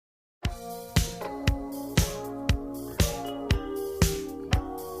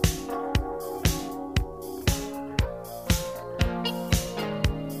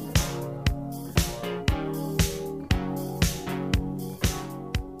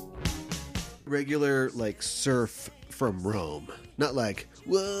regular, like, serf from Rome. Not like,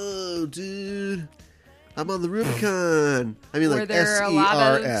 whoa, dude, I'm on the Rubicon. I mean, Were like, there a lot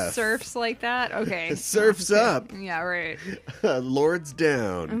of SERF. serfs like that? Okay. Surf's Okay. up. Yeah, right. Lord's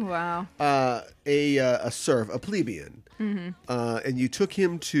down. Wow. A serf, a plebeian. And you took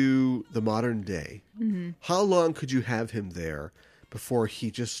him to the modern day. How long could you have him there before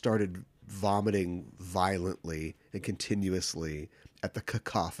he just started vomiting violently and continuously at the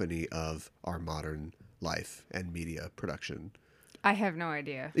cacophony of our modern life and media production? I have no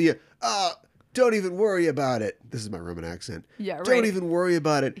idea. Yeah. Don't even worry about it. This is my Roman accent. Yeah, right. Don't even worry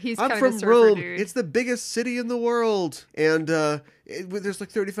about it. He's I'm kind of from a surfer Rome. dude. It's the biggest city in the world, and there's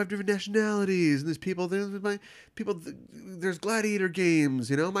like 35 different nationalities, and there's people. There's gladiator games.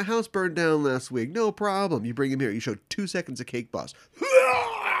 You know, my house burned down last week. No problem. You bring him here. You show 2 seconds of Cake Boss.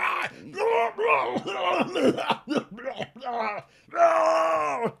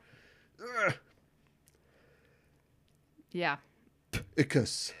 Yeah.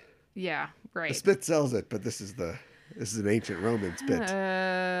 Icus. Yeah, The right. spit sells it, but this is an ancient Roman spit.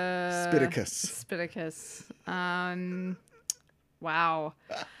 Spiticus. Spiticus. Wow.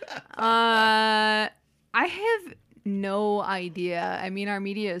 I have no idea. I mean, our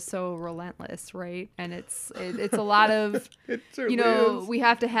media is so relentless, right? And it's a lot of, It certainly is. we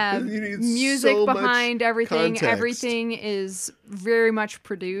have to have You need music so much behind everything. context. Everything is very much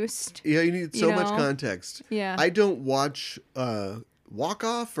produced. Yeah, you need so You much know? context. Yeah. I don't watch Walk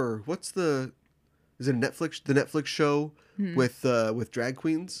Off, or is it the Netflix show with drag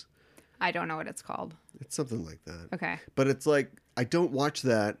queens? I don't know what it's called. It's something like that. Okay. But it's like, I don't watch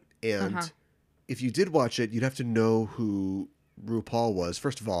that, and if you did watch it, you'd have to know who RuPaul was,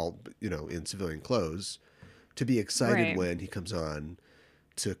 first of all, you know, in civilian clothes, to be excited Right. when he comes on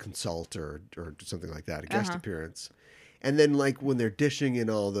to consult or something like that, a guest appearance. And then, like, when they're dishing in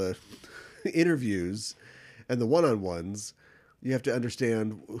all the interviews and the one-on-ones, you have to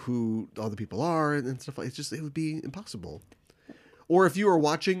understand who all the people are and stuff like it would be impossible. Or if you're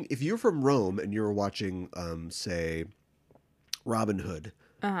from Rome and you were watching, say, Robin Hood,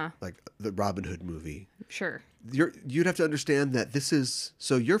 like the Robin Hood movie, Sure. you'd have to understand that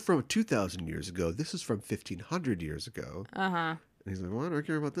you're from 2,000 years ago. This is from 1,500 years ago. And he's like, well, I don't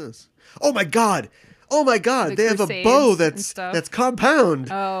care about this. Oh my God. The They have a Crusades bow and stuff. that's compound.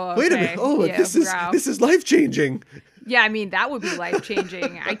 Oh, Wait a okay. minute. Oh, Yeah, this wow. is life-changing. Yeah, I mean, that would be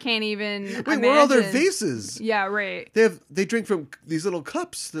life-changing. I can't even Wait, where are all their imagine. vases? Yeah, right. They drink from these little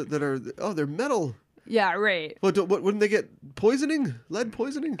cups that are, they're metal. Yeah, right. What wouldn't they get poisoning? Lead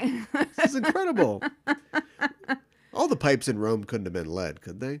poisoning? This is incredible. All the pipes in Rome couldn't have been lead,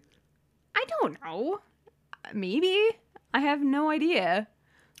 could they? I don't know. Maybe. I have no idea.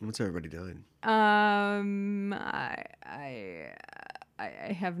 What's everybody dying?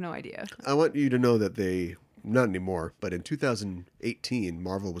 I have no idea. I want you to know that not anymore, but in 2018,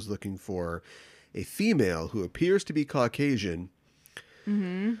 Marvel was looking for a female who appears to be Caucasian.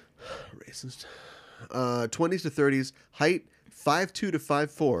 Racist. 20s to 30s, height 5'2" to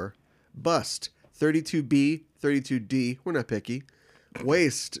 5'4", bust 32B, 32D, we're not picky,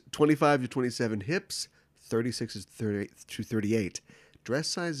 waist 25 to 27, hips 36 to 38, dress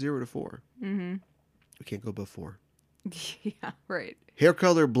size 0 to 4. We can't go above 4. Yeah, right. Hair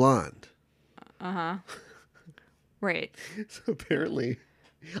color blonde. Right. So apparently,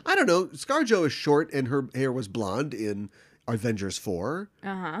 I don't know, ScarJo is short and her hair was blonde in Avengers 4.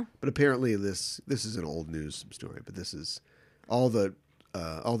 But apparently this is an old news story, but this is all the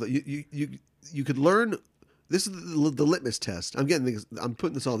you could learn. This is the litmus test. I'm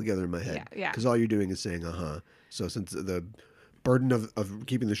putting this all together in my head. Yeah. Because all you're doing is saying So since the burden of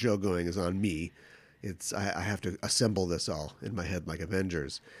keeping the show going is on me, I have to assemble this all in my head like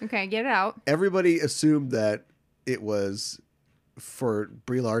Avengers. Okay, get it out. Everybody assumed that it was for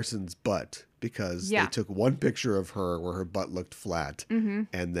Brie Larson's butt because they took one picture of her where her butt looked flat, and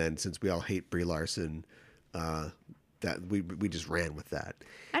then since we all hate Brie Larson, that we just ran with that.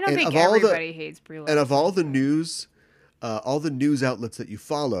 I don't think everybody hates Brie Larson. And of all the news outlets that you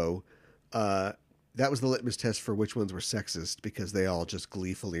follow, that was the litmus test for which ones were sexist because they all just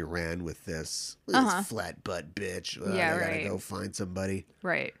gleefully ran with this. This flat butt bitch. I gotta go find somebody.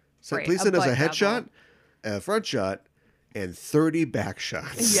 Right. So right. please send us a butt headshot, double. a front shot, and 30 back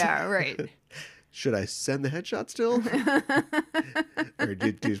shots. Yeah, right. Should I send the headshot still? Or do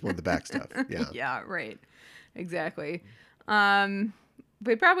you just want the back stuff? Yeah. Yeah, right. Exactly.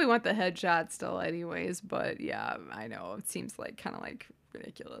 We probably want the headshot still anyways, but yeah, I know. It seems like kind of like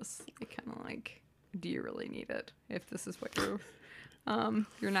ridiculous. Like kind of like, do you really need it if this is what you're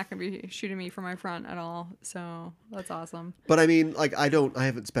You're not going to be shooting me from my front at all. So that's awesome. But I mean, like, I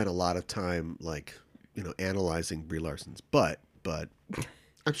haven't spent a lot of time, like, analyzing Brie Larson's butt, but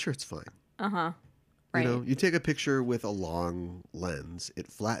I'm sure it's fine. Uh-huh. Right. You take a picture with a long lens, it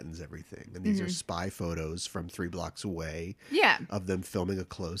flattens everything. And these are spy photos from 3 blocks away. Yeah. Of them filming a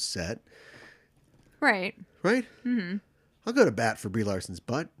closed set. Right. Right? Mm-hmm. I'll go to bat for Brie Larson's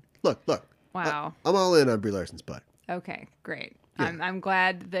butt. Look. Wow. I'm all in on Brie Larson's butt. Okay, great. Yeah. I'm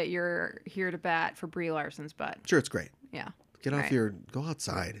glad that you're here to bat for Brie Larson's butt. Sure, it's great. Yeah. Go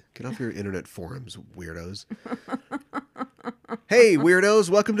outside. Get off your internet forums, weirdos. Hey, weirdos,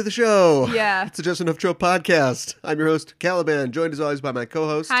 welcome to the show. Yeah. It's the Just Enough Trope podcast. I'm your host, Caliban, joined as always by my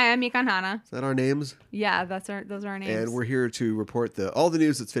co-host. Hi, I'm Mikan Hana. Is that our names? Yeah, those are our names. And we're here to report all the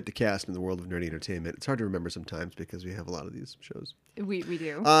news that's fit to cast in the world of nerdy entertainment. It's hard to remember sometimes because we have a lot of these shows. We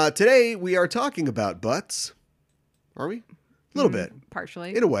do. Today, we are talking about butts. Are we? A little bit.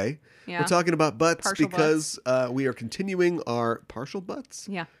 Partially. In a way. Yeah. We're talking about butts Partial because we are continuing our partial butts.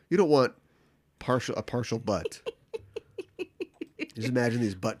 Yeah. You don't want a partial butt. Just imagine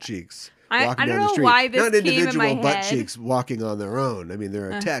these butt cheeks walking I down don't the know street. why this Not came in individual my butt head. cheeks walking on their own. I mean,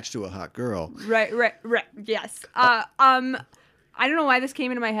 they're attached to a hot girl. Right. Yes. I don't know why this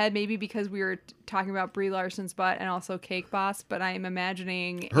came into my head. Maybe because we were talking about Brie Larson's butt and also Cake Boss, but I am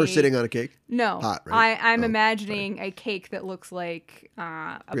imagining Her sitting on a cake? No. Hot, right? I'm imagining a cake that looks like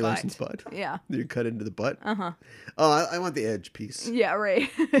a Brie butt. Larson's butt? Yeah. You cut into the butt? Uh-huh. Oh, I want the edge piece. Yeah, right.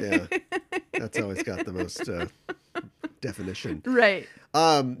 Yeah. That's always got the most definition. Right.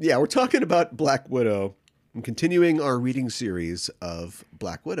 Yeah, we're talking about Black Widow and continuing our reading series of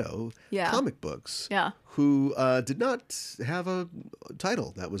Black Widow comic books. Yeah. Who did not have a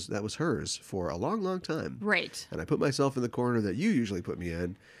title that was hers for a long, long time. Right. And I put myself in the corner that you usually put me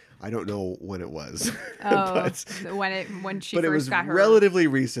in. I don't know when it was. Oh, when she but first it was got her relatively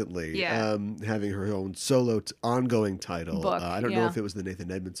recently. Yeah. Having her own solo ongoing title. Book, I don't know if it was the Nathan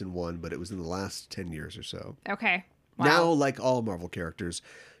Edmondson one, but it was in the last 10 years or so. Okay. Wow. Now, like all Marvel characters,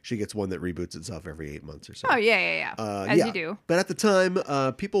 she gets one that reboots itself every 8 months or so. Oh, yeah. As you do. But at the time,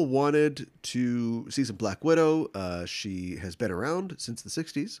 people wanted to see some Black Widow. She has been around since the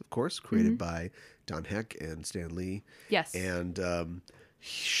 60s, of course, created by Don Heck and Stan Lee. Yes. And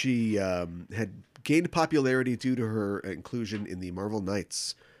she had gained popularity due to her inclusion in the Marvel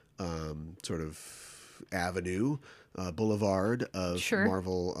Knights sort of avenue. Boulevard of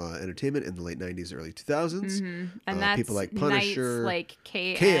Marvel entertainment in the late 90s, early 2000s. And that's people like Punisher, Knights, like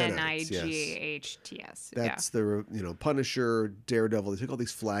KNIGHTS. That's the Punisher, Daredevil. They took all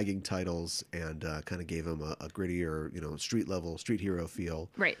these flagging titles and kind of gave them a grittier, street level, street hero feel.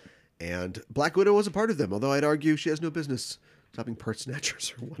 Right. And Black Widow was a part of them. Although I'd argue she has no business stopping purse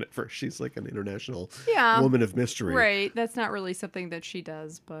snatchers or whatever. She's like an international woman of mystery. Right. That's not really something that she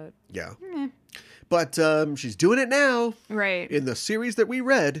does, but yeah. But she's doing it now. Right. In the series that we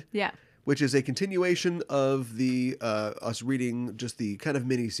read. Yeah. Which is a continuation of the us reading just the kind of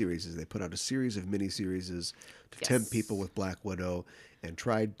mini-series. They put out a series of mini-series to tempt people with Black Widow and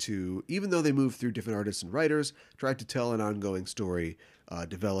tried to, even though they moved through different artists and writers, tried to tell an ongoing story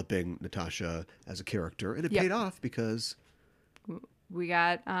developing Natasha as a character. And it paid off because we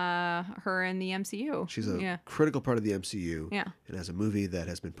got her in the MCU. She's a critical part of the MCU. Yeah. And has a movie that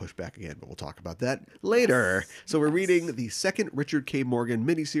has been pushed back again, but we'll talk about that later. Yes. So we're reading the second Richard K. Morgan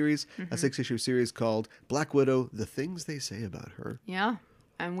miniseries, a 6-issue series called Black Widow, The Things They Say About Her. Yeah.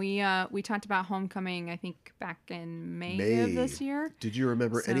 And we talked about Homecoming, I think, back in May of this year. Did you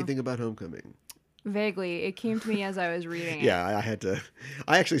remember anything about Homecoming? Vaguely. It came to me as I was reading it. Yeah,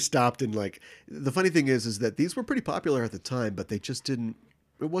 I actually stopped and the funny thing is that these were pretty popular at the time, but they just it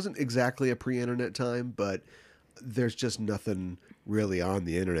wasn't exactly a pre-internet time, but there's just nothing really on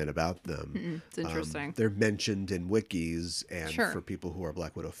the internet about them. It's interesting. They're mentioned in wikis and for people who are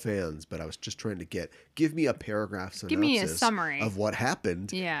Black Widow fans, but I was just trying to give me a paragraph synopsis. Give me a summary of what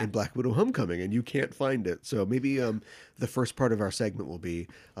happened in Black Widow Homecoming, and you can't find it. So maybe the first part of our segment will be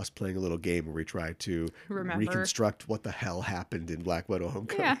us playing a little game where we try to reconstruct what the hell happened in Black Widow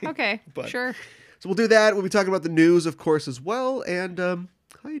Homecoming. Yeah, okay, sure. So we'll do that. We'll be talking about the news, of course, as well. And how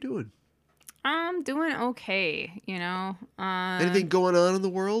you doing? I'm doing okay, Anything going on in the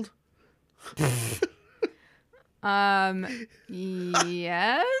world? Yes. How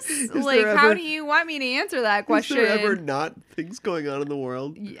do you want me to answer that question? Is there ever not things going on in the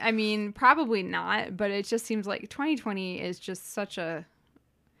world? I mean, probably not, but it just seems like 2020 is just such a...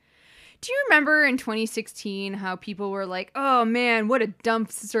 Do you remember in 2016 how people were like, oh man, what a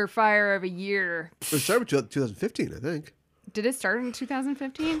dumpster fire of a year? It started with 2015, I think. Did it start in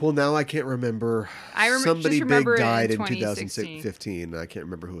 2015? Well, now I can't remember. Somebody just remember big it in died in 2016. 2015. I can't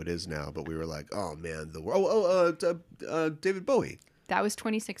remember who it is now, but we were like, oh man, David Bowie. That was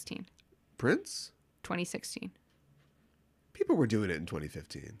 2016. Prince? 2016. People were doing it in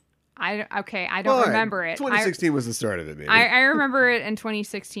 2015. I don't remember it. 2016 was the start of it, maybe. I remember it in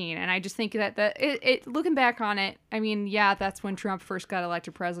 2016, and I just think that it looking back on it, I mean, yeah, that's when Trump first got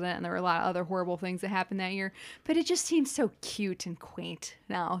elected president, and there were a lot of other horrible things that happened that year. But it just seems so cute and quaint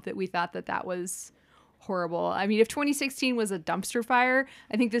now that we thought that was horrible. I mean, if 2016 was a dumpster fire,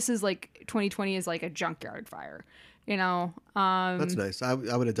 I think this is like 2020 is like a junkyard fire. You know, that's nice. I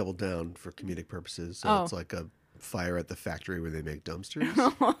would have doubled down for comedic purposes. So it's like a fire at the factory where they make dumpsters.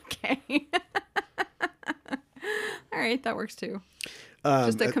 Okay. All right, that works too.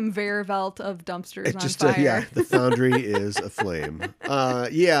 Just a conveyor belt of dumpsters on fire. The foundry is aflame. I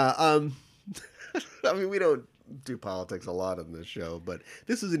mean, we don't do politics a lot on this show, but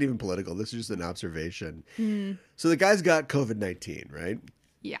this isn't even political. This is just an observation. So the guy's got COVID-19, right?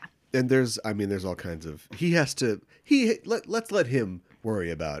 Yeah. And there's all kinds of, let's let him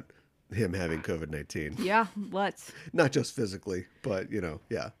worry about him having COVID-19. Yeah, let's. Not just physically, but you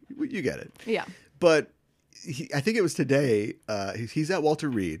get it. Yeah. But I think it was today, he's at Walter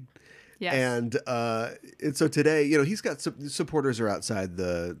Reed. Yes. And so today, he's got some supporters are outside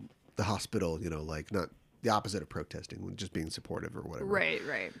the hospital, like not the opposite of protesting, just being supportive or whatever. Right.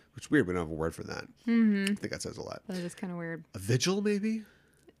 Which is weird, we don't have a word for that. Mm-hmm. I think that says a lot. That is kind of weird. A vigil, maybe?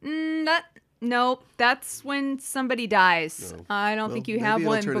 Nope. That's when somebody dies. No. I don't think you have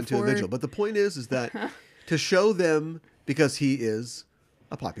one before. Into a vigil. But the point is that to show them, because he is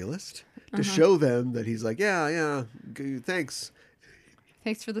a populist, to show them that he's like, yeah, thanks.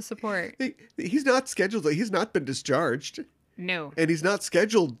 Thanks for the support. He's not scheduled. He's not been discharged. No. And he's not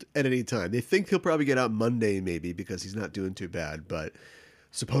scheduled at any time. They think he'll probably get out Monday maybe because he's not doing too bad. But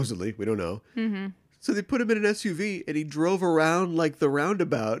supposedly, we don't know. Mm-hmm. So they put him in an SUV and he drove around like the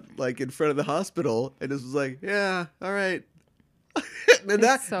roundabout, like in front of the hospital. And just was like, yeah, all right. And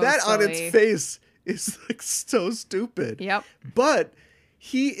that on its face is like so stupid. Yep. But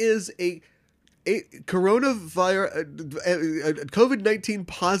he is a coronavirus, a COVID-19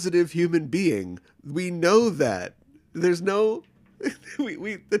 positive human being. We know that. There's no,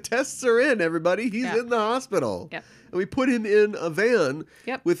 the tests are in, everybody. He's in the hospital. Yep. And we put him in a van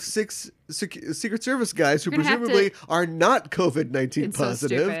with 6 Secret Service guys who presumably are not COVID-19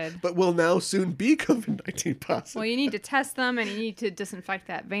 positive, but will now soon be COVID-19 positive. Well, you need to test them and you need to disinfect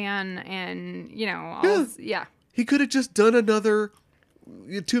that van and, He could have just done another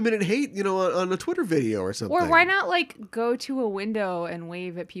 2-minute hate, on a Twitter video or something. Or why not, like, go to a window and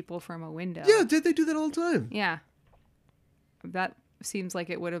wave at people from a window? Yeah, they do that all the time. Yeah. That seems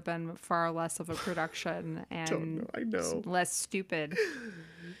like it would have been far less of a production and I know. Less stupid.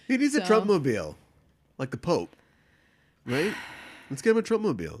 He needs a Trumpmobile, like the Pope, right? Let's get him a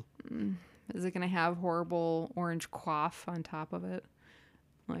Trumpmobile. Is it going to have horrible orange coif on top of it?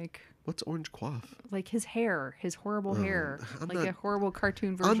 Like, what's orange coif? Like his hair, his horrible hair, a horrible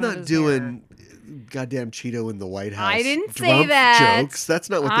cartoon version. I'm not doing goddamn Cheeto in the White House. I didn't say that. Jokes. That's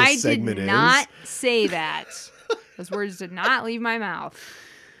not what this segment is. I did not say that. Those words did not leave my mouth.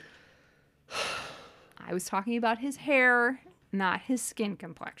 I was talking about his hair, not his skin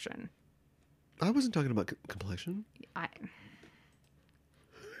complexion. I wasn't talking about complexion.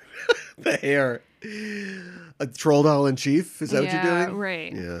 The hair. A troll doll in chief? Is that what you're doing?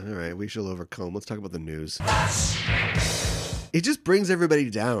 Right. Yeah, all right. We shall overcome. Let's talk about the news. It just brings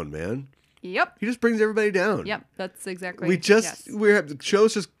everybody down, man. Yep. He just brings everybody down. Yep, that's exactly. We're the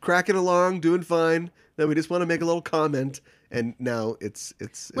show's just cracking along, doing fine. Then we just want to make a little comment, and now it's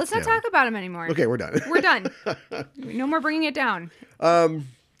Let's not talk about him anymore. Okay, we're done. We're done. No more bringing it down.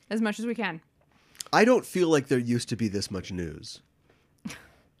 As much as we can. I don't feel like there used to be this much news.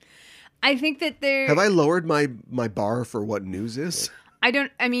 I think that Have I lowered my bar for what news is? I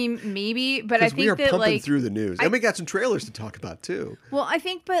mean, maybe, but I think we are that pumping through the news. And we got some trailers to talk about too. Well, I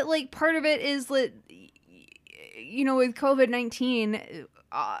think, but like part of it is that, with COVID-19,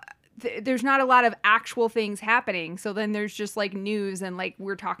 there's not a lot of actual things happening. So then there's just like news and like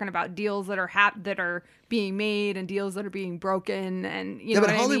we're talking about deals that are that are being made and deals that are being broken and know but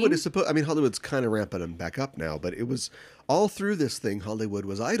what Hollywood I mean? is Hollywood's kind of ramping them back up now, but it was all through this thing Hollywood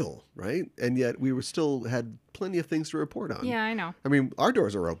was idle, right? And yet we were still had plenty of things to report on. Yeah, I know. I mean, our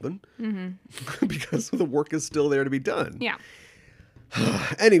doors are open because the work is still there to be done. Yeah.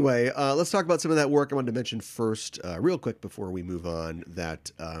 Anyway, let's talk about some of that work. I wanted to mention first, real quick before we move on,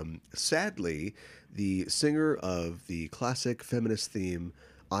 that sadly, the singer of the classic feminist theme,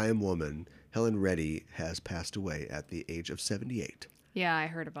 I Am Woman, Helen Reddy has passed away at the age of 78. Yeah, I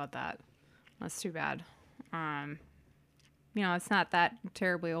heard about that. That's too bad. It's not that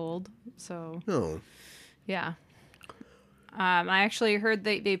terribly old, so... No. Yeah. I actually heard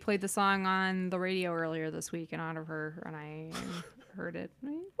they played the song on the radio earlier this week in honor of her, and I heard it.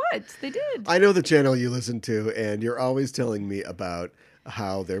 What? They did. I know the channel you listen to, and you're always telling me about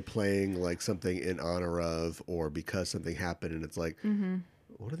how they're playing like something in honor of or because something happened, and it's like,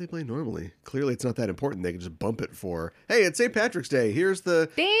 what do they play normally? Clearly, it's not that important. They can just bump it for, hey, it's St. Patrick's Day. Here's the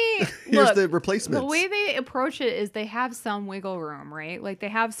the replacements. The way they approach it is they have some wiggle room, right? Like they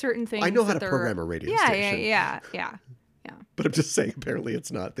have certain things. I know how to program a radio station. Yeah. But I'm just saying, apparently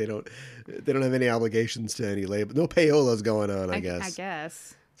it's not. They don't have any obligations to any label. No payolas going on, I guess. I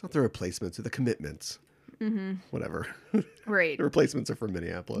guess. It's not the replacements, it's the commitments. Whatever. Right. The replacements are from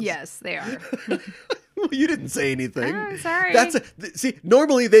Minneapolis. Yes, they are. Well, you didn't say anything. I'm sorry. See,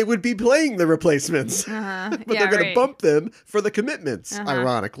 normally they would be playing the replacements. But they're going to bump them for the commitments,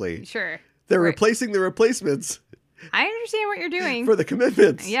 ironically. Sure. They're replacing the replacements. I understand what you're doing. For the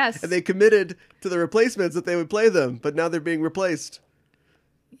commitments. Yes. And they committed to the replacements that they would play them, but now they're being replaced.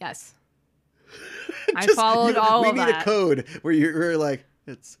 Yes. I followed all of that. We need a code where you're like,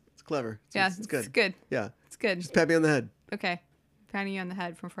 it's clever. It's good. It's good. Yeah. It's good. Just pat me on the head. Okay. Patting you on the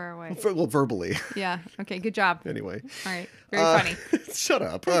head from far away. Well, verbally. Yeah. Okay. Good job. Anyway. All right. Very funny. Shut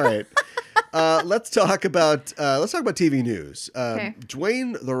up. All right. Let's talk about TV news. Okay.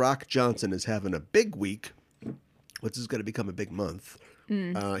 Dwayne "The Rock" Johnson is having a big week, which is going to become a big month.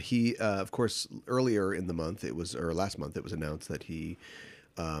 He, of course, earlier in the month, last month, it was announced that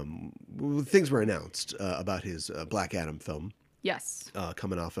things were announced about his Black Adam film. Yes.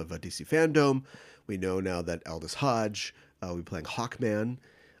 Coming off of a DC Fandom. We know now that Aldous Hodge will be playing Hawkman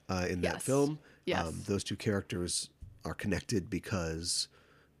in that film. Yes. Those two characters are connected because,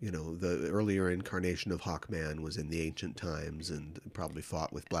 the earlier incarnation of Hawkman was in the ancient times and probably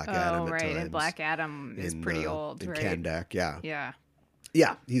fought with Black Adam at times. And Black Adam is pretty old, right? In Kandak, yeah. Yeah.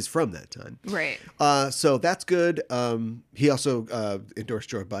 Yeah, he's from that time. Right. So that's good. He also endorsed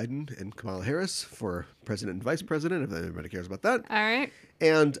Joe Biden and Kamala Harris for president and vice president, if everybody cares about that. All right.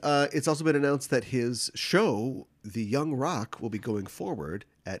 And it's also been announced that his show, The Young Rock, will be going forward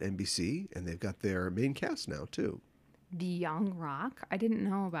at NBC, and they've got their main cast now, too. The Young Rock? I didn't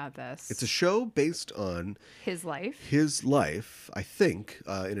know about this. It's a show based on his life. I think,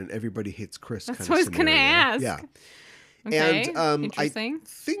 in an Everybody Hates Chris That's kind what of I was going to ask. Yeah. Okay. And interesting. I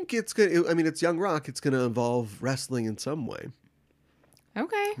think it's going to, it's Young Rock. It's going to involve wrestling in some way.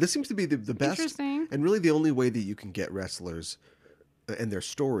 Okay. This seems to be the best. Interesting. And really the only way that you can get wrestlers and their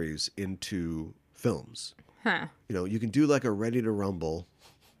stories into films. Huh. You can do like a Ready to Rumble.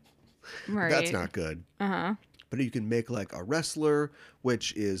 Right. That's not good. Uh-huh. But you can make like a wrestler,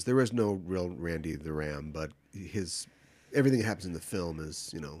 which is, there is no real Randy the Ram, but everything that happens in the film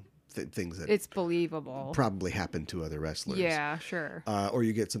is, things that it's believable. Probably happen to other wrestlers. Yeah, sure. Or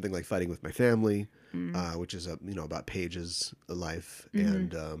you get something like Fighting with My Family, which is about Paige's life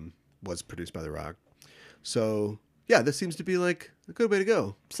and was produced by The Rock. So yeah, this seems to be like a good way to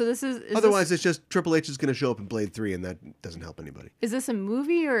go. So this is otherwise it's just Triple H is going to show up in Blade 3 and that doesn't help anybody. Is this a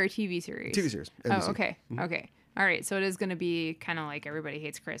movie or a TV series? TV series. NBC. Oh, okay. Okay. All right, so it is going to be kind of like Everybody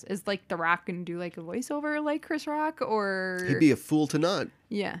Hates Chris. Is like The Rock going to do like a voiceover like Chris Rock, or he'd be a fool to not.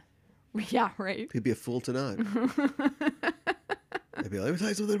 Yeah. Yeah, right. He'd be a fool to not. I'd be like, let me tell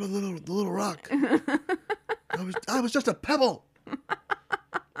you something about the little rock. I was just a pebble.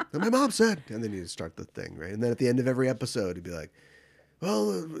 And my mom said, and then he'd start the thing, right? And then at the end of every episode, he'd be like,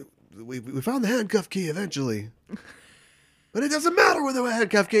 well, we found the handcuff key eventually. But it doesn't matter where the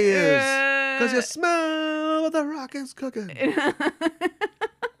handcuff key is. Because you smell what the rock is cooking. Do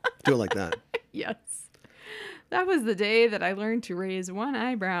it like that. Yes. That was the day that I learned to raise one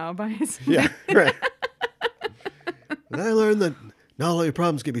eyebrow by Yeah, right. And I learned that not all your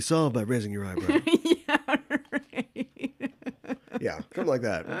problems can be solved by raising your eyebrow. Yeah, right. Yeah, something like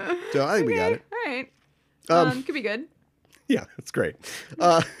that. So I think we got it. All right. Could be good. Yeah, that's great.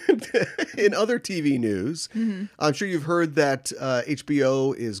 In other TV news, I'm sure you've heard that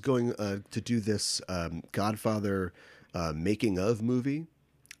HBO is going to do this Godfather making of movie.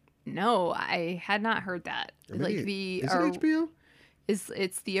 No, I had not heard that. Maybe, like the is it HBO?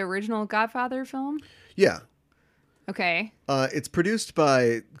 It's the original Godfather film? Yeah. Okay. It's produced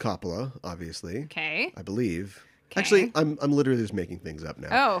by Coppola, obviously. Okay. I believe. Okay. Actually, I'm literally just making things up now.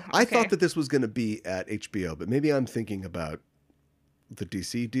 Oh, okay. I thought that this was going to be at HBO, but maybe I'm thinking about the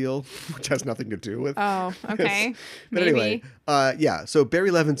DC deal, which has nothing to do with. Oh, okay. But Maybe. anyway, yeah. So Barry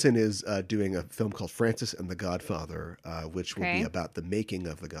Levinson is doing a film called Francis and the Godfather, which will be about the making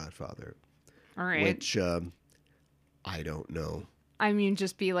of the Godfather. All right. Which I don't know. I mean,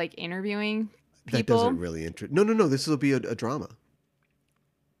 just be like interviewing people. That doesn't really interest. No. This will be a drama.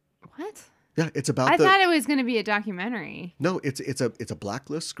 What? Yeah, it's about. I thought it was going to be a documentary. No, it's a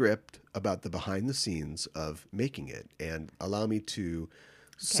blacklist script about the behind the scenes of making it, and allow me to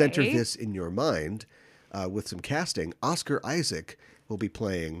center this in your mind with some casting. Oscar Isaac will be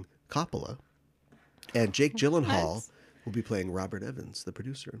playing Coppola, and Jake Gyllenhaal will be playing Robert Evans, the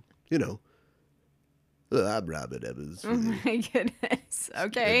producer. You know, I'm Robert Evans. Oh my goodness.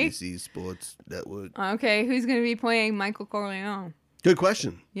 Okay. NBC Sports Network. Okay, who's going to be playing Michael Corleone? Good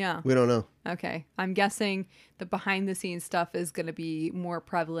question. Yeah. We don't know. Okay. I'm guessing the behind the scenes stuff is going to be more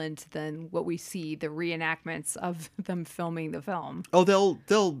prevalent than what we see, the reenactments of them filming the film. Oh,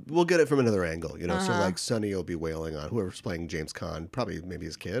 we'll get it from another angle, you know. So like Sonny will be wailing on whoever's playing James Caan, probably maybe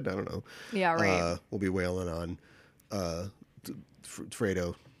his kid, I don't know. Yeah, right. Will be wailing on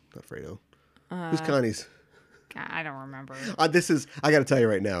Fredo, not Fredo. Who's Connie's? I don't remember. I got to tell you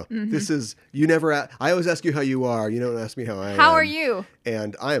right now, this is, I always ask you how you are. You don't ask me how I am. How are you?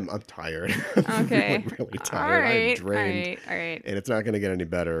 And I'm tired. Okay. I'm really tired. I'm drained. All right. And it's not going to get any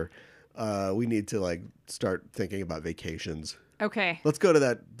better. We need to like start thinking about vacations. Okay. Let's go to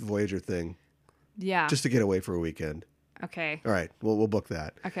that Voyager thing. Yeah. Just to get away for a weekend. Okay. All right. We'll book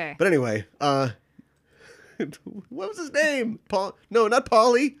that. Okay. But anyway, what was his name? Paul? No, not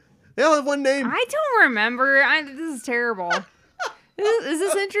Paulie. They all have one name. I don't remember. This is terrible. Is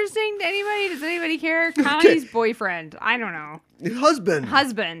this interesting to anybody? Does anybody care? Connie's boyfriend. I don't know.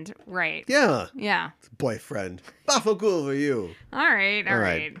 Husband. Right. Yeah. Yeah. Boyfriend. Awful cool for you. All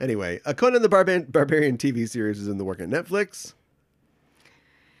right. Anyway, Conan the Barbarian TV series is in the work at Netflix.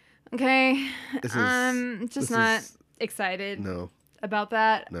 Okay. Just not excited about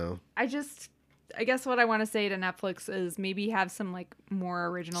that. No. I guess what I want to say to Netflix is maybe have some like more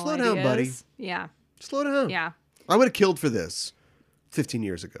original Slow ideas. down, buddy. Yeah. Slow down. Yeah. I would have killed for this 15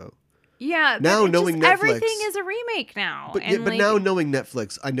 years ago. Yeah. Now knowing Netflix, everything is a remake now. But now knowing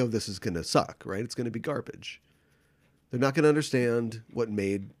Netflix, I know this is going to suck, right? It's going to be garbage. They're not going to understand what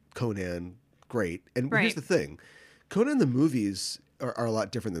made Conan great. And here's the thing. Conan the movies are a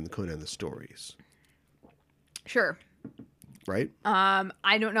lot different than the Conan the stories. Sure. Right?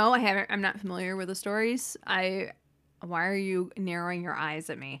 I don't know. I'm not familiar with the stories. Why are you narrowing your eyes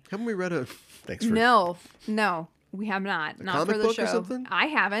at me? Haven't we read thanks for No, we have not. Not comic for the book show. Or something? I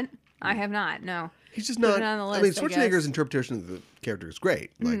haven't. I have not. No. He's just not. On the list, I mean, Schwarzenegger's interpretation of the character is great.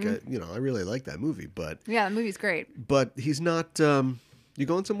 Like, I really like that movie, but yeah, the movie's great. But he's not. You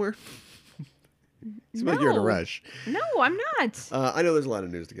going somewhere? Seems like you're in a rush. No, I'm not. I know there's a lot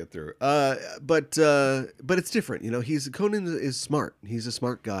of news to get through. But it's different. You know, Conan is smart. He's a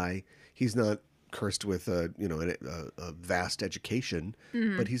smart guy. He's not cursed with a vast education,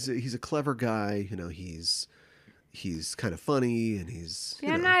 but he's a clever guy. You know, he's kind of funny, and he's.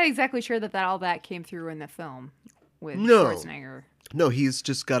 I'm not exactly sure that all that came through in the film with Schwarzenegger. No, he's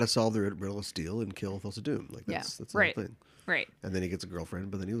just got to solve the riddle of steel and kill Thulsa Doom. Like that's the whole thing. Right. And then he gets a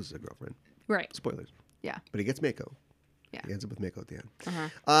girlfriend, but then he loses a girlfriend. Right. Spoilers. Yeah. But he gets Mako. Yeah. He ends up with Mako at the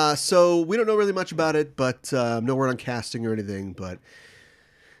end. So we don't know really much about it, but no word on casting or anything. But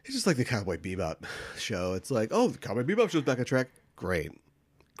it's just like the Cowboy Bebop show. It's like, the Cowboy Bebop show's back on track. Great.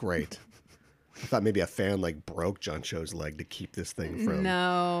 I thought maybe a fan like broke John Cho's leg to keep this thing from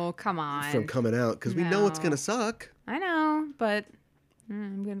come on, from coming out because we know it's gonna suck. I know, but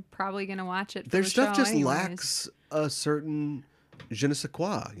I'm probably gonna watch it. Their stuff just lacks a certain je ne sais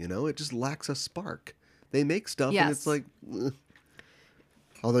quoi, you know? It just lacks a spark. They make stuff and it's like...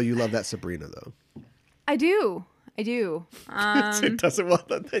 Although you love that Sabrina, though. I do. It doesn't want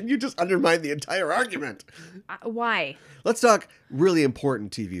that. Then you just undermine the entire argument. Why? Let's talk really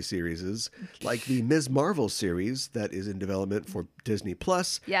important TV series, like the Ms. Marvel series that is in development for Disney+.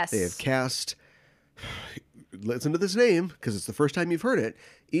 Yes. They have cast... Listen to this name, because it's the first time you've heard it.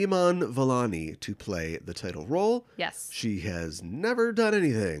 Iman Vellani to play the title role. Yes. She has never done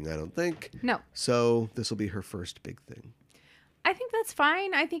anything, I don't think. No. So this will be her first big thing. I think that's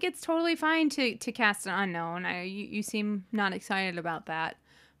fine. I think it's totally fine to cast an unknown. You seem not excited about that.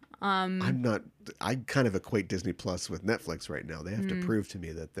 I'm not. I kind of equate Disney Plus with Netflix right now. They have to prove to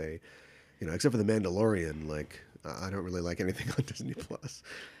me that they, except for The Mandalorian, like I don't really like anything on Disney Plus.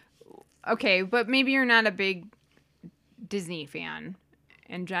 Okay, but maybe you're not a big Disney fan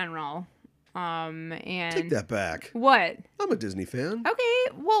in general. And take that back. What? I'm a Disney fan.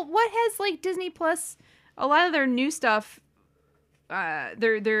 Okay, well, what has like Disney Plus? A lot of their new stuff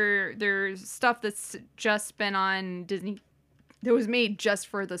there's stuff that's just been on Disney that was made just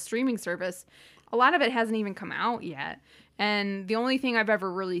for the streaming service. A lot of it hasn't even come out yet. And the only thing I've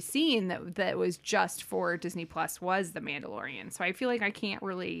ever really seen that was just for Disney Plus was The Mandalorian. So I feel like I can't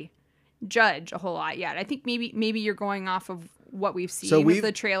really judge a whole lot yet. I think maybe you're going off of what we've seen with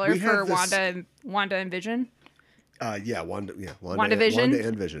the trailer for Wanda and Vision. WandaVision. Wanda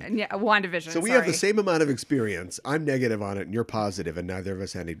and Vision. Yeah, WandaVision. So we have the same amount of experience. I'm negative on it, and you're positive, and neither of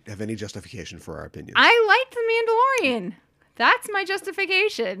us have any justification for our opinions. I liked The Mandalorian. That's my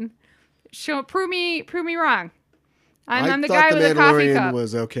justification. Prove me wrong. I'm the guy with a coffee cup.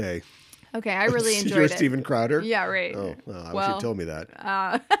 Was okay. Okay, I really enjoyed You're it. Steven Crowder? Yeah, right. Oh, well, I wish you'd told me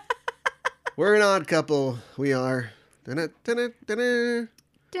that. We're an odd couple. We are. That's the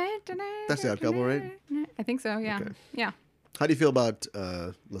odd couple, right? I think so, yeah. Okay. Yeah. How do you feel about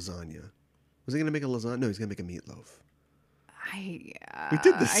lasagna? Was he going to make a lasagna? No, he's going to make a meatloaf. We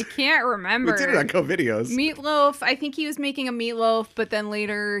did this. I can't remember. We did it on Co-Videos. Meatloaf. I think he was making a meatloaf, but then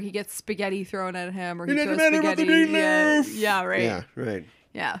later he gets spaghetti thrown at him, or he throws spaghetti. Yeah, right. Yeah, right.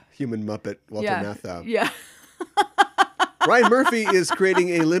 Yeah. Human Muppet, Walter Matthau. Yeah. Ryan Murphy is creating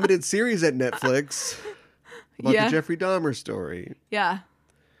a limited series at Netflix about the Jeffrey Dahmer story. Yeah.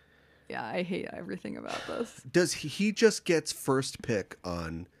 Yeah, I hate everything about this. Does he just gets first pick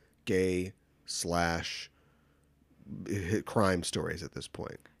on gay / crime stories at this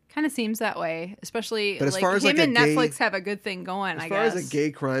point? Kind of seems that way, especially but as far as him and Netflix have a good thing going, I guess. As far as a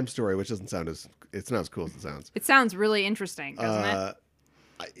gay crime story, which doesn't sound it's not as cool as it sounds. It sounds really interesting, doesn't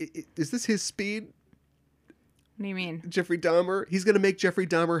it? Is this his speed? What do you mean? Jeffrey Dahmer? He's going to make Jeffrey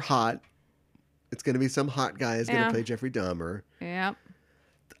Dahmer hot. It's going to be some hot guy is going to play Jeffrey Dahmer. Yep.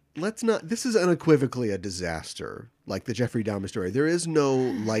 This is unequivocally a disaster, like the Jeffrey Dahmer story. There is no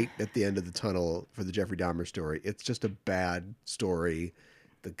light at the end of the tunnel for the Jeffrey Dahmer story. It's just a bad story.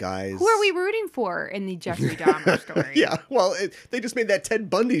 The guys... Who are we rooting for in the Jeffrey Dahmer story? Yeah, well, they just made that Ted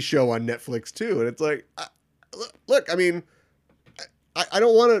Bundy show on Netflix, too. And it's like, look, I mean, I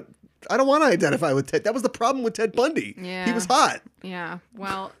don't want to identify with Ted. That was the problem with Ted Bundy. Yeah. He was hot. Yeah,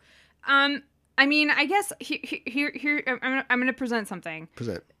 well... I mean, I guess here I'm going to present something.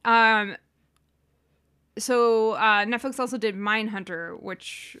 Present. So Netflix also did Mindhunter,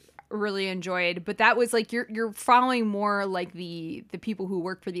 which I really enjoyed, but that was like you're following more like the people who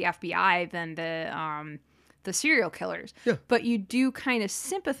work for the FBI than the serial killers. Yeah. But you do kind of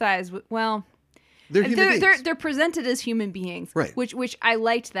sympathize with they're presented as human beings, right? Which I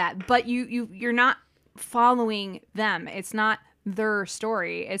liked that, but you're not following them. It's not their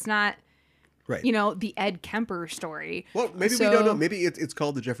story. It's not. Right. The Ed Kemper story. Well, maybe we don't know. Maybe it's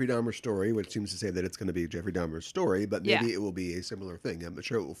called the Jeffrey Dahmer story, which seems to say that it's going to be Jeffrey Dahmer's story, but maybe it will be a similar thing. I'm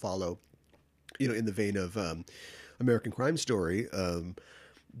sure it will follow, in the vein of American Crime Story,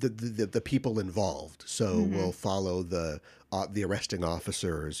 the people involved. So we'll follow the arresting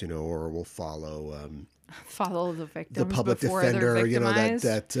officers, or we'll follow the victims, the public defender,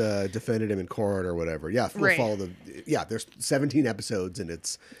 that defended him in court or whatever. Yeah, we'll follow there's 17 episodes and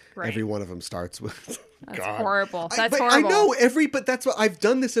it's every one of them starts with that's God. Horrible. That's I horrible. know but that's what I've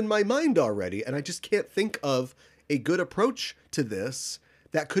done this in my mind already, and I just can't think of a good approach to this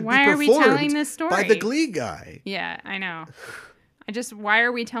that could be performed are we telling this story? By the Glee guy. Yeah, I know. Why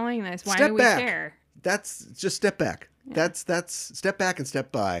are we telling this? Why do we care? That's just step back. Yeah. That's step back and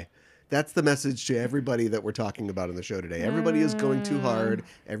step by. That's the message to everybody that we're talking about on the show today. Everybody is going too hard.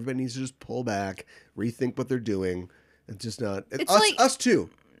 Everybody needs to just pull back, rethink what they're doing. It's just not... Us too.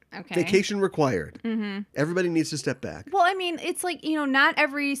 Okay. Vacation required. Mm-hmm. Everybody needs to step back. Well, I mean, it's like, not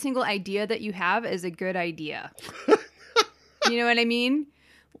every single idea that you have is a good idea. You know what I mean?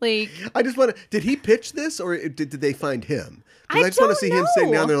 Like... I just want to... Did he pitch this or did they find him? I just want to see him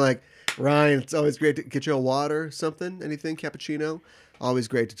sitting down there like, Ryan, it's always great to get you a water, something, anything, cappuccino. Always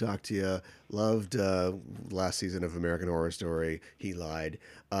great to talk to you. Loved last season of American Horror Story. He lied.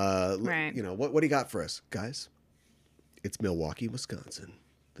 Right. What do you got for us, guys? It's Milwaukee, Wisconsin.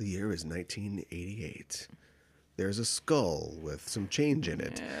 The year is 1988. There's a skull with some change in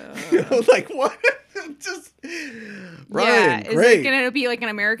it. Like what? Just Ryan, is great. it gonna be like an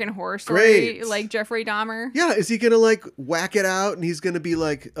American Horror Story, like Jeffrey Dahmer? Yeah, is he gonna like whack it out and he's gonna be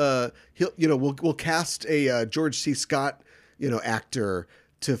like we'll cast a George C. Scott actor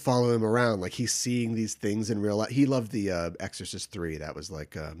to follow him around. Like he's seeing these things in real life. He loved the Exorcist 3. That was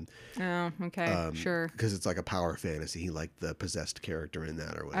like, oh, okay, sure. Because it's like a power fantasy. He liked the possessed character in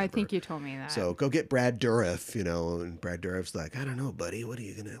that or whatever. I think you told me that. So go get Brad Dourif, and Brad Dourif's like, I don't know, buddy. When are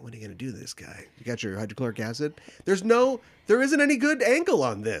you gonna do to this guy? You got your hydrochloric acid? There isn't any good angle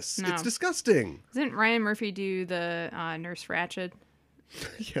on this. No. It's disgusting. Didn't Ryan Murphy do the Nurse Ratched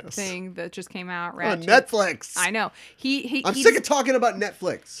yes. thing that just came out? On Netflix. I know. I'm sick of talking about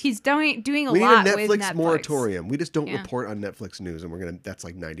Netflix. He's doing a we lot need a with Netflix Netflix moratorium. We just don't report on Netflix news, and that's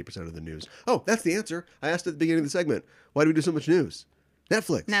like 90% of the news. Oh, that's the answer. I asked at the beginning of the segment. Why do we do so much news?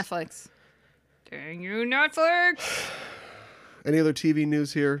 Netflix. Dang you, Netflix. Any other TV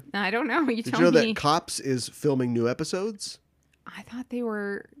news here? I don't know. Did you know that Cops is filming new episodes? I thought they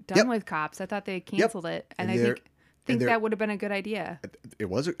were done with Cops. I thought they canceled it, and I think that would have been a good idea. It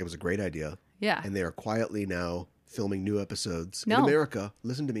was a great idea. Yeah. And they are quietly now filming new episodes in America.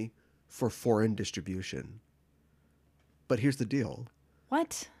 Listen to me, for foreign distribution. But here's the deal.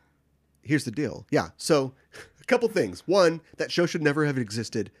 What? Here's the deal. Yeah. So, a couple things. One, that show should never have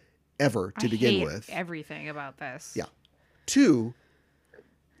existed ever to begin with. Everything about this. Yeah. Two,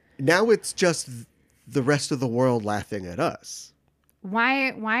 now it's just the rest of the world laughing at us.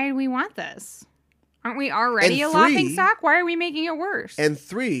 Why do we want this? Aren't we already a laughing stock? Why are we making it worse? And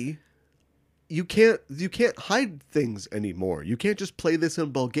three, you can't hide things anymore. You can't just play this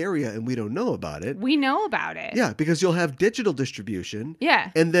in Bulgaria and we don't know about it. We know about it. Yeah, because you'll have digital distribution.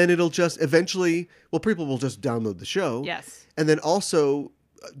 Yeah. And then it'll just eventually, people will just download the show. Yes. And then also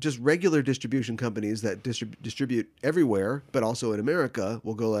just regular distribution companies that distribute everywhere, but also in America,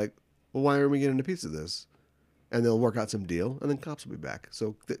 will go like, well, why aren't we getting a piece of this? And they'll work out some deal, and then Cops will be back.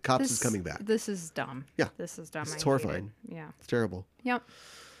 So Cops is coming back. This is dumb. Yeah. This is dumb. It's horrifying. Yeah. It's terrible. Yep.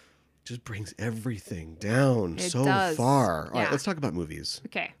 Just brings everything down so does. far. All Yeah. right, let's talk about movies.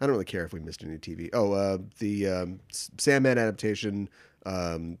 Okay. I don't really care if we missed any TV. Oh, the Sandman adaptation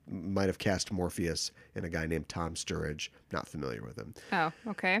might have cast Morpheus and a guy named Tom Sturridge. Not familiar with him. Oh,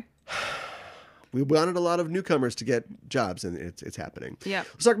 okay. We wanted a lot of newcomers to get jobs, and it's happening. Yeah.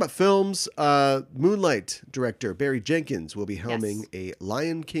 Let's talk about films. Moonlight director Barry Jenkins will be helming a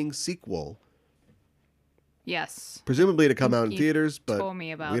Lion King sequel. Yes. Presumably to come out in theaters, but told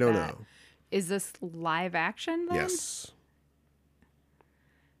me about we don't that. know. Is this live action then? Yes.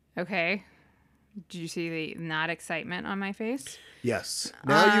 Okay. Did you see the not excitement on my face? Yes.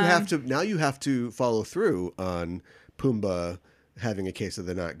 Now you have to follow through on Pumbaa having a case of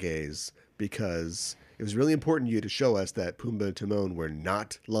the not gays, because it was really important to you to show us that Pumbaa and Timon were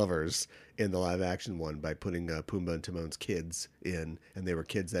not lovers in the live action one by putting Pumbaa and Timon's kids in, and they were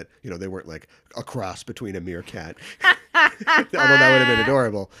kids that, they weren't like a cross between a meerkat, although that would have been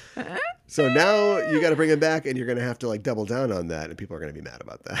adorable. So now you got to bring him back, and you're going to have to like double down on that, and people are going to be mad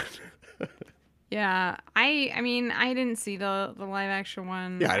about that. Yeah, I mean, I didn't see the live action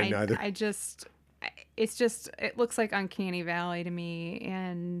one. Yeah, I didn't either. It looks like Uncanny Valley to me,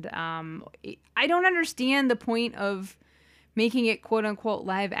 and I don't understand the point of making it quote unquote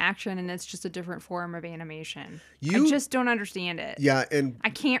live action, and it's just a different form of animation. I just don't understand it. Yeah, and I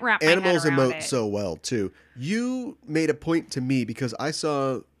can't wrap my head around it. Animals emote so well too. You made a point to me because I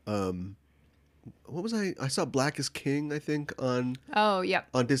saw what was I saw Black is King, I think, on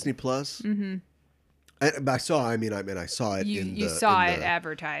Disney Plus. Mm-hmm. I saw it. You saw it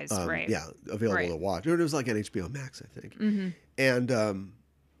advertised, right? Yeah, available to watch. It was like on HBO Max, I think. Mm-hmm. And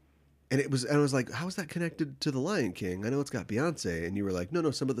I was like, how is that connected to the Lion King? I know it's got Beyonce, and you were like, no,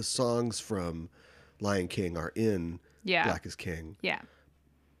 some of the songs from Lion King are in Black is King. Yeah.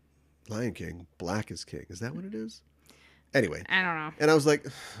 Lion King, Black is King. Is that what it is? Anyway. I don't know. And I was like,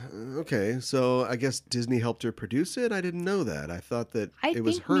 okay, so I guess Disney helped her produce it? I didn't know that. I thought that it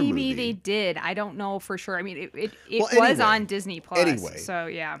was her movie. I think maybe they did. I don't know for sure. I mean, it was on Disney Plus. Anyway. So,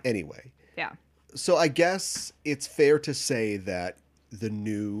 yeah. Anyway. Yeah. So I guess it's fair to say that the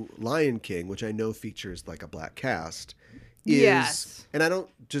new Lion King, which I know features like a black cast, is... Yes. And I don't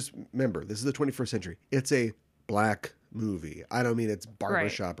just... Remember, this is the 21st century. It's a black movie. I don't mean it's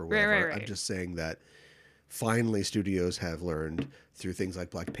barbershop or whatever. Right. I'm just saying that finally studios have learned through things like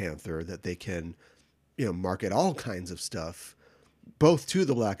Black Panther that they can, market all kinds of stuff, both to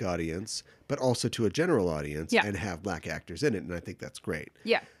the black audience, but also to a general audience, and have black actors in it. And I think that's great.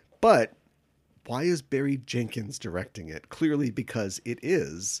 Yeah. But why is Barry Jenkins directing it? Clearly because it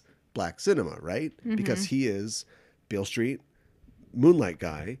is black cinema, right? Mm-hmm. Because he is Beale Street, Moonlight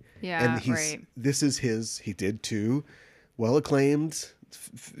guy. Yeah, and he did two well-acclaimed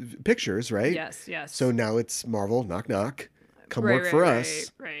pictures, right? Yes. So now it's Marvel, knock knock. come work for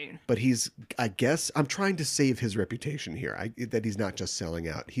us. Right. But I guess, I'm trying to save his reputation here, that he's not just selling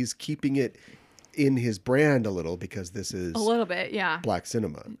out. He's keeping it in his brand a little because this is A little bit, yeah. black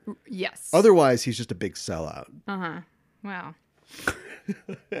cinema. Yes. Otherwise, he's just a big sellout. Wow.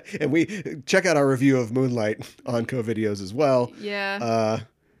 And we check out our review of Moonlight on Co-Videos as well. Yeah.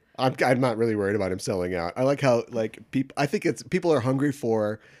 I'm not really worried about him selling out. I like how I think people are hungry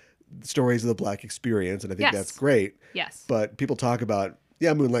for stories of the black experience, and I think that's great. Yes. But people talk about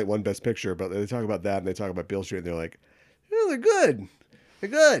Moonlight won Best Picture, but they talk about that and they talk about Beale Street, and they're like, they're good. They're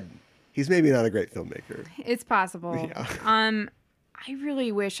good. He's maybe not a great filmmaker. It's possible. Yeah. I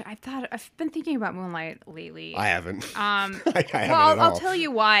really wish. I've been thinking about Moonlight lately. I haven't. I haven't at all. all. I'll tell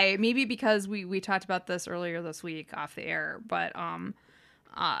you why. Maybe because we talked about this earlier this week off the air. But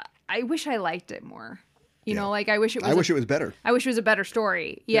I wish I liked it more. You know, like I wish it was better. I wish it was a better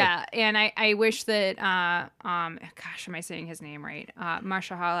story. Yeah. And I wish that gosh, am I saying his name right?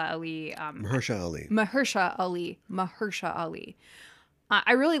 Mahershala Ali. Mahershala Ali.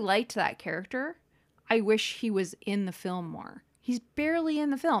 I really liked that character. I wish he was in the film more. He's barely in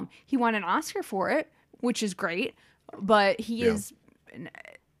the film. He won an Oscar for it, which is great, but he is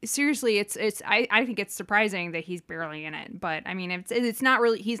seriously. I think it's surprising that he's barely in it. But I mean, it's not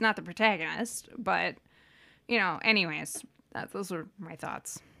really. He's not the protagonist. But anyways, those are my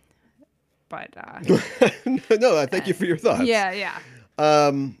thoughts. But no, thank you for your thoughts. Yeah.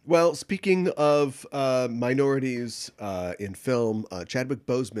 Well, speaking of minorities in film, Chadwick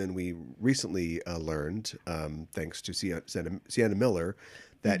Boseman, we recently learned, thanks to Sienna Miller,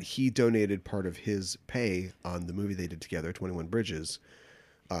 that he donated part of his pay on the movie they did together, 21 Bridges,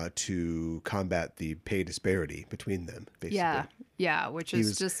 to combat the pay disparity between them, basically. Yeah, which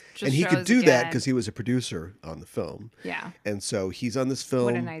is just and he could do that because he was a producer on the film. Yeah. And so he's on this film.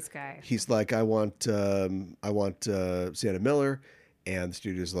 What a nice guy. He's like, I want Sienna Miller. And the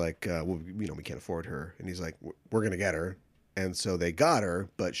studio's like, well, we can't afford her. And he's like, we're going to get her. And so they got her,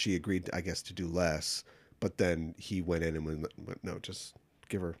 but she agreed, I guess, to do less. But then he went in and went, no, just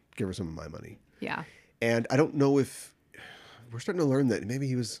give her some of my money. Yeah. And I don't know if we're starting to learn that maybe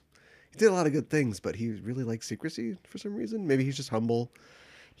he did a lot of good things, but he really likes secrecy for some reason. Maybe he's just humble.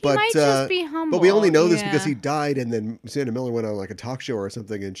 He might just be humble. But we only know this because he died, and then Sienna Miller went on like a talk show or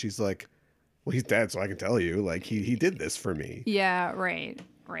something, and she's like, well, he's dead, so I can tell you. Like, he did this for me. Yeah, right.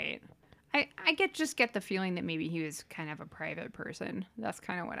 I get the feeling that maybe he was kind of a private person. That's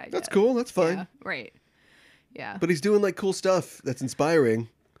kind of what I get. That's cool. That's fine. Yeah, right. Yeah. But he's doing, like, cool stuff that's inspiring.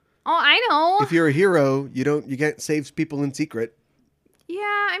 Oh, I know. If you're a hero, you can't save people in secret. Yeah,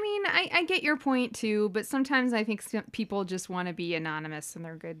 I mean, I get your point, too. But sometimes I think people just want to be anonymous in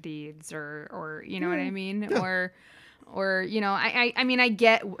their good deeds or you know what I mean? Yeah. Or I mean, I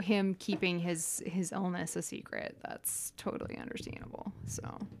get him keeping his illness a secret. That's totally understandable. So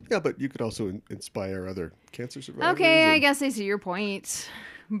yeah, but you could also inspire other cancer survivors. Okay, I guess I see your point.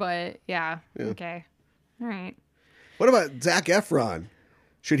 But yeah, okay, all right. What about Zac Efron?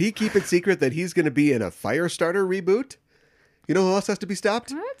 Should he keep it secret that he's going to be in a Firestarter reboot? You know who else has to be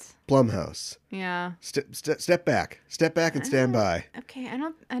stopped? What? Blumhouse. Yeah. Step back and stand by. Okay,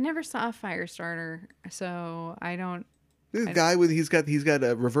 I never saw a Firestarter, so I don't. This guy he's got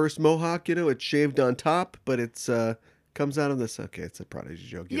a reverse mohawk, it's shaved on top, but it's comes out of this. Okay, it's a Prodigy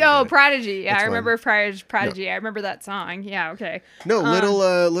joke. Prodigy. Yeah, I remember Prodigy. No. I remember that song. Yeah, okay. No,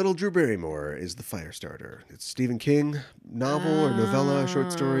 little Drew Barrymore is the Firestarter. It's Stephen King novel or novella,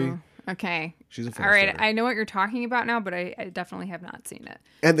 short story. Okay. She's a Firestarter. All right, I know what you're talking about now, but I definitely have not seen it.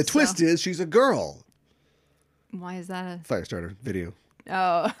 And the twist is she's a girl. Why is that a Firestarter video?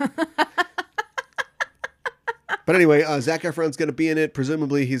 Oh. But anyway, Zac Efron's going to be in it.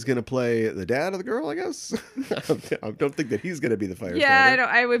 Presumably, he's going to play the dad of the girl, I guess. I don't think that he's going to be the Firestarter. Yeah,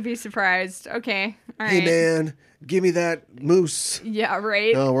 I would be surprised. Okay, all right. Hey, man, give me that moose. Yeah,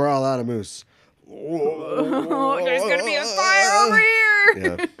 right. No, we're all out of moose. Oh, there's going to be a fire over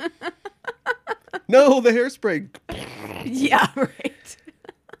here. Yeah. No, the hairspray. Yeah, right.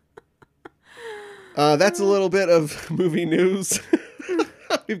 That's a little bit of movie news.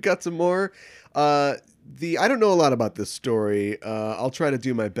 We've got some more. I don't know a lot about this story. I'll try to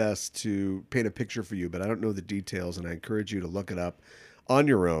do my best to paint a picture for you, but I don't know the details, and I encourage you to look it up on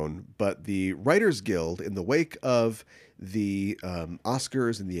your own. But the Writers Guild, in the wake of the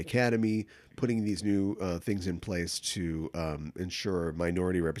Oscars and the Academy putting these new things in place to ensure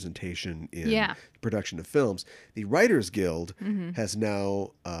minority representation in production of films, the Writers Guild has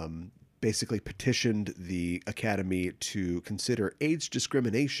now basically petitioned the Academy to consider age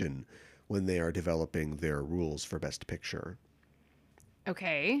discrimination when they are developing their rules for Best Picture.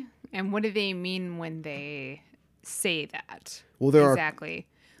 Okay. And what do they mean when they say that. Well, there exactly.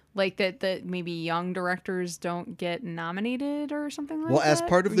 Like that maybe young directors don't get nominated or something like that. Well, as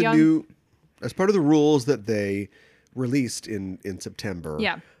part of the rules that they released in September,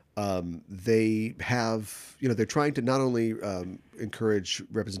 yeah. They have, they're trying to not only encourage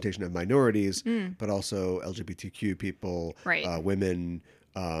representation of minorities, but also LGBTQ people, right. Women,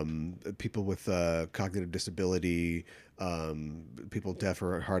 people with cognitive disability, people deaf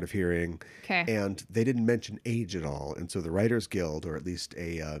or hard of hearing. Okay. And they didn't mention age at all. And so the Writers Guild, or at least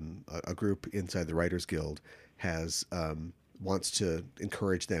a group inside the Writers Guild, wants to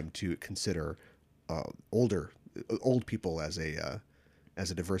encourage them to consider old people as a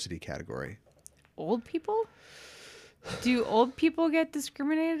diversity category. Old people? Do old people get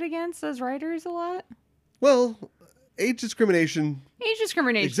discriminated against as writers a lot? Well, age discrimination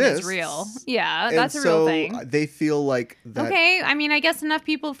exists. Is real. Yeah, and that's a real thing. They feel like that. Okay, I mean, I guess enough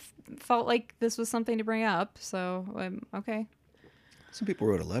people felt like this was something to bring up, so okay. Some people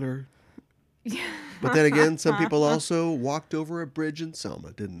wrote a letter. But then again, some people also walked over a bridge in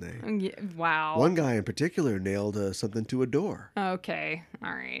Selma, didn't they? Yeah, wow. One guy in particular nailed something to a door. Okay,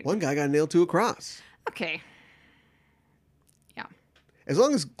 all right. One guy got nailed to a cross. Okay. Yeah. As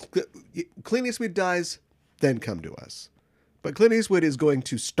long as Clint Eastwood dies, then come to us. But Clint Eastwood is going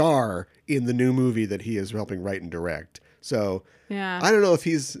to star in the new movie that he is helping write and direct. So yeah. I don't know if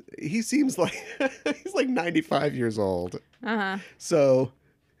he seems like he's like 95 years old. Uh-huh. So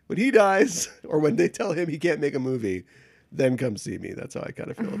when he dies, or when they tell him he can't make a movie, then come see me. That's how I kind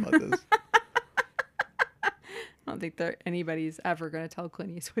of feel about this. I don't think anybody's ever going to tell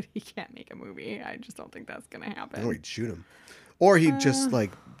Clint Eastwood he can't make a movie. I just don't think that's going to happen. Oh, he'd shoot him. Or he'd just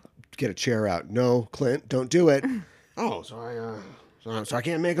get a chair out. No, Clint, don't do it. Oh, so I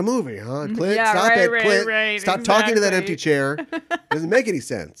can't make a movie, huh? Clint, yeah, stop right, it. right, Clint, right, stop talking to that empty chair. Doesn't make any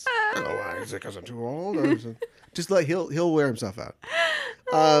sense. I don't know why. Is it because I'm too old? Just he'll wear himself out.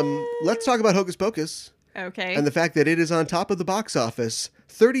 Let's talk about Hocus Pocus. Okay. And the fact that it is on top of the box office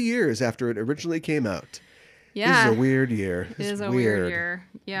 30 years after it originally came out. Yeah. This is a weird year. It is a weird year.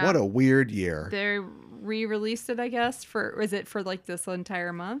 Yeah. What a weird year. They re-released it, I guess, was it for like this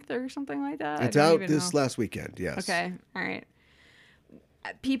entire month or something like that? It's out this last weekend, yes. Okay. All right.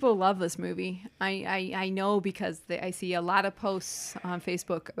 People love this movie. I know because I see a lot of posts on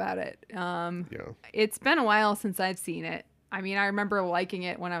Facebook about it. Yeah. It's been a while since I've seen it. I mean, I remember liking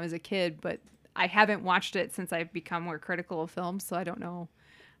it when I was a kid, but I haven't watched it since I've become more critical of films, so I don't know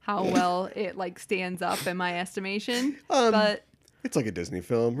how well it stands up in my estimation. But it's like a Disney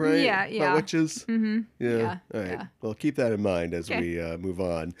film, right? Yeah. About witches. Mm-hmm. Yeah. All right. Yeah. Well, keep that in mind as we move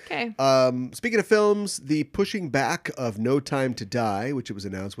on. Okay. Speaking of films, the pushing back of No Time to Die, which it was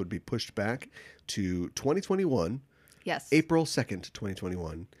announced would be pushed back to 2021. Yes. April 2nd,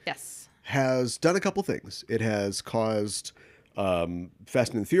 2021. Yes. Has done a couple things. It has caused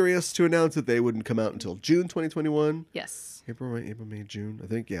Fast and Furious to announce that they wouldn't come out until June 2021. Yes. April, May, June. I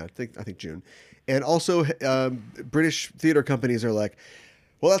think June. And also, British theater companies are like,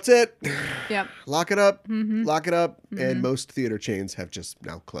 well, that's it. Yep. Lock it up. Mm-hmm. Lock it up. Mm-hmm. And most theater chains have just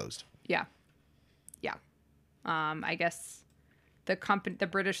now closed. Yeah. Yeah. I guess the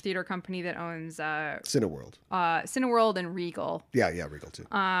British theater company that owns Cineworld and Regal. Yeah, Regal too.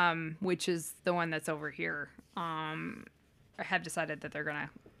 Which is the one that's over here. Have decided that they're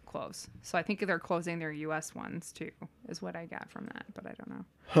gonna close. So I think they're closing their US ones too, is what I got from that, but I don't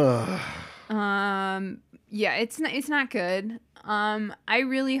know. Yeah, it's not good. I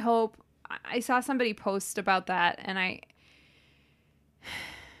really hope. I saw somebody post about that, and I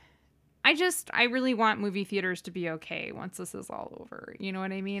really want movie theaters to be okay once this is all over. You know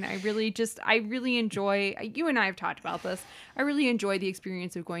what I mean? I really enjoy, you and I have talked about this. I really enjoy the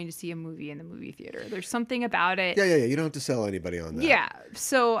experience of going to see a movie in the movie theater. There's something about it. Yeah. You don't have to sell anybody on that. Yeah.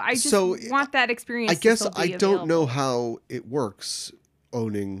 So I just want that experience. I guess I don't know how it works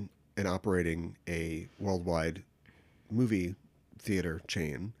owning and operating a worldwide movie theater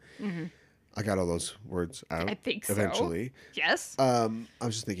chain. Mm-hmm. I got all those words out. I think so. Eventually. Yes. I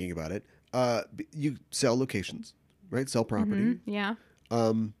was just thinking about it. You sell locations, right? Sell property. Mm-hmm. Yeah.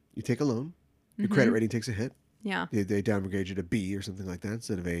 You take a loan. Your credit rating takes a hit. Yeah. They downgrade you to B or something like that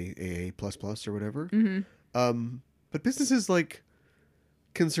instead of A++ or whatever. Mm-hmm. But businesses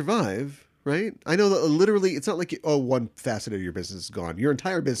can survive, right? I know that literally it's not like one facet of your business is gone. Your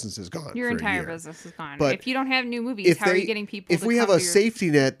entire business is gone. Your for entire a year. business is gone. But if you don't have new movies, how are you getting people? If we have a safety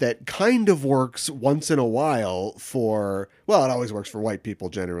net that kind of works once in a while it always works for white people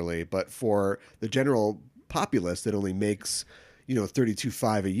generally, but for the general populace that only makes,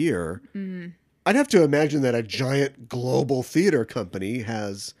 $32.5 a year, I'd have to imagine that a giant global theater company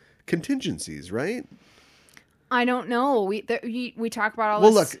has contingencies, right? I don't know. We talk about all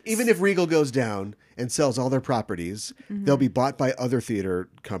Well, this. look, even if Regal goes down and sells all their properties, they'll be bought by other theater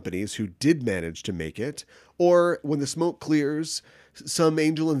companies who did manage to make it. Or when the smoke clears, some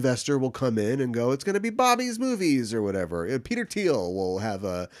angel investor will come in and go, it's going to be Bobby's Movies or whatever. Peter Thiel will have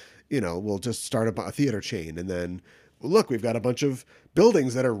we'll just start a theater chain. And then, look, we've got a bunch of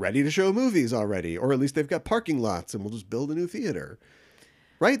buildings that are ready to show movies already. Or at least they've got parking lots and we'll just build a new theater.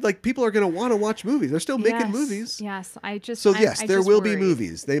 Right? Like, people are going to want to watch movies. They're still making movies. Yes. There will be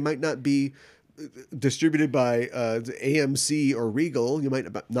movies. They might not be distributed by AMC or Regal. You might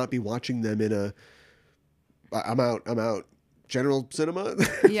not be watching them in I'm out. General cinema?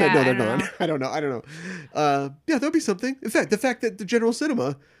 Yeah, No, they're gone. I don't know. There'll be something. In fact, the fact that the general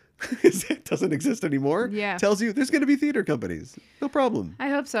cinema doesn't exist anymore tells you there's going to be theater companies. No problem. I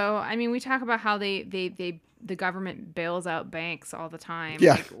hope so. I mean, we talk about how the government bails out banks all the time.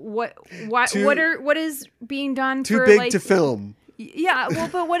 Yeah. Like, what is being done too for big like to film? Yeah, well,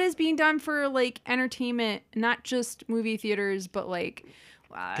 but what is being done for like entertainment, not just movie theaters, but like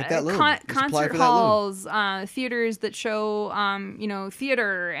concert halls, theaters that show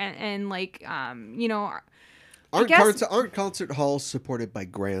theater and like aren't concert halls supported by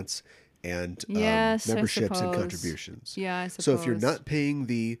grants and memberships and contributions? Yeah, I suppose. So if you're not paying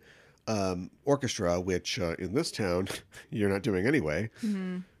the orchestra, which in this town you're not doing anyway,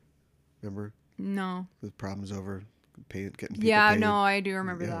 remember? No, the problem's over. Getting people paid. No, I do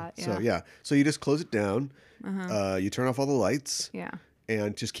remember that. Yeah. So you just close it down. You turn off all the lights. Yeah.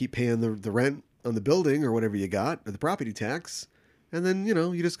 And just keep paying the rent on the building or whatever you got, or the property tax. And then,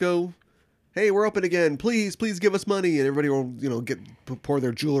 you just go, hey, we're open again. Please give us money. And everybody will, pour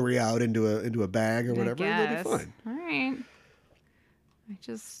their jewelry out into a bag or whatever. And they'll be fine. All right.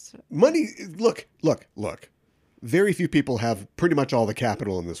 Money, look. Very few people have pretty much all the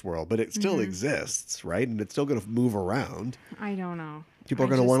capital in this world, but it still exists, right? And it's still going to move around. I don't know. People are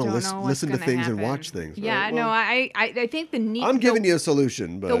going to want to listen to things and watch things. Yeah, right? Well, I think the need. I'm giving you a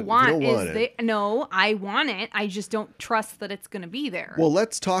solution, but the want if you don't want it. No, I want it. I just don't trust that it's going to be there. Well,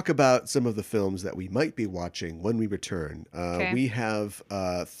 let's talk about some of the films that we might be watching when we return. Okay. We have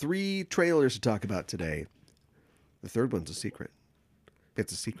 3 trailers to talk about today. The third one's a secret.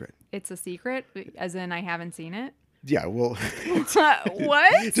 It's a secret. It's a secret, as in I haven't seen it? Yeah, well...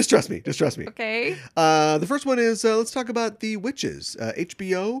 What? Just trust me. Okay. The first one is, let's talk about The Witches.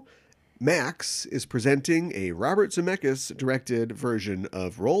 HBO Max is presenting a Robert Zemeckis-directed version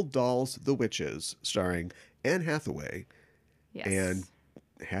of Roald Dahl's The Witches, starring Anne Hathaway. Yes. And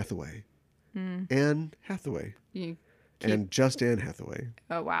Hathaway. Anne Hathaway. And just Anne Hathaway.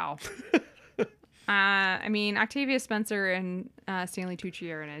 Oh, wow. I mean, Octavia Spencer and Stanley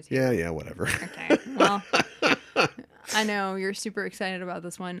Tucci are in it too. Yeah, whatever. Okay, well, I know you're super excited about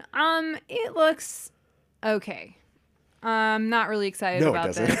this one. It looks okay. I'm not really excited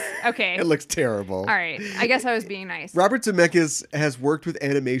about this. Okay. It looks terrible. All right. I guess I was being nice. Robert Zemeckis has worked with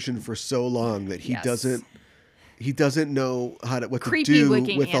animation for so long that he doesn't know what to do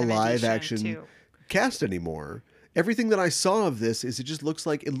with a live action cast anymore. Everything that I saw of this is it looks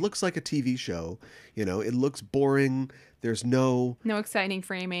like a TV show. It looks boring. There's no exciting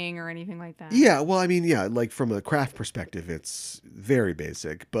framing or anything like that. Yeah, well, I mean, like from a craft perspective, it's very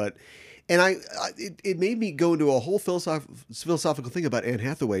basic. It made me go into a whole philosophical thing about Anne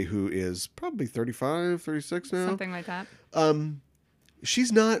Hathaway, who is probably 35, 36 now. Something like that.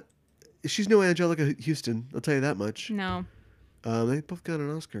 She's no Angelica Houston, I'll tell you that much. No. They both got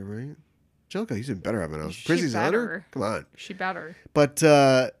an Oscar, right? Angelica Houston better have an Oscar. Prizzy's on her? Come on. She better. But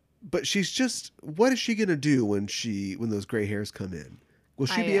she's just, what is she going to do when those gray hairs come in? Will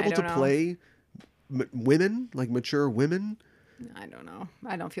she be able to play women, like mature women? I don't know.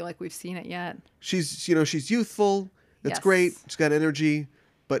 I don't feel like we've seen it yet. She's youthful. That's great. She's got energy,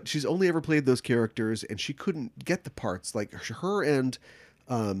 but she's only ever played those characters and she couldn't get the parts. Like her and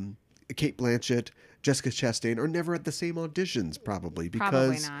Kate Blanchett, Jessica Chastain are never at the same auditions probably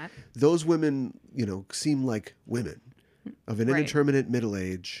because those women, seem like women of an indeterminate middle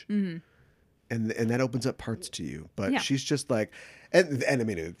age. Mm-hmm. And that opens up parts to you. But she's just like, and I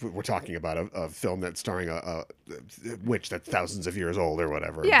mean, we're talking about a film that's starring a witch that's thousands of years old or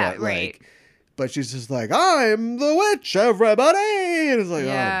whatever. Yeah, but right. But she's just like, I'm the witch, everybody. And it's like,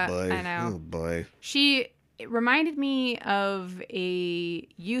 yeah, oh boy. I know. Oh boy. It reminded me of a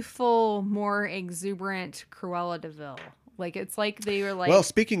youthful, more exuberant Cruella de Vil. Like, it's like they were like... Well,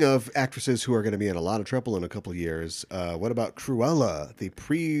 speaking of actresses who are going to be in a lot of trouble in a couple years, what about Cruella, the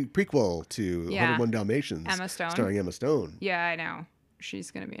prequel to 101 Dalmatians? Emma Stone. Starring Emma Stone. Yeah, I know.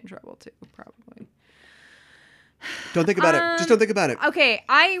 She's going to be in trouble, too, probably. Don't think about it. Just don't think about it. Okay,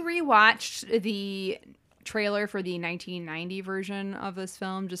 I rewatched the trailer for the 1990 version of this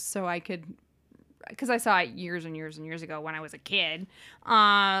film just so I could, because I saw it years and years and years ago when I was a kid.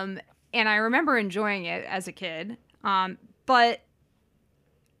 And I remember enjoying it as a kid. But,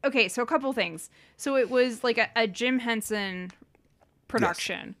 okay, so a couple things. So it was like a Jim Henson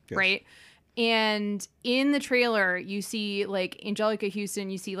production, yes. right? And in the trailer, you see like Angelica Houston,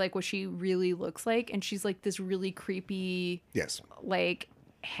 you see like what she really looks like. And she's like this really creepy, like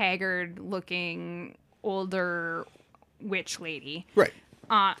haggard looking older witch lady. Right.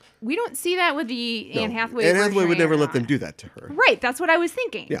 We don't see that with the Anne Hathaway. Anne Hathaway would never let them do that to her. Right. That's what I was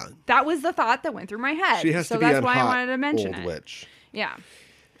thinking. Yeah. That was the thought that went through my head. She has to be that's a why hot, I wanted to mention old it. witch. Yeah.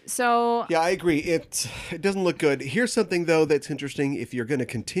 So yeah, I agree. It doesn't look good. Here's something though that's interesting. If you're going to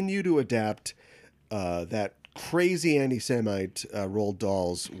continue to adapt that crazy anti-Semite Roald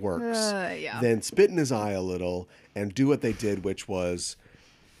Dahl's works, then spit in his eye a little and do what they did, which was,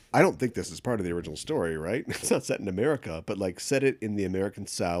 I don't think this is part of the original story, right? It's not set in America, but like set it in the American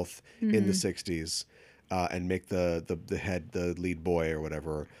South in the 60s and make the lead boy or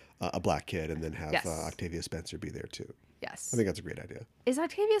whatever, a black kid, and then have Octavia Spencer be there too. Yes. I think that's a great idea. Is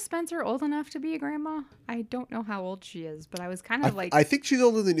Octavia Spencer old enough to be a grandma? I don't know how old she is, but I was kind of like... I think she's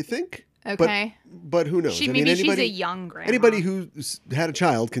older than you think. Okay. But who knows? Maybe she's a young grandma. Anybody who's had a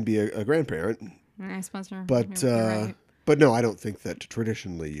child can be a grandparent. Spencer. But right. but no, I don't think that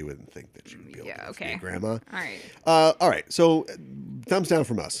traditionally you wouldn't think that she would be able to be a grandma. All right. So thumbs down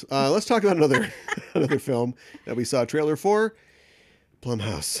from us. Let's talk about another film that we saw a trailer for.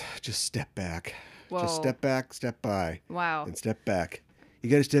 Blumhouse. Just step back. Whoa. Just step back, step by. Wow. And step back. You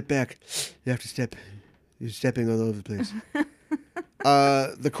got to step back. You have to step. You're stepping all over the place.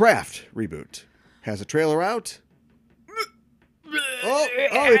 The Craft reboot has a trailer out. Oh,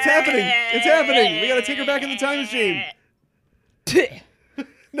 it's happening. It's happening. We got to take her back in the time machine.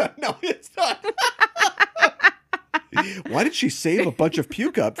 No, it's not. Why did she save a bunch of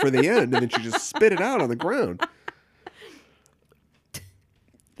puke up for the end and then she just spit it out on the ground?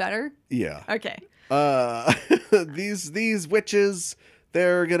 Better? Yeah. Okay. These witches,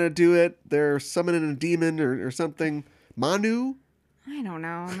 they're gonna do it. They're summoning a demon or something. Manu? I don't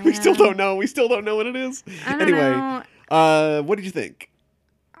know, man. We still don't know. We still don't know what it is. Anyway, what did you think?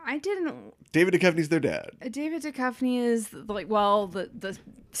 I didn't. David Duchovny's their dad. David Duchovny is like, well, the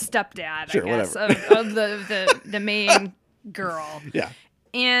stepdad, sure, I guess, whatever. of the main girl. Yeah.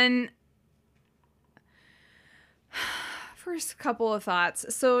 And first couple of thoughts.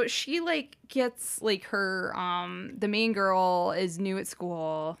 So she like gets like her the main girl is new at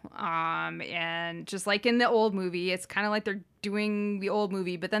school, and just like in the old movie, it's kind of like they're doing the old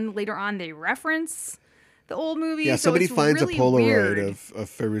movie, but then later on they reference the old movie. Yeah, so somebody finds really a Polaroid weird. of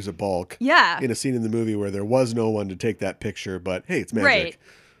Fairuza Balk. Yeah. In a scene in the movie where there was no one to take that picture, but hey, it's magic. Right.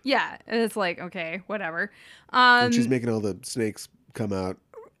 Yeah, and it's like, okay, whatever. And she's making all the snakes come out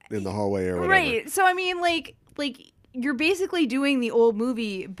in the hallway or whatever. Right. So I mean, like you're basically doing the old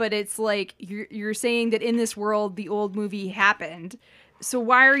movie, but it's like you're saying that in this world the old movie happened. So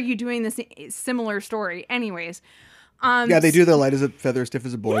why are you doing this similar story, anyways? Yeah, they do the light as a feather, stiff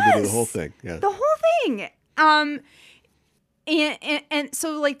as a board. Yes, they do the whole thing. Yeah, the whole thing. And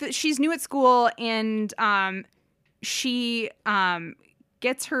so like she's new at school, and she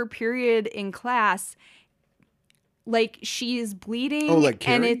gets her period in class. Like she's bleeding,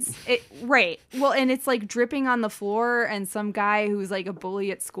 and it's right. Well, and it's like dripping on the floor, and some guy who's like a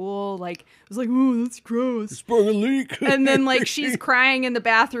bully at school, like was like, "Oh, that's gross." Sprung a leak, and then like she's crying in the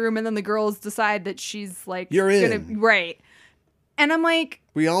bathroom, and then the girls decide that she's like, "You're in." Right. And I'm like,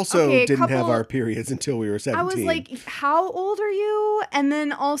 we also didn't have our periods until we were 17. I was like, how old are you? And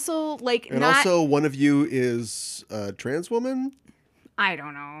then also like, and also one of you is a trans woman. I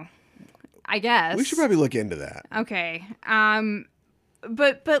don't know. I guess we should probably look into that. Okay.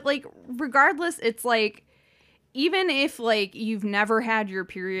 But like regardless, it's like even if like you've never had your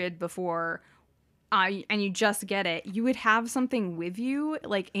period before, and you just get it, you would have something with you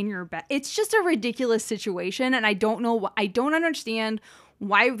like in your bed. It's just a ridiculous situation, and I don't know. I don't understand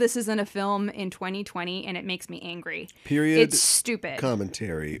why this isn't a film in 2020, and it makes me angry. Period. It's stupid.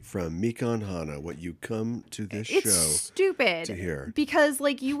 Commentary from Mikon Hana. What you come to this show? It's stupid to hear, because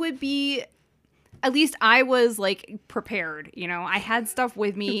like you would be. At least I was like prepared, you know. I had stuff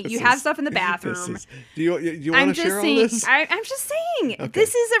with me. You have stuff in the bathroom. Do you want to share all this? I'm just saying, okay.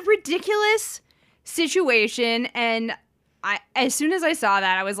 This is a ridiculous situation, and as soon as I saw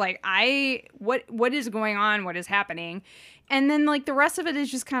that, I was like, what is going on? What is happening? And then like the rest of it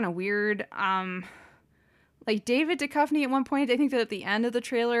is just kind of weird. Like David Duchovny at one point, I think that at the end of the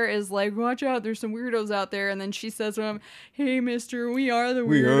trailer is like, watch out, there's some weirdos out there. And then she says to him, hey, mister, we are the weirdos.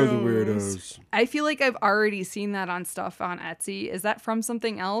 We are the weirdos. I feel like I've already seen that on stuff on Etsy. Is that from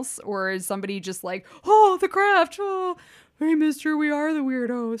something else? Or is somebody just like, oh, the craft. Oh, hey, mister, we are the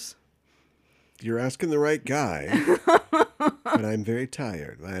weirdos. You're asking the right guy. But I'm very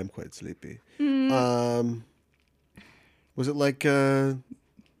tired. I am quite sleepy. Was it like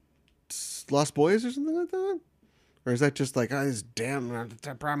Lost Boys or something like that? Or is that just like, oh, this damn,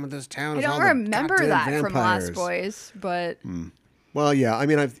 the problem with this town is I all don't the remember goddamn that vampires. from Lost Boys, but... Well, yeah, I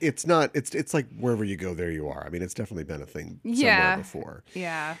mean, it's like wherever you go, there you are. I mean, it's definitely been a thing somewhere before.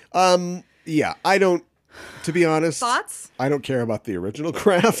 Yeah. Yeah, I don't, to be honest. Thoughts? I don't care about the original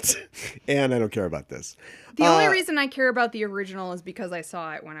craft, and I don't care about this. The only reason I care about the original is because I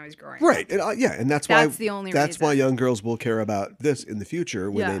saw it when I was growing up. Right. And, yeah, and that's why the only that's reason. why young girls will care about this in the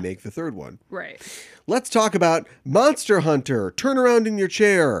future when they make the third one. Right. Let's talk about Monster Hunter. Turn around in your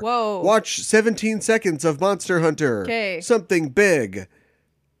chair. Whoa. Watch 17 seconds of Monster Hunter. Okay. Something big.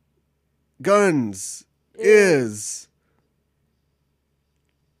 Guns is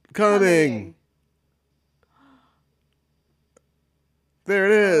coming. There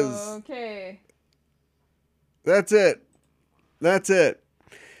it is. Okay. That's it. That's it.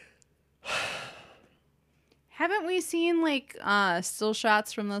 Haven't we seen like still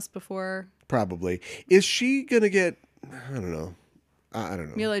shots from this before? Probably. Is she gonna get? I don't know. I don't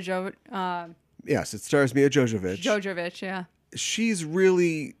know. Mila Yes, it stars Mia Jovovich, yeah. She's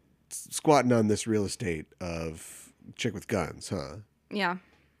really squatting on this real estate of chick with guns, huh? Yeah.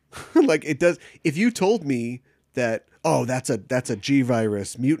 Like it does. If you told me that, oh, that's a G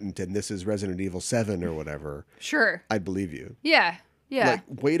virus mutant and this is Resident Evil 7 or whatever, Sure, I'd believe you. Yeah. Like,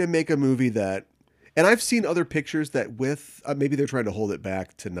 way to make a movie that. And I've seen other pictures that with maybe they're trying to hold it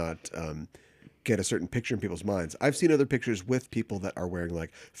back to not get a certain picture in people's minds. I've seen other pictures with people that are wearing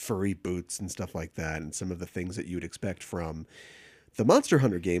like furry boots and stuff like that, and some of the things that you would expect from the Monster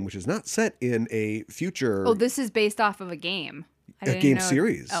Hunter game, which is not set in a future. Oh, this is based off of a game. A game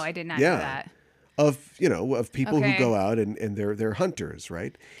series. Oh, I did not know that. Of people who go out and they're hunters,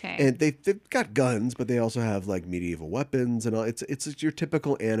 right? Okay. And they've got guns, but they also have like medieval weapons and all. It's your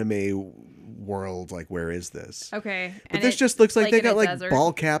typical anime world. Like, where is this? Okay. But this just looks like they got like desert.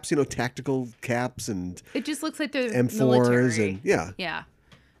 ball caps, tactical caps, and it just looks like they're M4s military. and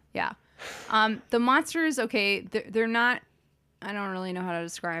yeah. The monsters, okay, they're not. I don't really know how to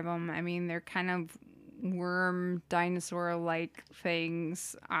describe them. I mean, they're kind of worm dinosaur-like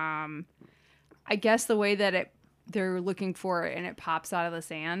things. I guess the way that they're looking for it and it pops out of the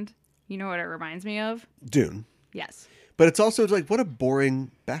sand. You know what it reminds me of? Dune. Yes. But it's also like, what a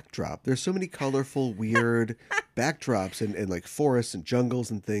boring backdrop. There's so many colorful, weird backdrops and like forests and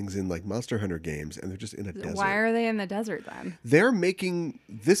jungles and things in like Monster Hunter games, and they're just in a desert. Why are they in the desert then? They're making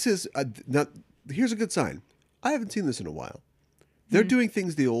now. Here's a good sign. I haven't seen this in a while. They're doing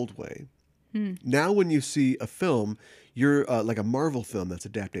things the old way. Now, when you see a film, you're like a Marvel film that's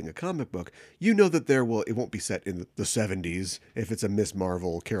adapting a comic book, you know that it won't be set in the 70s if it's a Miss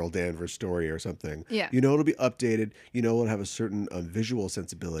Marvel, Carol Danvers story or something. Yeah. You know it'll be updated. You know it'll have a certain visual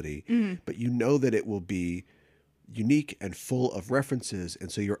sensibility, but you know that it will be unique and full of references.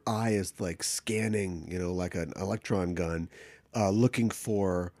 And so your eye is like scanning, like an electron gun, looking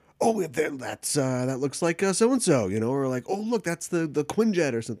for, oh, that looks like so-and-so, or like, oh, look, that's the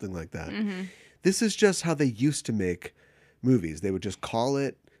Quinjet or something like that. This is just how they used to make movies. They would just call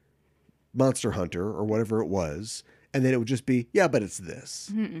it Monster Hunter or whatever it was, and then it would just be, yeah, but it's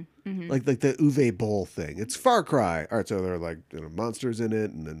this. Like the Uwe Boll thing. It's Far Cry. All right, so there are like monsters in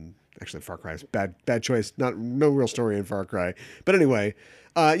it, and then actually Far Cry is bad choice. No real story in Far Cry. But anyway,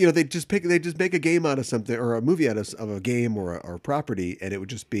 they just make a game out of something or a movie out of a game or a property, and it would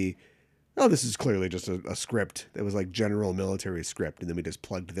just be, oh, this is clearly just a script. It was like general military script, and then we just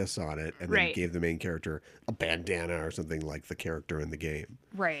plugged this on it and then gave the main character a bandana or something like the character in the game.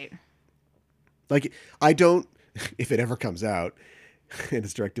 Right. Like, I don't, if it ever comes out, and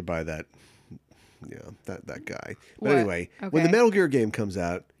it's directed by that guy. But What? anyway, when the Metal Gear game comes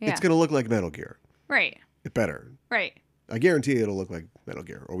out, it's going to look like Metal Gear. Right. It better. Right. I guarantee it'll look like Metal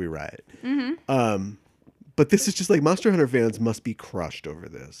Gear, or we riot. But this is just like, Monster Hunter fans must be crushed over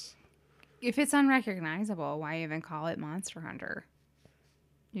this. If it's unrecognizable, why even call it Monster Hunter?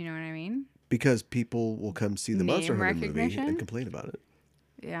 You know what I mean? Because people will come see the Name Monster Hunter movie recognition? and complain about it.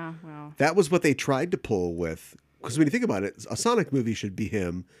 Yeah, well. That was what they tried to pull with, because when you think about it, a Sonic movie should be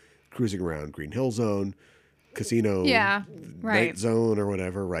him cruising around Green Hill Zone, Casino, Night Zone or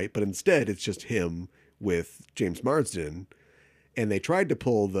whatever, right? But instead, it's just him with James Marsden, And they tried to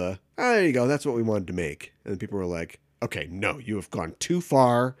pull there you go, that's what we wanted to make. And then people were like, okay, no, you have gone too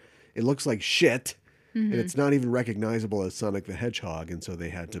far. It looks like shit. And it's not even recognizable as Sonic the Hedgehog. And so they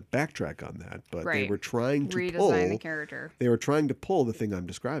had to backtrack on that. But they were trying to redesign the character. They were trying to pull the thing I'm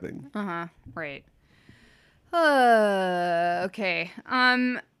describing. Right. Okay.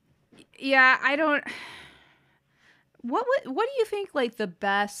 Yeah, I don't. What do you think like the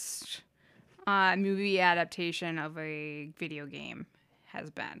best movie adaptation of a video game has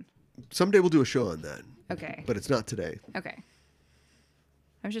been? Someday we'll do a show on that. Okay. But it's not today. Okay.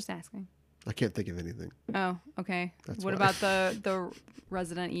 I was just asking. I can't think of anything. Oh, okay. What about the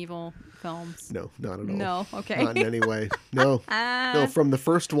Resident Evil films? No, not at all. No, okay. Not in any way. No. No, from the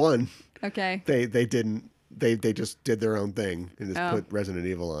first one. Okay. They didn't. They just did their own thing and just put Resident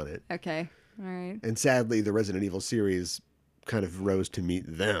Evil on it. Okay. All right. And sadly, the Resident Evil series kind of rose to meet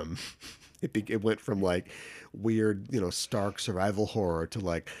them. It went from like weird, stark survival horror to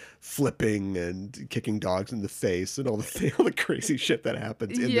like flipping and kicking dogs in the face and all the crazy shit that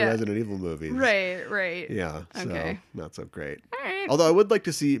happens in the Resident Evil movies. Right. Yeah. Okay. So not so great. All right. Although I would like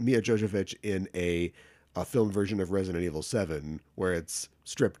to see Mia Jovovich in a film version of Resident Evil 7 where it's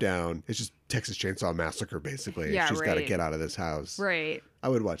stripped down. It's just Texas Chainsaw Massacre, basically. Yeah, She's got to get out of this house. Right. I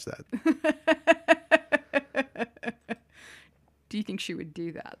would watch that. Do you think she would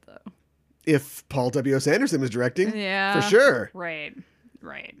do that, though? If Paul W.S. Anderson was directing. Yeah. For sure. Right.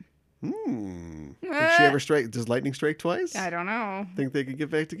 Did she ever strike? Does lightning strike twice? I don't know. Think they could get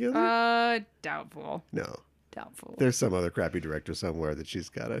back together? Doubtful. No. Doubtful. There's some other crappy director somewhere that she's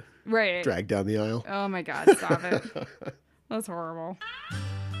got to drag down the aisle. Oh my God, stop it. That's horrible.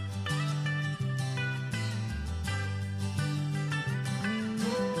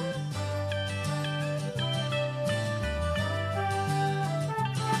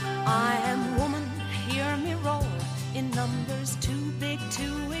 I am woman, hear me roar, in numbers too big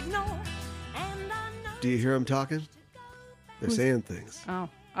to ignore. And I know. Do you hear them talking? They're saying things.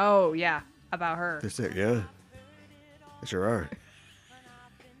 Oh yeah, about her. They're saying, yeah. They sure are.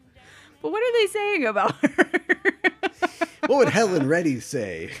 But what are they saying about her? What would Helen Reddy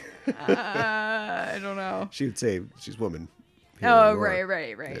say? I don't know. She would say she's woman. Oh,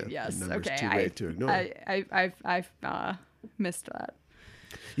 right. Yeah, Yes. numbers Okay. too great to ignore. I've missed that.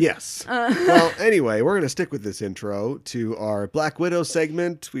 Yes. Well, anyway, we're going to stick with this intro to our Black Widow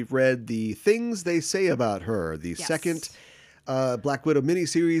segment. We've read The Things They Say About Her, the second Black Widow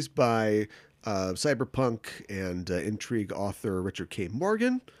miniseries by cyberpunk and intrigue author Richard K.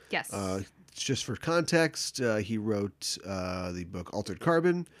 Morgan. Yes. Just for context, he wrote the book Altered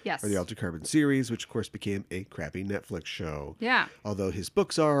Carbon, Yes. or the Altered Carbon series, which of course became a crappy Netflix show. Yeah. Although his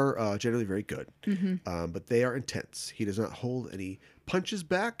books are generally very good, but they are intense. He does not hold any punches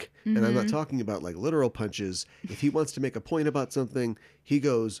back, and I'm not talking about like literal punches. If he wants to make a point about something, he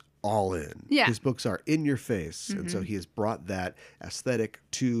goes all in. Yeah. His books are in your face, and so he has brought that aesthetic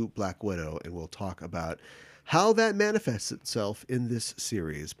to Black Widow, and we'll talk about how that manifests itself in this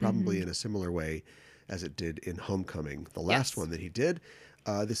series, probably in a similar way as it did in Homecoming, the last one that he did.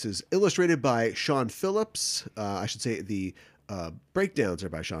 This is illustrated by Sean Phillips. I should say the breakdowns are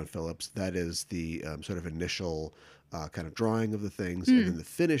by Sean Phillips. That is the sort of initial kind of drawing of the things, and then the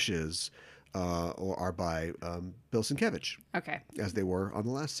finishes are by Bill Sienkiewicz. Okay. As they were on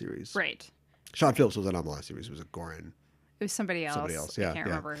the last series. Right. Sean Phillips wasn't on the last series. It was a Gorin. It was somebody else. Yeah. I can't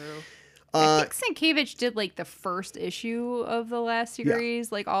remember who. I think Sienkiewicz did like the first issue of the last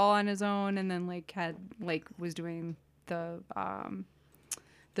series, like all on his own, and then was doing the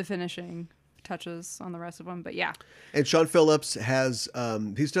finishing touches on the rest of them. But yeah. And Sean Phillips has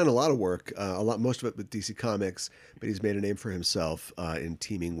he's done a lot of work, most of it with DC Comics, but he's made a name for himself in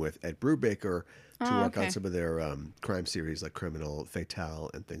teaming with Ed Brubaker to work on some of their crime series like Criminal, Fatale,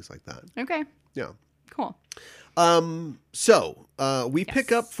 and things like that. Okay. Yeah. Cool. So we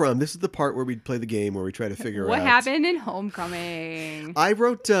pick up from, this is the part where we play the game where we try to figure out what happened in Homecoming. I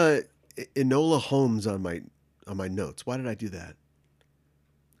wrote Enola Holmes on my notes. Why did I do that?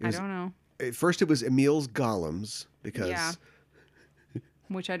 I don't know. At first it was Emil's Golems because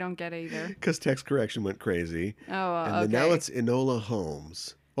which I don't get either. Because text correction went crazy. And then now it's Enola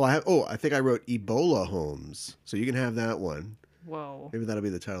Holmes. I think I wrote Ebola Holmes. So you can have that one. Whoa. Maybe that'll be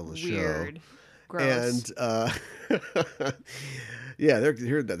the title of the show. Weird. Gross. And they're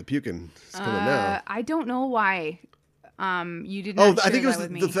hearing that the puking is coming now. I don't know why. You did not. I think it was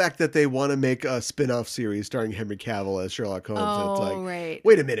with me. the fact that they want to make a spin-off series starring Henry Cavill as Sherlock Holmes. And it's like, right.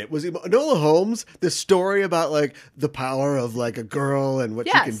 Wait a minute, was Enola Holmes the story about like the power of like a girl and what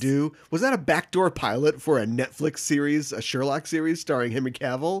she can do? Was that a backdoor pilot for a Netflix series, a Sherlock series starring Henry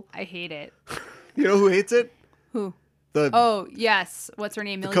Cavill? I hate it. You know who hates it? Who? Oh, yes. What's her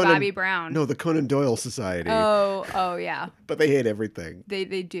name? Millie Conan- Bobby Brown. No, the Conan Doyle Society. Oh, yeah. But they hate everything. They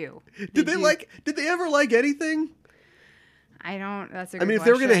do. Did they ever like anything? That's a good I mean, if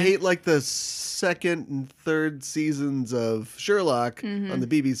they were going to hate like the second and third seasons of Sherlock on the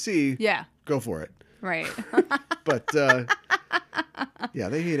BBC, yeah, go for it. Right. But yeah,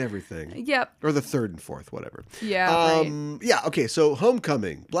 they hate everything. Yep. Or the third and fourth, whatever. Yeah. Right. Yeah. Okay. So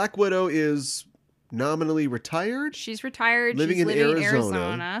Homecoming. Black Widow is nominally retired. She's retired. Living She's in living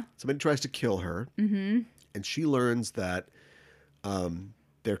Arizona. Somebody tries to kill her. Mm-hmm. And she learns that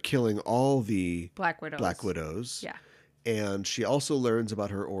they're killing all the Black Widows. Yeah. And she also learns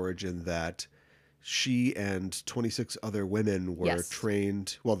about her origin that she and 26 other women were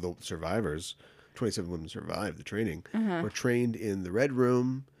trained. Well, the survivors, 27 women survived the training, were trained in the Red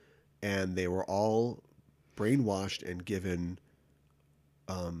Room, and they were all brainwashed and given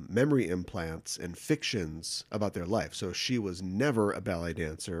memory implants and fictions about their life. So she was never a ballet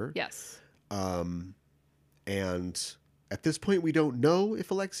dancer. Yes. And at this point, we don't know if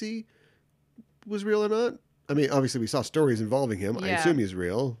Alexei was real or not. I mean, obviously, we saw stories involving him. Yeah. I assume he's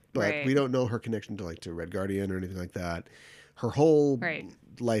real, but we don't know her connection to Red Guardian or anything like that. Her whole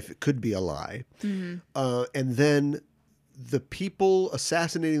life could be a lie. Mm-hmm. And then the people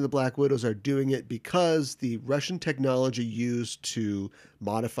assassinating the Black Widows are doing it because the Russian technology used to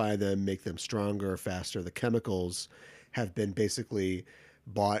modify them, make them stronger, faster, the chemicals have been basically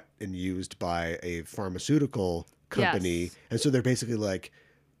bought and used by a pharmaceutical company. Yes. And so they're basically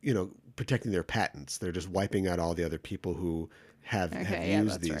protecting their patents. They're just wiping out all the other people who have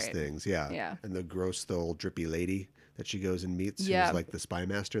used these things. Yeah. And the gross, the old drippy lady that she goes and meets, who's like the spy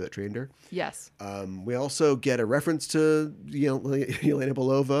master that trained her. Yes. We also get a reference to Yelena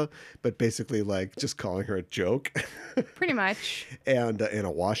Belova, but basically just calling her a joke. Pretty much. And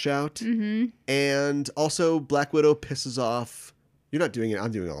a washout. Mm-hmm. And also Black Widow pisses off. You're not doing it.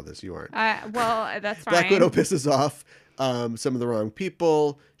 I'm doing all this. You aren't. Well, that's fine. Black Widow pisses off some of the wrong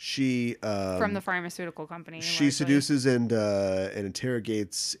people. She from the pharmaceutical company. She seduces and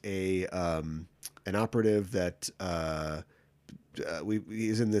interrogates an operative that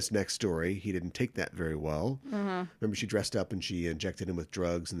is in this next story. He didn't take that very well. Uh-huh. Remember, she dressed up and she injected him with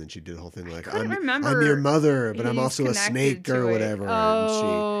drugs, and then she did the whole thing like, I'm your mother, but I'm also a snake or whatever.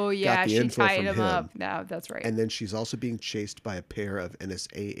 Oh, and she yeah, got the she info tied from him him. up. No, that's right. And then she's also being chased by a pair of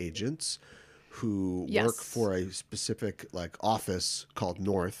NSA agents who work for a specific office called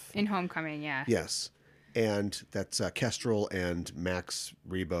North. In Homecoming, yeah. Yes. And that's Kestrel and Max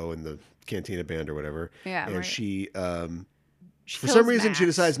Rebo and the Cantina Band or whatever. Yeah, and she for kills some reason, Max. she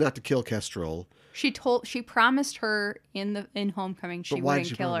decides not to kill Kestrel. She promised her in Homecoming she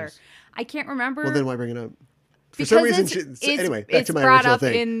wouldn't kill her. I can't remember. Well, then why bring it up? For because some reason, anyway, back to my original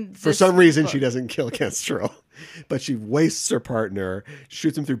thing. For some reason, she doesn't kill Kestrel, but she wastes her partner,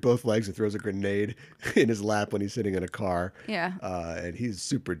 shoots him through both legs, and throws a grenade in his lap when he's sitting in a car. Yeah, and he's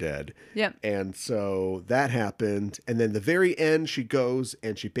super dead. Yep. And so that happened, and then the very end, she goes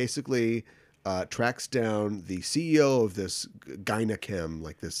and she basically tracks down the CEO of this Gynachem,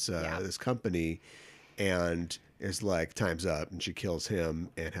 this company, and is like, time's up, and she kills him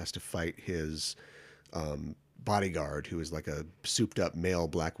and has to fight his bodyguard, who is like a souped up male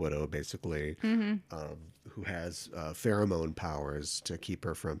Black Widow, basically, who has pheromone powers to keep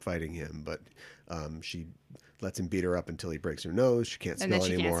her from fighting him. But she lets him beat her up until he breaks her nose. She can't smell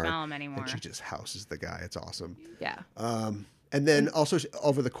anymore. Can't smell him anymore. And she just houses the guy. It's awesome. Yeah. And then also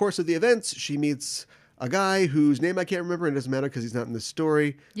over the course of the events, she meets a guy whose name I can't remember, and it doesn't matter because he's not in this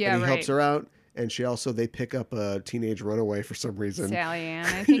story. Yeah, but he helps her out. And they pick up a teenage runaway for some reason. Sally Ann,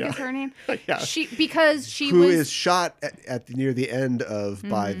 I think is her name. Yeah. Who is shot near the end of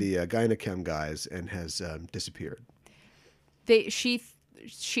by the Gynachem guys and has disappeared. She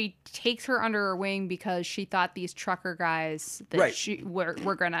takes her under her wing because she thought these trucker guys that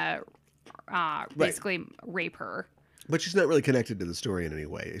were gonna basically rape her. But she's not really connected to the story in any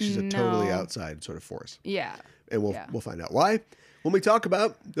way. She's a totally outside sort of force. Yeah. And we'll find out why when we talk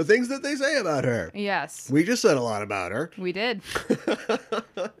about the things that they say about her. Yes. We just said a lot about her. We did.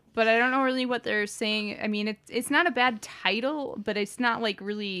 But I don't know really what they're saying. I mean, it's not a bad title, but it's not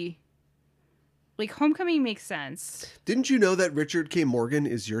really... Homecoming makes sense. Didn't you know that Richard K. Morgan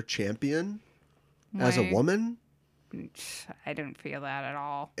is your champion as a woman? I don't feel that at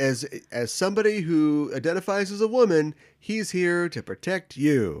all. As somebody who identifies as a woman, he's here to protect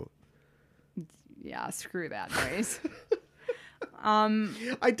you. Yeah, screw that noise.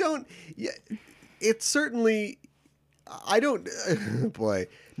 I don't. Yeah, it's certainly. I don't. Boy,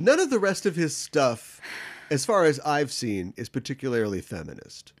 none of the rest of his stuff, as far as I've seen, is particularly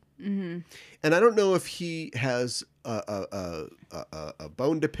feminist. And I don't know if he has a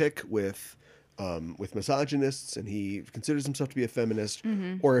bone to pick with misogynists and he considers himself to be a feminist,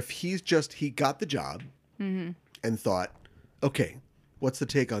 or if he got the job and thought, okay, what's the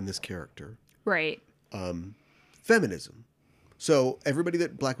take on this character? Right. Feminism. So everybody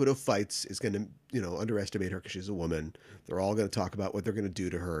that Black Widow fights is going to, underestimate her because she's a woman. They're all going to talk about what they're going to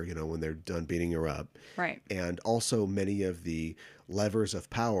do to her, when they're done beating her up. Right. And also many of the levers of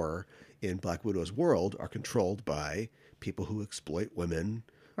power in Black Widow's world are controlled by people who exploit women.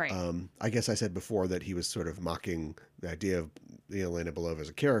 Right. I guess I said before that he was sort of mocking the idea of Yelena Belova as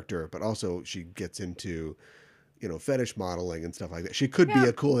a character, but also she gets into, fetish modeling and stuff like that. She could be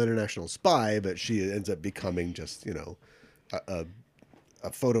a cool international spy, but she ends up becoming just,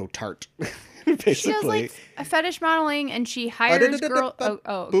 a photo tart, basically. She does like a fetish modeling, and she hires girl. Oh,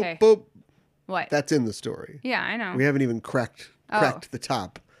 okay. Boop, boop. What? That's in the story. Yeah, I know. We haven't even cracked the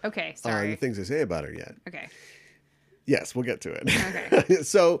top. Okay, On sorry. the things they say about her yet. Okay. Yes, we'll get to it. Okay.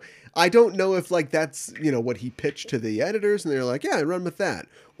 So I don't know if that's what he pitched to the editors, and they're like, yeah, run with that,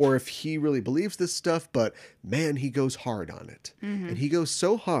 or if he really believes this stuff. But man, he goes hard on it, and he goes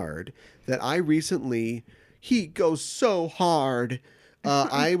so hard that he goes so hard.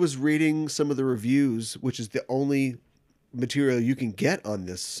 I was reading some of the reviews, which is the only material you can get on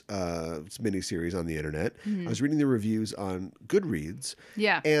this miniseries on the internet. I was reading the reviews on Goodreads.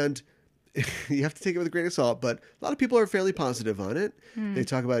 Yeah. And you have to take it with a grain of salt, but a lot of people are fairly positive on it. They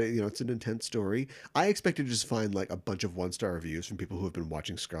talk about it, it's an intense story. I expected to just find like a bunch of 1-star reviews from people who have been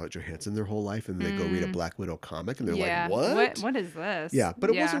watching Scarlett Johansson their whole life, and they go read a Black Widow comic and they're like, What is this? Yeah, but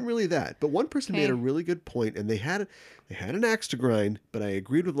it wasn't really that. But one person made a really good point, and they had an axe to grind, but I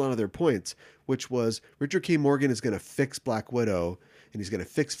agreed with a lot of their points, which was Richard K. Morgan is going to fix Black Widow, and he's going to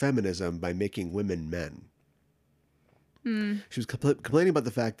fix feminism by making women men. She was complaining about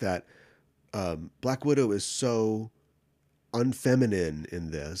the fact that Black Widow is so unfeminine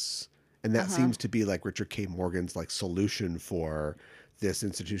in this, and that seems to be like Richard K. Morgan's like solution for this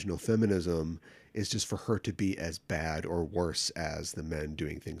institutional feminism, is just for her to be as bad or worse as the men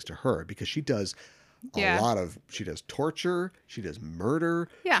doing things to her, because she does she does torture, she does murder,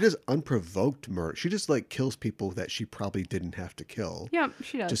 she does unprovoked murder. She just like kills people that she probably didn't have to kill. Yeah,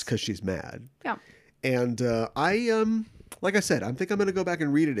 she does. Just because she's mad. Yeah. And like I said, I think I'm going to go back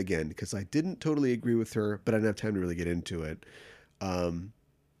and read it again, because I didn't totally agree with her, but I didn't have time to really get into it.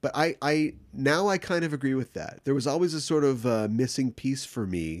 But I now kind of agree with that. There was always a sort of missing piece for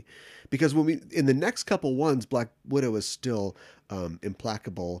me, because in the next couple ones, Black Widow is still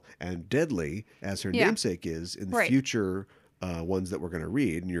implacable and deadly, as her namesake is in the future ones that we're going to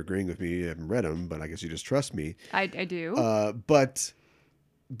read. And you're agreeing with me. You haven't read them, but I guess you just trust me. I do. But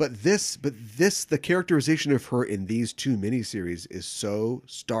the characterization of her in these 2 miniseries is so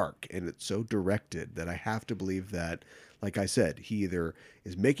stark and it's so directed that I have to believe that, like I said, he either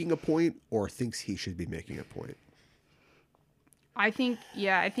is making a point or thinks he should be making a point. I think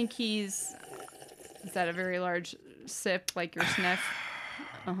he's... Is that a very large sip, like your sniff?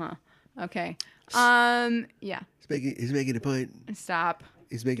 Okay. Yeah. He's making a point. Stop.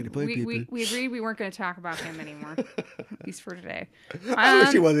 He's making a point, people. We agreed we weren't going to talk about him anymore, at least for today. I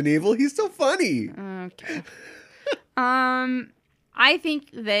wish he wasn't evil. He's so funny. Okay. I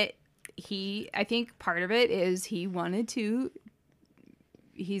think part of it is he wanted to.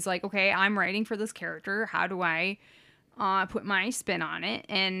 He's like, okay, I'm writing for this character. How do I put my spin on it?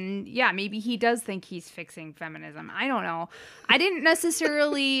 And yeah, maybe he does think he's fixing feminism. I don't know. I didn't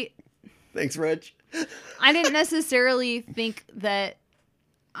necessarily. Thanks, Reg. I didn't necessarily think that.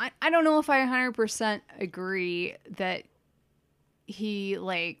 I don't know if I 100% agree that he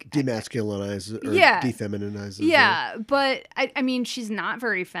like demasculinizes or defeminizes. Yeah, but I mean, she's not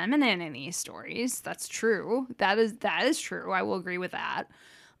very feminine in these stories. That's true. That is true. I will agree with that.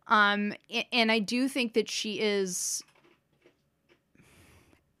 And I do think that she is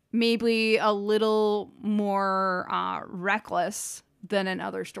maybe a little more reckless than in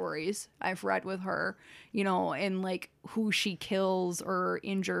other stories I've read with her, and like who she kills or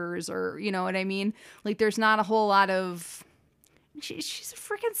injures, or you know what I mean? Like there's not a whole lot of she's a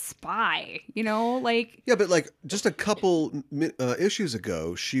freaking spy, like. Yeah, but like just a couple issues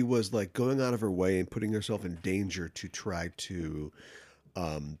ago, she was like going out of her way and putting herself in danger to try to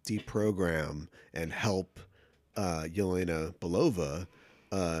deprogram and help Yelena Belova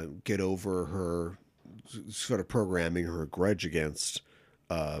get over her sort of programming, her grudge against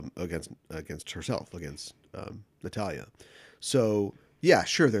herself, against Natalia. So yeah,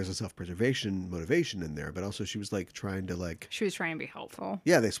 sure, there's a self-preservation motivation in there, but also she was like trying to like... She was trying to be helpful.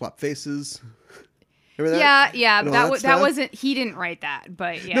 Yeah, they swap faces. Remember that? Yeah. And all That stuff? wasn't. He didn't write that,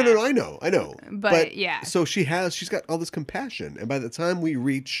 but yeah. No. I know. But yeah. So she's got all this compassion, and by the time we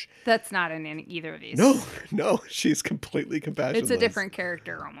reach, That's not in either of these. no, she's completely compassionless. It's a different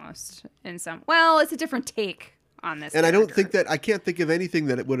character almost in some. Well, it's a different take on this. And character. I can't think of anything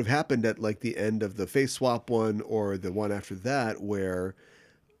that it would have happened at like the end of the face swap one or the one after that where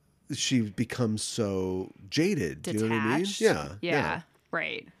she becomes so jaded. Detached. Do you know what I mean? Yeah.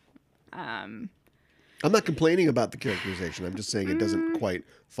 Right. I'm not complaining about the characterization. I'm just saying it doesn't quite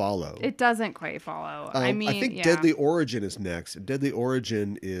follow. It doesn't quite follow. I think Deadly Origin is next. Deadly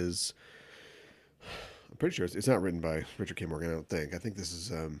Origin is, I'm pretty sure it's not written by Richard K. Morgan, I don't think. I think this is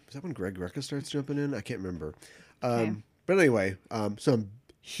that when Greg Rucka starts jumping in? I can't remember. Okay. But anyway, some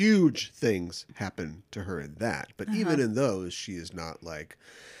huge things happen to her in that. But even in those, she is not like,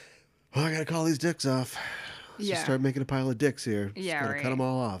 oh, I got to call these dicks off. Let's just start making a pile of dicks here. Just gotta cut them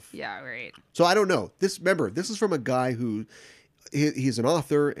all off. Yeah, right. So I don't know. This is from a guy who he's an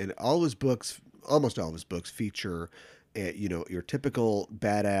author, and almost all of his books feature, your typical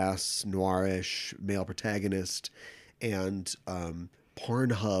badass noirish male protagonist, and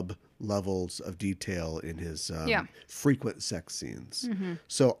Pornhub levels of detail in his frequent sex scenes. Mm-hmm.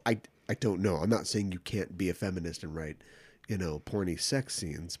 So I don't know. I'm not saying you can't be a feminist and write, porny sex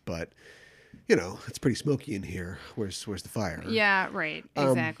scenes, but it's pretty smoky in here. Where's the fire? Yeah, right.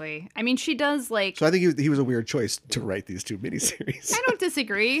 Exactly. I mean, she does like. So I think he was a weird choice to write these two miniseries. I don't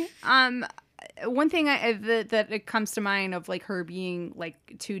disagree. One thing that it comes to mind of like her being like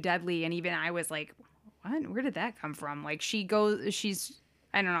too deadly, and even I was like, what? Where did that come from? Like she's.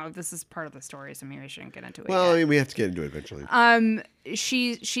 I don't know. This is part of the story, so maybe I shouldn't get into it. Well, yet. I mean, we have to get into it eventually.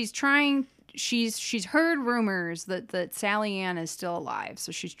 She's trying. She's heard rumors that Sally Ann is still alive,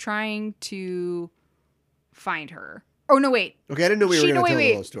 so she's trying to find her. Oh no, wait. Okay, I didn't know we were going to tell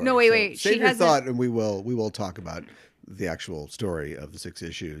the whole story. No, wait. Save She your hasn't- thought, and we will talk about the actual story of the 6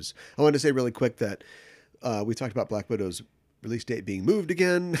 issues. I wanted to say really quick that we talked about Black Widow's release date being moved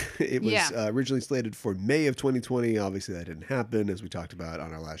again. It was originally slated for May of 2020. Obviously, that didn't happen, as we talked about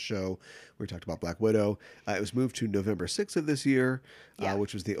on our last show. We talked about Black Widow. It was moved to November 6th of this year,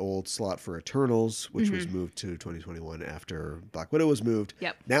 which was the old slot for Eternals, which was moved to 2021 after Black Widow was moved.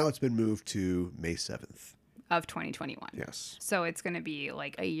 Yep. Now it's been moved to May 7th. Of 2021. Yes. So it's going to be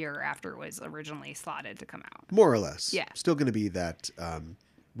like a year after it was originally slotted to come out. More or less. Yeah. Still going to be that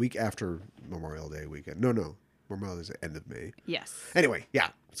week after Memorial Day weekend. No. Memorial Day is the end of May. Yes. Anyway,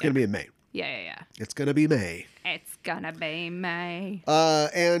 it's going to be in May. Yeah. It's going to be May. It's going to be May.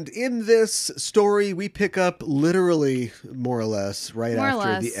 And in this story, we pick up literally, more or less,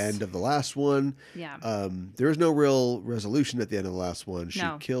 after the end of the last one. Yeah. There is no real resolution at the end of the last one. She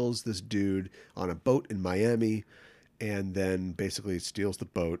No. kills this dude on a boat in Miami and then basically steals the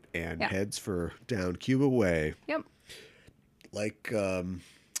boat and heads for down Cuba way. Yep. Like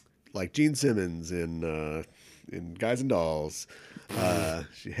Gene Simmons in Guys and Dolls.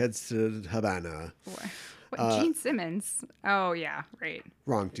 She heads to Havana. What, Gene Simmons? Oh, yeah, right.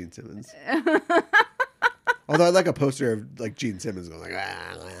 Wrong Gene Simmons. Although I like a poster of like Gene Simmons going like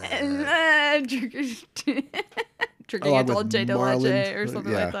Drinking a Dolce de Leche or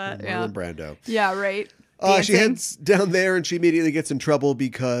something like that. Marlon Brando. Yeah, right. She heads down there and she immediately gets in trouble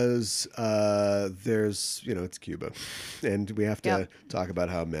because there's, it's Cuba. And we have to talk about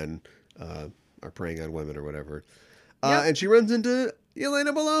how men are preying on women or whatever. And she runs into Yelena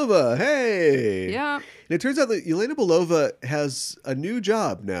Belova. Hey! Yeah. And it turns out that Yelena Belova has a new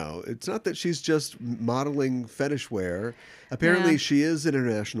job now. It's not that she's just modeling fetish wear. Apparently she is an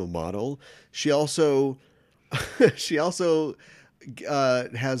international model. She also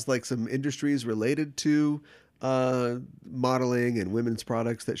has like some industries related to modeling and women's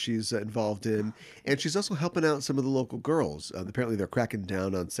products that she's involved in. And she's also helping out some of the local girls. Apparently they're cracking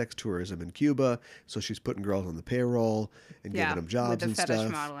down on sex tourism in Cuba. So she's putting girls on the payroll and giving them jobs and fetish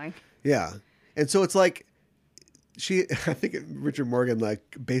stuff. Modeling. Yeah. And so it's like I think Richard Morgan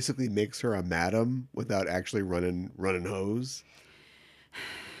like basically makes her a madam without actually running hose.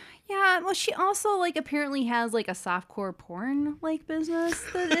 Yeah, well, she also like apparently has like a softcore porn like business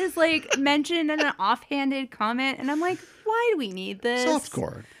that is like mentioned in an offhanded comment, and I'm like, why do we need this?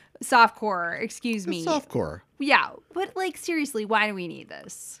 Softcore, excuse me. Softcore. Yeah, but like seriously, why do we need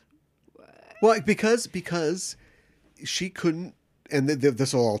this? Well, because she couldn't, and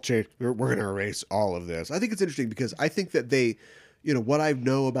this will all change. We're going to erase all of this. I think it's interesting because I think that they, what I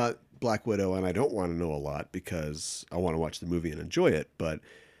know about Black Widow, and I don't want to know a lot because I want to watch the movie and enjoy it, but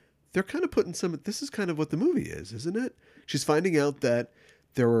they're kind of putting this is kind of what the movie is, isn't it? She's finding out that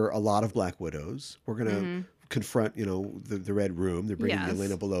there were a lot of Black Widows. We're going to confront, the Red Room. They're bringing Yes.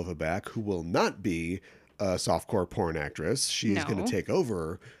 Yelena Belova back, who will not be a softcore porn actress. She's going No. to take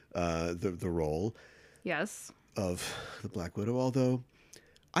over the role Yes. of the Black Widow. Although,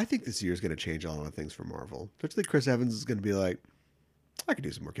 I think this year is going to change a lot of things for Marvel. Don't you think Chris Evans is going to be like, I could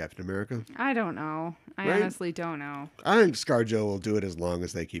do some more Captain America? I don't know. I Right? honestly don't know. I think ScarJo will do it as long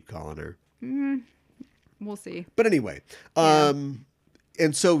as they keep calling her. We'll see. But anyway, Yeah.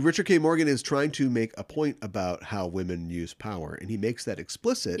 and so Richard K. Morgan is trying to make a point about how women use power, and he makes that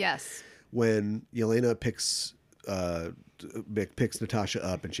explicit Yes. when Yelena picks Natasha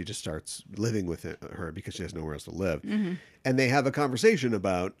up, and she just starts living with her because she has nowhere else to live, and they have a conversation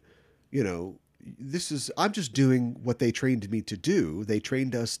about, I'm just doing what they trained me to do. They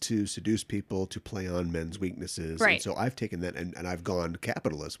trained us to seduce people, to play on men's weaknesses. Right. And so I've taken that and I've gone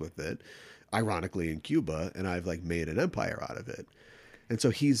capitalist with it, ironically in Cuba, and I've made an empire out of it. And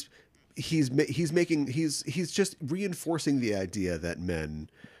so he's just reinforcing the idea that men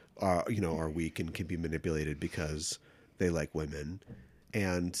are weak and can be manipulated because they like women.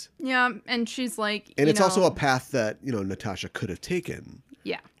 And Yeah, and she's like, it's also a path that, Natasha could have taken.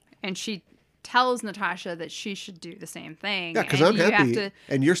 Yeah, and she tells Natasha that she should do the same thing. Yeah, because and I'm you happy, have to,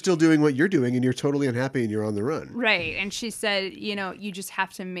 and you're still doing what you're doing, and you're totally unhappy, and you're on the run. right, and she said, you just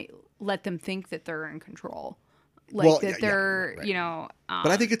have to let them think that they're in control. They're, right.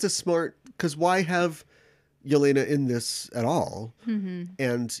 But I think it's a smart, because why have Yelena in this at all? Mm-hmm.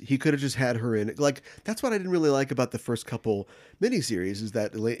 And he could have just had her in. That's what I didn't really like about the first couple miniseries, is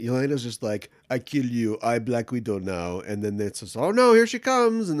that Yelena's just like, I kill you, I Black Widow now. And then it's just, oh no, here she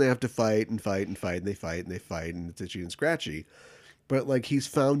comes. And they have to fight and fight and fight, and they fight and they fight, and it's itchy and scratchy. But he's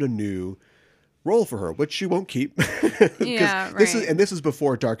found a new role for her, which she won't keep. Yeah, right. This is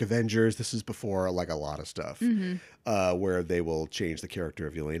before Dark Avengers. This is before a lot of stuff, where they will change the character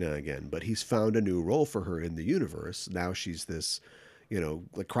of Yelena again. But he's found a new role for her in the universe. Now she's this,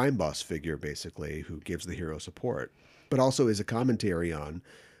 crime boss figure basically, who gives the hero support, but also is a commentary on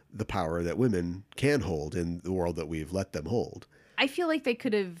the power that women can hold in the world that we've let them hold. I feel like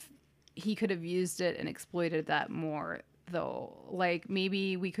he could have used it and exploited that more, though.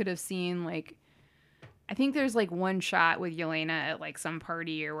 Maybe we could have seen I think there's one shot with Yelena at some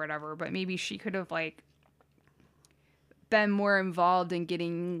party or whatever, but maybe she could have been more involved in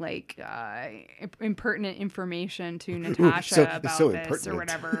getting impertinent information to Natasha about this impertinent. or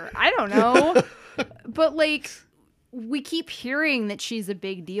whatever. I don't know. But we keep hearing that she's a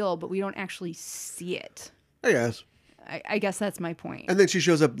big deal, but we don't actually see it. I guess. I guess that's my point. And then she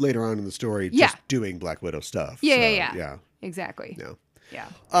shows up later on in the story just doing Black Widow stuff. Yeah. Exactly. Yeah. Yeah.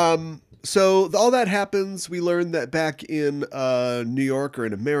 So all that happens. We learn that back in New York, or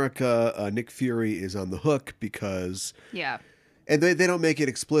in America, Nick Fury is on the hook because... Yeah. And they don't make it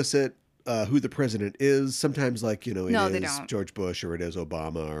explicit who the president is. Sometimes it they is don't. George Bush or it is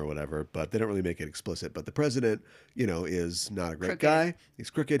Obama or whatever, but they don't really make it explicit. But the president, is not a great guy.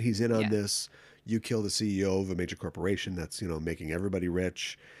 He's crooked. He's in on this. You kill the CEO of a major corporation that's, making everybody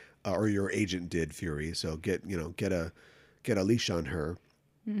rich, or your agent did, Fury. So get a leash on her.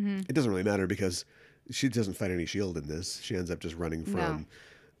 Mm-hmm. It doesn't really matter because she doesn't fight any shield in this. She ends up just running from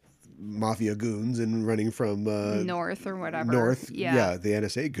mafia goons and running from North or whatever. North, the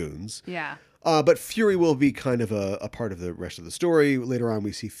NSA goons. Yeah. But Fury will be kind of a part of the rest of the story. Later on,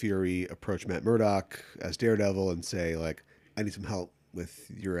 we see Fury approach Matt Murdock as Daredevil and say, I need some help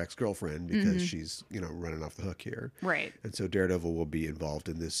with your ex-girlfriend because she's, running off the hook here. Right. And so Daredevil will be involved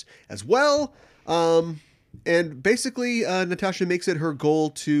in this as well. And basically, Natasha makes it her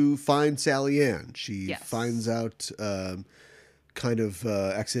goal to find Sally Ann. She finds out kind of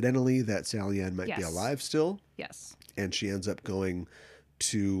accidentally that Sally Ann might be alive still. Yes. And she ends up going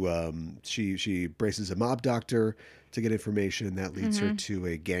to, she braces a mob doctor to get information. That leads her to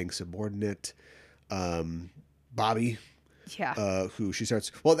a gang subordinate, Bobby. Yeah. Who she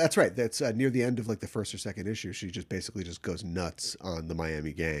starts... Well, that's right. That's near the end of the first or second issue. She just basically just goes nuts on the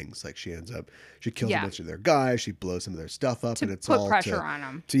Miami gangs. She kills a bunch of their guys. She blows some of their stuff up. And it's put all pressure on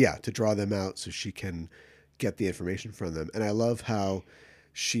them. To draw them out so she can get the information from them. And I love how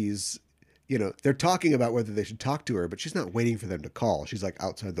she's... they're talking about whether they should talk to her, but she's not waiting for them to call. She's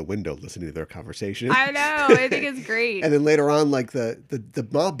outside the window listening to their conversation. I know. I think it's great. And then later on, the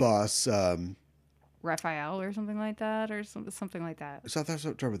mob boss... Raphael or something like that, or something like that. So that's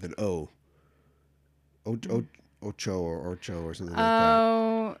what started with an O. Ocho or Ocho or something like that.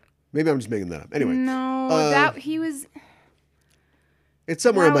 Oh. Maybe I'm just making that up. Anyway. No, that he was... It's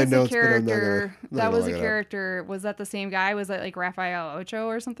somewhere in my notes, character, but I'm not that was a look it up. character. Was that the same guy? Was that Raphael Ocho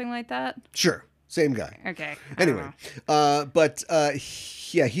or something like that? Sure. Same guy. Okay. Anyway,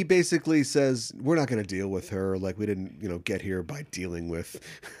 he basically says we're not going to deal with her. Like we didn't, get here by dealing with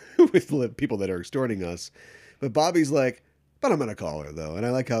with people that are extorting us. But Bobby's like, but I'm going to call her though. And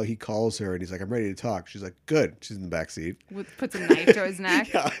I like how he calls her and he's like, I'm ready to talk. She's like, good. She's in the back seat. Puts a knife to his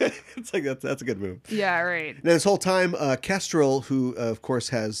neck. Yeah, it's like that's a good move. Yeah, right. Now this whole time, Kestrel, who of course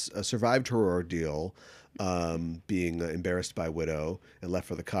has survived her ordeal, being embarrassed by Widow and left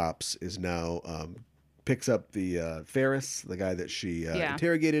for the cops, is now picks up the Ferris, the guy that she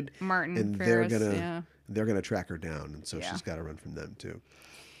interrogated, Martin and Ferris, they're gonna track her down, and so she's got to run from them too.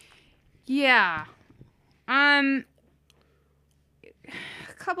 Yeah. A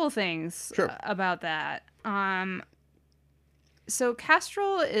couple things about that. So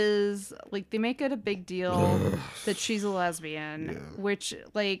Kestrel is like, they make it a big deal that she's a lesbian, which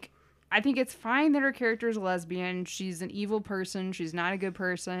like, I think it's fine that her character is a lesbian. She's an evil person. She's not a good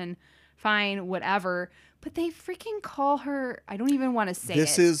person. Fine, whatever. But they freaking call her, I don't even want to say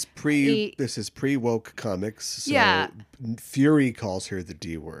this it. This is pre-woke comics. So Fury calls her the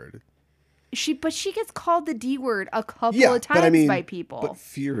D word. But she gets called the D word a couple of times by people. But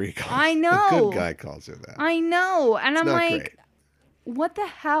Fury calls I know. The good guy calls her that. I know. And it's I'm like, great. What the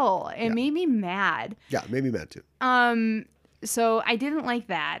hell? It made me mad. Yeah, it made me mad too. So I didn't like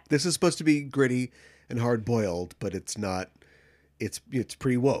that. This is supposed to be gritty and hard boiled, but it's not. It's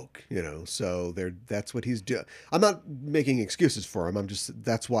pretty woke, So that's what he's doing. I'm not making excuses for him.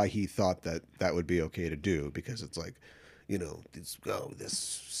 That's why he thought that would be okay to do, because it's like,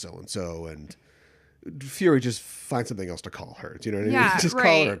 this so and so, and Fury just finds something else to call her. Do you know what I mean? Yeah, just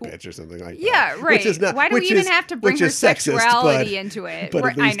call her a bitch or something like that. Yeah, right. Which is not, why do we even have to bring her sexist, sexuality into it? But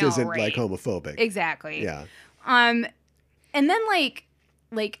at least isn't right. like homophobic. Exactly. Yeah. And then like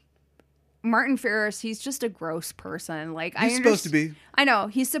Martin Ferris, he's just a gross person. Like he's supposed to be. I know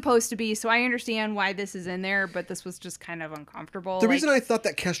he's supposed to be. So I understand why this is in there, but this was just kind of uncomfortable. The reason I thought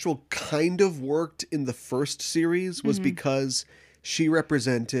that Kestrel kind of worked in the first series was because she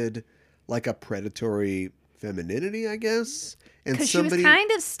represented like a predatory femininity, I guess. And because she was kind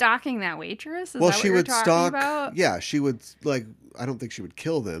of stalking that waitress. Is well, that she what would you're talking stalk. About? Yeah, she would like. I don't think she would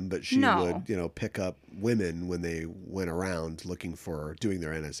kill them, but she would, pick up women when they went around looking for doing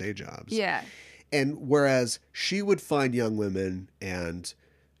their NSA jobs. Yeah. And whereas she would find young women and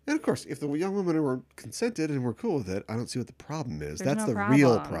of course, if the young women were consented and were cool with it, I don't see what the problem is. That's the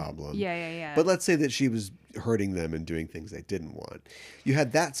real problem. Yeah. But let's say that she was hurting them and doing things they didn't want. You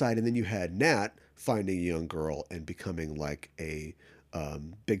had that side, and then you had Nat finding a young girl and becoming like a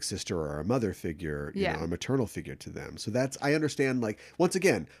big sister or a mother figure, a maternal figure to them. So I understand, like, once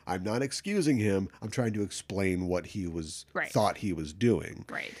again, I'm not excusing him. I'm trying to explain what he was thought he was doing.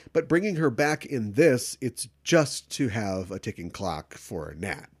 Right. But bringing her back in this, it's just to have a ticking clock for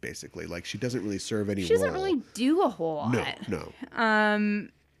Nat, basically. Like, she doesn't really serve any role. She doesn't really do a whole lot. No.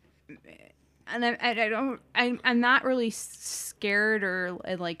 And I'm not really scared or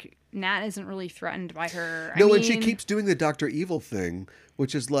like, Nat isn't really threatened by her. And she keeps doing the Dr. Evil thing,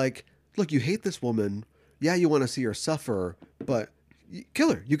 which is like, look, you hate this woman. Yeah, you want to see her suffer, but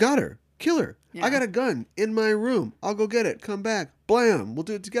kill her. You got her. Kill her. Yeah. I got a gun in my room. I'll go get it. Come back. Blam. We'll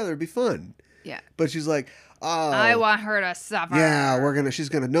do it together. It'd be fun. Yeah. But she's like, oh, I want her to suffer. Yeah, she's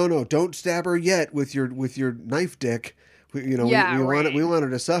gonna, no, don't stab her yet with your knife dick. We want her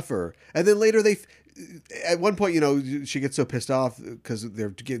to suffer. And then later at one point, she gets so pissed off because they're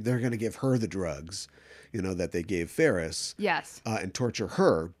going to give her the drugs, that they gave Ferris. Yes. And torture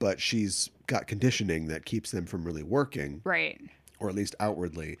her, but she's got conditioning that keeps them from really working. Right. Or at least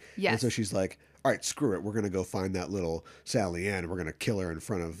outwardly. Yes. And so she's like, all right, screw it. We're going to go find that little Sally Ann and we're going to kill her in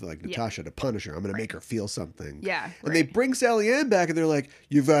front of like Natasha to punish her. I'm going to make her feel something. Yeah. And they bring Sally Ann back and they're like,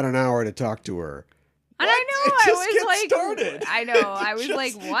 you've got an hour to talk to her. And I know, I was like, started. I know, I was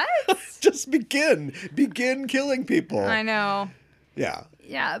like, what? Just begin killing people. I know. Yeah.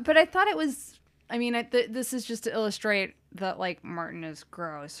 Yeah, but I thought it was, this is just to illustrate that, like, Martin is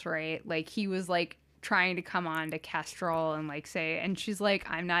gross, right? Like, he was, like, trying to come on to Kestrel and, like, say, and she's like,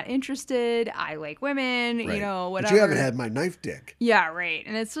 I'm not interested. I like women, whatever. But you haven't had my knife dick. Yeah, right.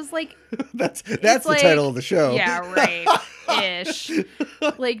 And it's just like... that's the title of the show. Yeah, right. Ish.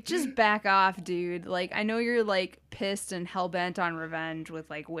 Like, just back off, dude. Like, I know you're, like, pissed and hell-bent on revenge with,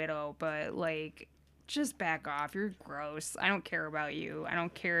 like, Widow, but, like, just back off. You're gross. I don't care about you. I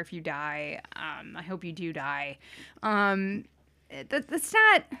don't care if you die. I hope you do die. That's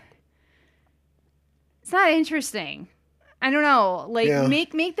not... It's not interesting. I don't know. Like,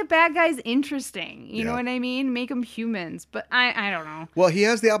 make the bad guys interesting. You know what I mean? Make them humans. But I don't know. Well, he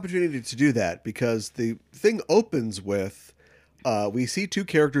has the opportunity to do that because the thing opens with we see two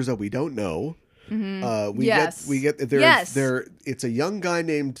characters that we don't know. Yes. We get there. Yes. There. It's a young guy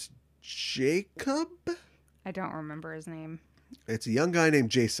named Jacob. I don't remember his name. It's a young guy named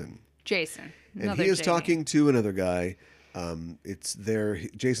Jason. Jason. And Another he is J talking name. to another guy.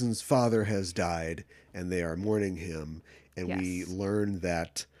 Jason's father has died, and they are mourning him. And we Yes. learn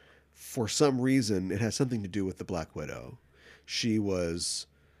that for some reason, it has something to do with the Black Widow. She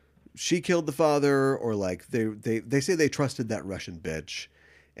killed the father, or like they say they trusted that Russian bitch.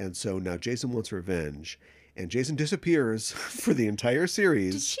 And so now Jason wants revenge. And Jason disappears for the entire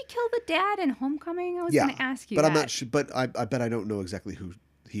series. Did she kill the dad in Homecoming? I was Yeah, going to ask you but that. I'm not sure. But I bet I don't know exactly who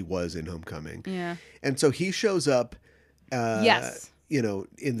he was in Homecoming. Yeah. And so he shows up. Yes. You know,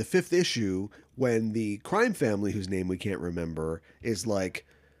 in the 5th issue, when the crime family, whose name we can't remember, is like,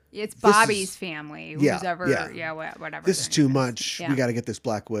 It's Bobby's family. Yeah, Who's ever, yeah. Whatever. this is their too name much. Yeah. We got to get this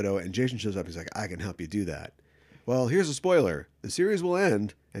Black Widow. And Jason shows up. He's like, I can help you do that. Well, here's a spoiler. The series will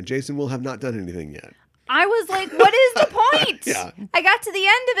end, and Jason will have not done anything yet. I was like, what is the point? Yeah. I got to the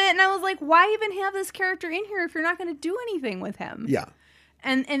end of it, and I was like, why even have this character in here if you're not going to do anything with him? Yeah.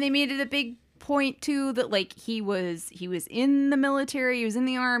 And they made it a big point too that like he was in the military, he was in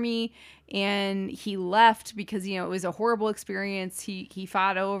the army, and he left because it was a horrible experience. He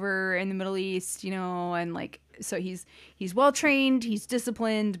fought over in the Middle East, and like so he's well trained, he's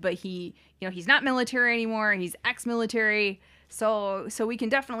disciplined, but he's not military anymore. He's ex-military, so we can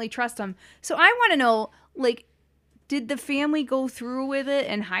definitely trust him. So I want to know, like, did the family go through with it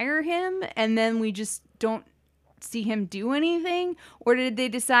and hire him, and then we just don't see him do anything, or did they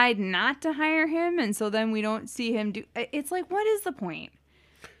decide not to hire him and so then we don't see him do? It's like, what is the point?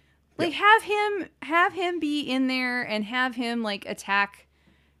 Like, have him be in there and have him like attack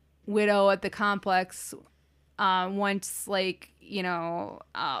Widow at the complex once like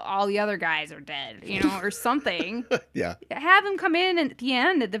all the other guys are dead, or something. Yeah. Have him come in at the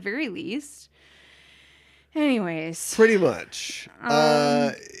end at the very least. Anyways, Pretty much.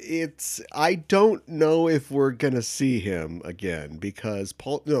 I don't know if we're gonna see him again because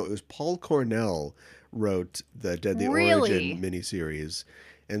it was Paul Cornell wrote the Deadly Really? Origin miniseries,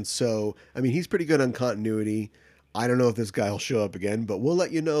 and so I mean he's pretty good on continuity. I don't know if this guy will show up again, but we'll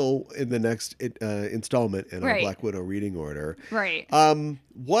let you know in the next installment in our Right. Black Widow reading order. right.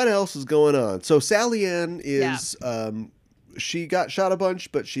 What else is going on? So Sally Ann is she got shot a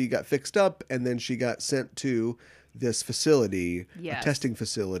bunch, but she got fixed up, and then she got sent to this facility, Yes. a testing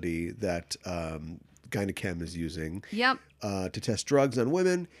facility that Gynechem is using Yep. to test drugs on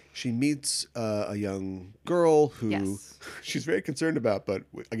women. She meets a young girl who Yes. she's very concerned about, but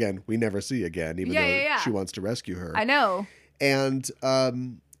again, we never see again, even though she wants to rescue her. I know. And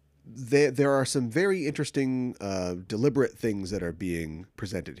there are some very interesting, deliberate things that are being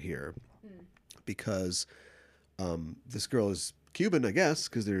presented here because this girl is Cuban, I guess,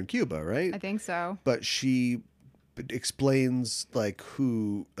 because they're in Cuba, right? I think so. But she explains like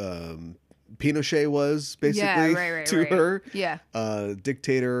who Pinochet was basically right, to her. Yeah.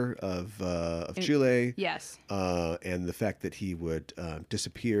 Dictator of Chile. Yes. And the fact that he would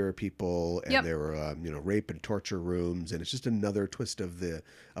disappear people, and Yep. there were rape and torture rooms, and it's just another twist of the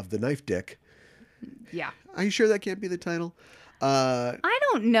knife dick. Yeah. Are you sure that can't be the title? I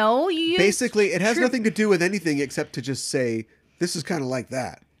don't know. You Basically, it has True. nothing to do with anything except to just say this is kind of like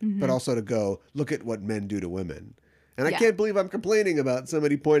that, Mm-hmm. but also to go look at what men do to women. And I Yeah. can't believe I'm complaining about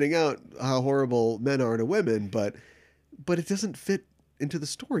somebody pointing out how horrible men are to women, but it doesn't fit into the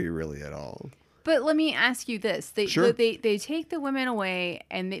story really at all. But let me ask you this: Sure. they take the women away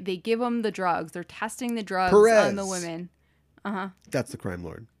and they give them the drugs. They're testing the drugs Perez. on the women. That's the crime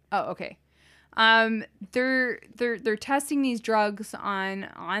lord. Oh, okay. They're testing these drugs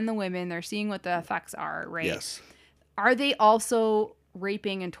on the women. They're seeing what the effects are, right? Yes. Are they also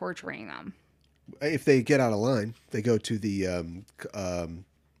raping and torturing them? If they get out of line, they go to the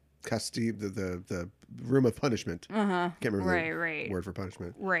custody, the room of punishment. Can't remember Right. the word for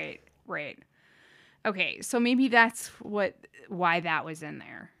punishment. Right. Okay, so maybe that's why that was in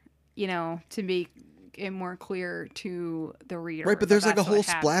there, to make it more clear to the reader. Right, but that there's like a that's whole what's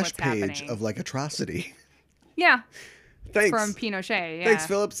splash page happening. of like atrocity. Yeah, Thanks. from Pinochet. Yeah. Thanks,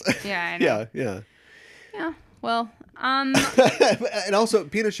 Phillips. Yeah, I know. Yeah. Yeah. Well, And also,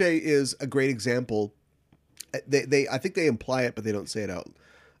 Pinochet is a great example. I think they imply it, but they don't say it out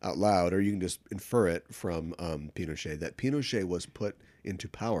loud, or you can just infer it from Pinochet, that Pinochet was put into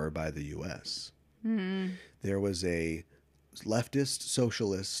power by the U.S. Mm-hmm. There was a leftist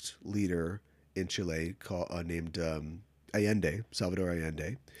socialist leader in Chile named Allende, Salvador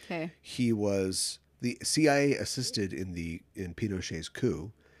Allende. okay. He was the CIA assisted in Pinochet's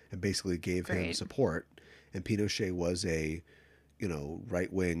coup and basically gave him Great. support. And Pinochet was a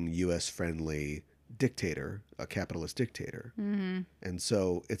right-wing U.S. friendly dictator, a capitalist dictator. Mm-hmm. And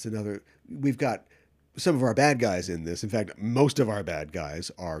so it's we've got some of our bad guys in this. In fact, most of our bad guys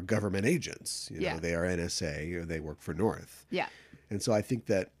are government agents. They are NSA or they work for North. Yeah. And so I think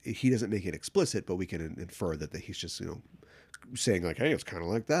that he doesn't make it explicit, but we can infer that he's just, saying like, hey, it's kind of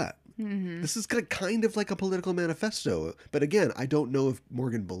like that. Mm-hmm. This is kind of like a political manifesto. But again, I don't know if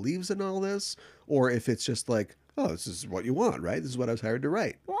Morgan believes in all this or if it's just like, oh, this is what you want, right? This is what I was hired to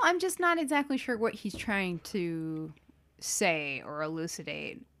write. Well, I'm just not exactly sure what he's trying to say or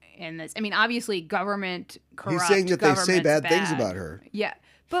elucidate in this. I mean, obviously, government corrupt. He's saying that they say bad things about her. Yeah.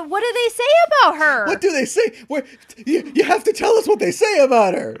 But what do they say about her? What do they say? You have to tell us what they say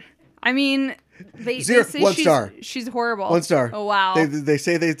about her. I mean, they say 1 star. She's horrible. 1 star. Oh, wow. They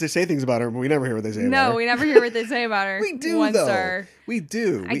say things about her, but we never hear what they say about her. No, we never hear what they say about her. We do, 1 though. star. We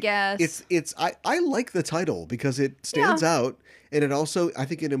do. I guess. I like the title because it stands out, and it also, I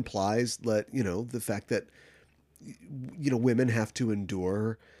think it implies that, the fact that, women have to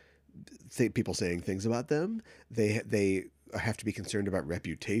endure people saying things about them. They have to be concerned about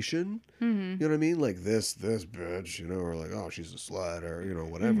reputation. Mm-hmm. You know what I mean? Like this bitch, or like, oh, she's a slut, or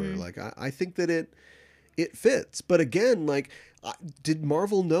whatever. Mm-hmm. Like I think that it fits. But again, like, did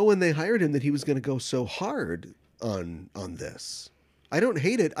Marvel know when they hired him that he was going to go so hard on this? I don't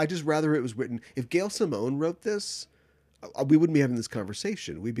hate it. I just rather it was written. If Gail Simone wrote this, we wouldn't be having this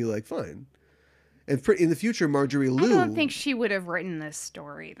conversation. We'd be like, fine. And in the future, Marjorie Liu... I don't think she would have written this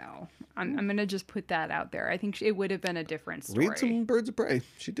story, though. I'm going to just put that out there. I think it would have been a different story. Read some Birds of Prey.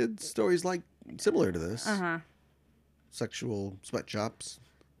 She did stories similar to this. Uh-huh. Sexual sweatshops.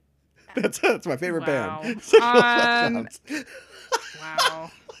 That's my favorite band. Sexual sweatshops.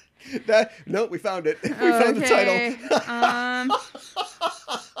 Wow. No, we found it. We found the title.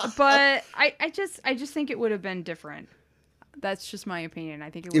 But I just think it would have been different. That's just my opinion. I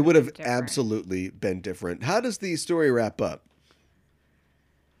think it would have absolutely been different. How does the story wrap up?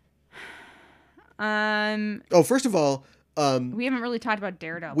 First of all, we haven't really talked about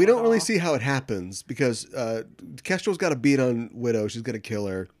Daredevil. We don't really see how it happens because Kestrel's got a beat on Widow. She's going to kill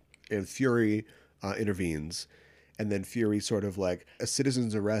her, and Fury intervenes, and then Fury sort of like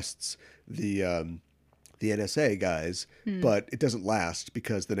citizens arrests the NSA guys, but it doesn't last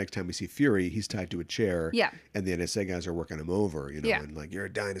because the next time we see Fury, he's tied to a chair. Yeah. And the NSA guys are working him over, and like, you're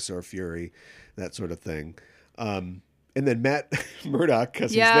a dinosaur, Fury, that sort of thing. And then Matt Murdock,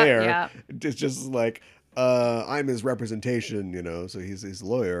 because he's there, is just like, I'm his representation, so he's his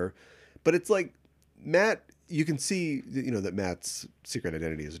lawyer. But it's like, Matt, you can see, that Matt's secret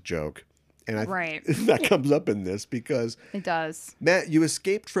identity is a joke. And that comes up in this because it does. Matt, you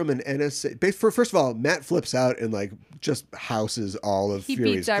escaped from an NSA. First of all, Matt flips out and like just houses all of Fury's guards.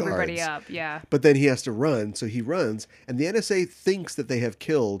 He beats everybody up, yeah. But then he has to run, so he runs, and the NSA thinks that they have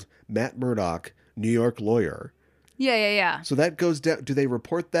killed Matt Murdock, New York lawyer. Yeah. So that goes down. Do they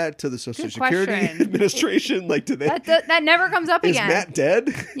report that to the Social Security Administration? Like, do they? That never comes up again. Is Matt dead?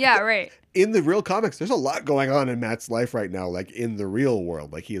 Yeah, right. In the real comics, there's a lot going on in Matt's life right now, like in the real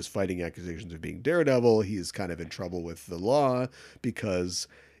world. Like, he is fighting accusations of being Daredevil. He is kind of in trouble with the law because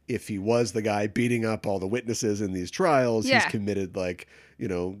if he was the guy beating up all the witnesses in these trials, he's committed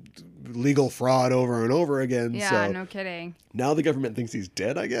legal fraud over and over again. Yeah, so no kidding. Now the government thinks he's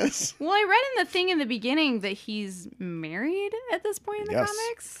dead, I guess. Well, I read in the thing in the beginning that he's married at this point in the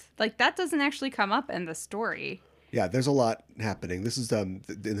comics. Like, that doesn't actually come up in the story. Yeah, there's a lot happening. This is in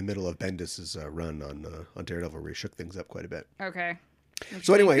the middle of Bendis's run on Daredevil, where he shook things up quite a bit. Okay.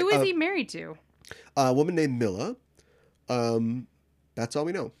 So anyway, who is he married to? A woman named Milla. That's all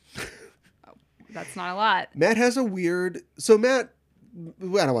we know. That's not a lot. Matt has a weird. So Matt, I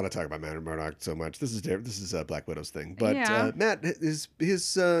don't want to talk about Matt Murdock so much. This is Black Widow's thing, but Matt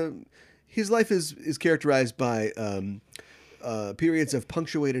his life is characterized by periods of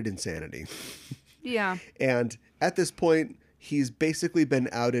punctuated insanity. Yeah. And at this point, he's basically been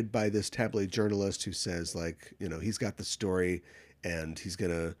outed by this tabloid journalist who says, like, he's got the story and he's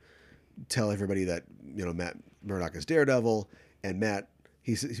going to tell everybody that, Matt Murdock is Daredevil. And Matt,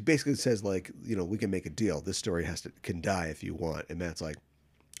 he basically says, like, we can make a deal. This story can die if you want. And Matt's like,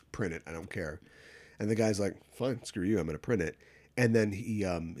 print it. I don't care. And the guy's like, fine, screw you. I'm going to print it. And then he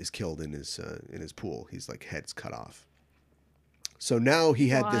is killed in his pool. He's like, head's cut off. So now he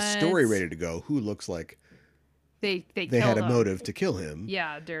had this story ready to go. Who looks like they had a motive to kill him?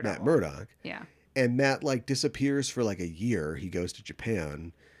 Yeah, Daredevil. Matt Murdock. Yeah. And Matt like disappears for like a year. He goes to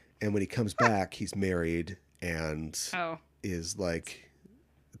Japan, and when he comes back, he's married and is like,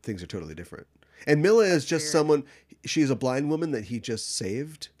 things are totally different. And Milla is just someone. She's a blind woman that he just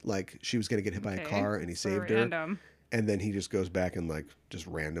saved. Like, she was going to get hit by a car, and he saved her. And then he just goes back and like just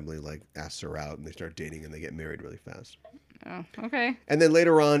randomly like asks her out, and they start dating and they get married really fast. Oh, okay. And then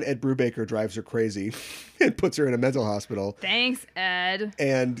later on, Ed Brubaker drives her crazy and puts her in a mental hospital. Thanks, Ed.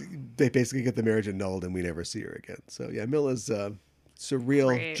 And they basically get the marriage annulled, and we never see her again. So yeah, Milla's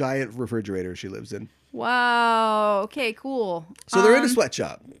surreal giant refrigerator she lives in. Wow. Okay, cool. So they're in a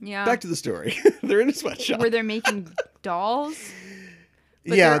sweatshop. Yeah. Back to the story. They're in a sweatshop. Where they're making dolls?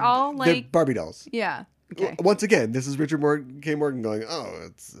 But yeah, they're all they're like Barbie dolls. Yeah. Okay. Once again, this is Richard K. Morgan going, oh,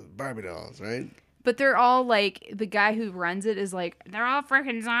 it's Barbie dolls, right? But they're all like, the guy who runs it is like, they're all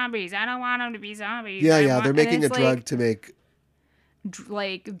freaking zombies. I don't want them to be zombies. Yeah. They're making a drug to make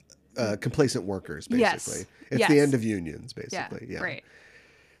like complacent workers, basically. Yes. It's the end of unions, basically. Yeah. Right.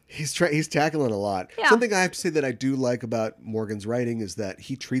 He's tackling a lot. Yeah. Something I have to say that I do like about Morgan's writing is that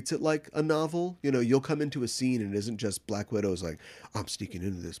he treats it like a novel. You know, you'll come into a scene and it isn't just Black Widow's like, I'm sneaking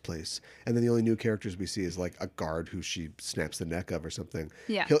into this place. And then the only new characters we see is like a guard who she snaps the neck of or something.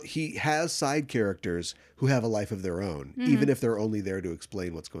 Yeah. He has side characters who have a life of their own, even if they're only there to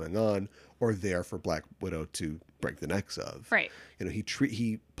explain what's going on or there for Black Widow to break the necks of. Right. You know,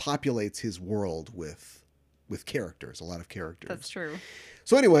 he populates his world with characters, a lot of characters. That's true.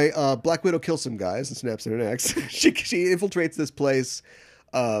 So anyway, Black Widow kills some guys and snaps their necks. she infiltrates this place.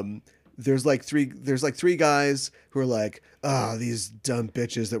 There's like three guys who are like, these dumb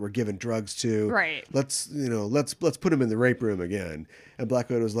bitches that we're giving drugs to. Right. Let's put them in the rape room again. And Black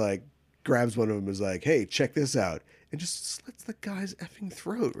Widow's like, grabs one of them and is like, hey, check this out, and just slits the guy's effing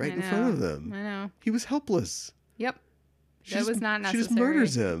throat right in front of them. I know. He was helpless. Yep. That was not necessary. She just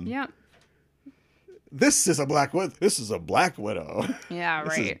murders him. Yep. This is a Black Widow. This is a Black Widow. Yeah,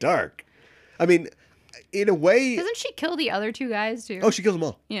 This right. is dark. I mean, in a way. Doesn't she kill the other two guys too? Oh, she kills them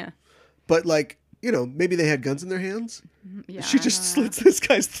all. Yeah. But like, you know, maybe they had guns in their hands. Yeah. She just slits this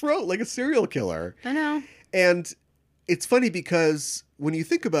guy's throat like a serial killer. I know. And it's funny because when you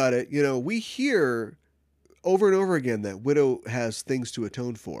think about it, you know, we hear over and over again that Widow has things to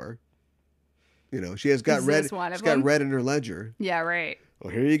atone for. You know, she's got red in her ledger. Yeah, right.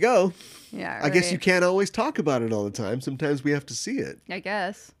 Well, here you go. Yeah, right. I guess you can't always talk about it all the time. Sometimes we have to see it. I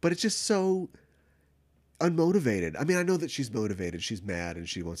guess. But it's just so unmotivated. I mean, I know that she's motivated. She's mad and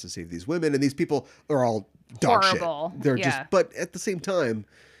she wants to save these women. And these people are all dog horrible. Shit. They're just, but at the same time,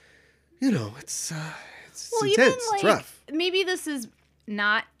 you know, it's intense. Even, like, it's rough. Maybe this is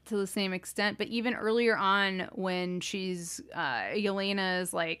not to the same extent, but even earlier on when she's, Yelena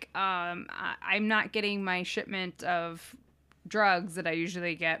is like, I'm not getting my shipment of drugs that I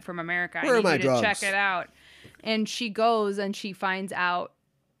usually get from America. Where are my I need you drugs? to check it out. And she goes and she finds out,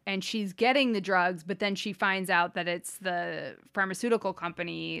 and she's getting the drugs, but then she finds out that it's the pharmaceutical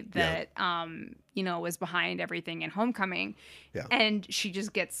company that, you know, was behind everything in Homecoming. Yeah. And she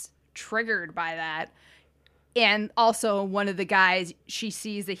just gets triggered by that. And also one of the guys, she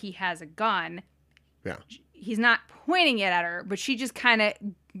sees that he has a gun. Yeah. He's not pointing it at her, but she just kind of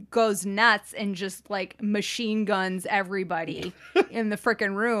goes nuts and just like machine guns everybody in the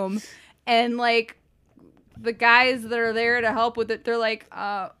freaking room. And like the guys that are there to help with it, they're like,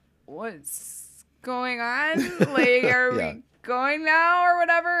 what's going on? Like, are we going now or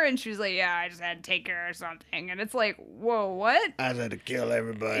whatever? And she's like, yeah, I just had to take care of something. And it's like, whoa, what? I just had to kill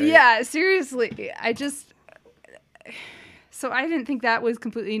everybody. Yeah, seriously. So I didn't think that was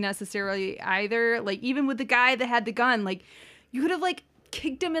completely necessarily either. Like, even with the guy that had the gun, like, you could have, like,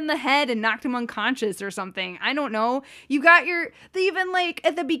 kicked him in the head and knocked him unconscious or something. I don't know. You got they even, like,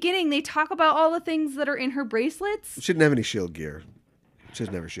 at the beginning, they talk about all the things that are in her bracelets. She didn't have any shield gear. She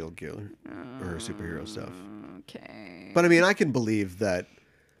doesn't have her shield gear or her superhero stuff. Okay. But, I mean, I can believe that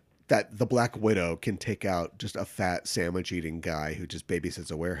the Black Widow can take out just a fat sandwich-eating guy who just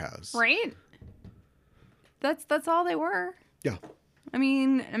babysits a warehouse. Right? That's all they were. Yeah. I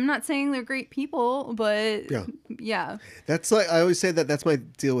mean, I'm not saying they're great people, but yeah. That's like, I always say that's my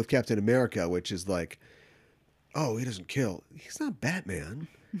deal with Captain America, which is like, oh, he doesn't kill. He's not Batman.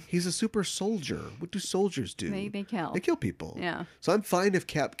 He's a super soldier. What do soldiers do? They kill. They kill people. Yeah. So I'm fine if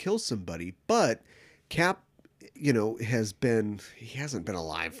Cap kills somebody, but Cap, you know, he hasn't been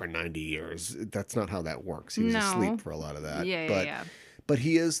alive for 90 years. That's not how that works. He was asleep for a lot of that. Yeah. But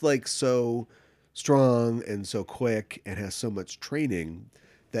he is like so strong and so quick and has so much training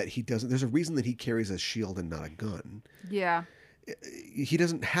that there's a reason that he carries a shield and not a gun. Yeah. He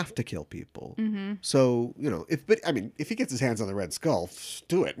doesn't have to kill people. Mm-hmm. So, you know, if he gets his hands on the Red Skull,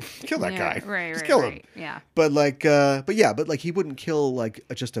 do it. Kill that guy. Right, Just kill him. Yeah. But he wouldn't kill like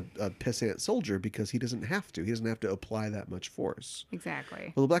just a pissant soldier because he doesn't have to. He doesn't have to apply that much force.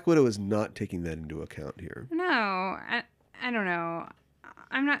 Exactly. Well, the Black Widow is not taking that into account here. No, I don't know.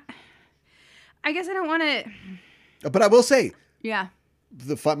 I'm not. I guess I don't want to. But I will say, Yeah.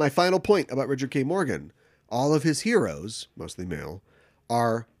 my final point about Richard K. Morgan, all of his heroes, mostly male,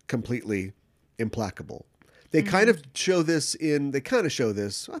 are completely implacable. They kind of show this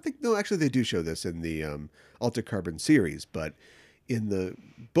I think, no, actually they do show this in the Altered Carbon series, but in the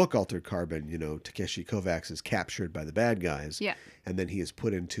book Altered Carbon, Takeshi Kovacs is captured by the bad guys. Yeah. And then he is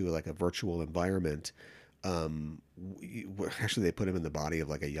put into like a virtual environment. Actually, they put him in the body of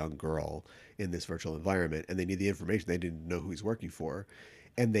like a young girl in this virtual environment, and they need the information. They didn't know who he's working for.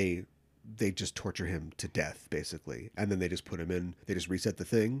 And they just torture him to death, basically. And then they just put him in, they just reset the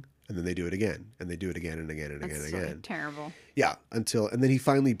thing, and then they do it again. And they do it again and again and again and again. Terrible. Yeah, and then he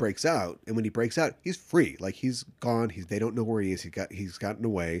finally breaks out. And when he breaks out, he's free. Like, he's gone. They don't know where he is. He's gotten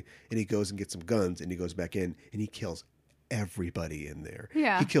away. And he goes and gets some guns, and he goes back in, and he kills everybody in there.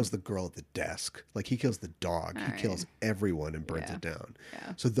 Yeah. He kills the girl at the desk. Like, he kills the dog. He kills everyone and burns it down.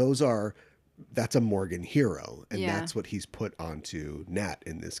 Yeah. So that's a Morgan hero, and that's what he's put onto Nat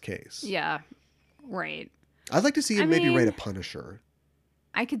in this case. Yeah, right. I'd like to see him maybe write a Punisher.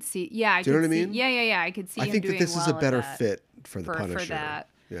 I could see, yeah. Do you know what I mean? Yeah. I could see him doing I think that this is a better fit for the Punisher. For that.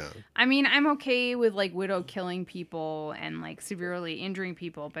 Yeah. I mean, I'm okay with like Widow killing people and like severely injuring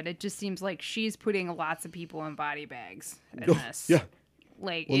people, but it just seems like she's putting lots of people in body bags in this. Yeah.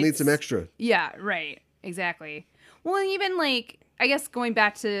 Like, we'll need some extra. Yeah, right. Exactly. Well, even like, I guess going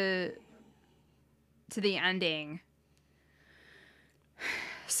back to the ending.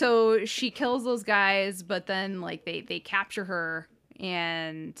 So she kills those guys, but then like they capture her,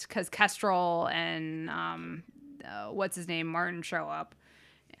 and because Kestrel and what's his name, Martin, show up,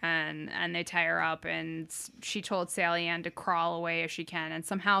 and they tie her up, and she told Sally Ann to crawl away if she can, and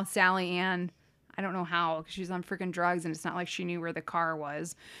somehow Sally Ann, I don't know how, because she's on freaking drugs, and it's not like she knew where the car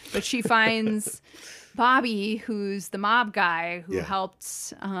was, but she finds Bobby, who's the mob guy who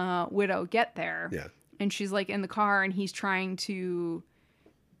helped Widow get there. Yeah. And she's like in the car, and he's trying to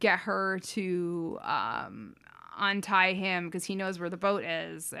get her to untie him because he knows where the boat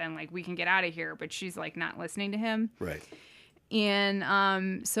is, and like we can get out of here. But she's like not listening to him. Right.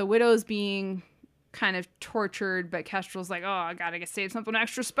 And so Widow's being kind of tortured, but Kestrel's like, oh, I gotta save something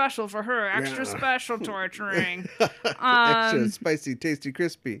extra special for her. Extra special torturing. Extra spicy, tasty,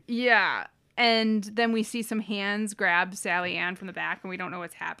 crispy. Yeah. And then we see some hands grab Sally Ann from the back, and we don't know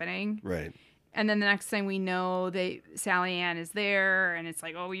what's happening. Right. And then the next thing we know, Sally Ann is there, and it's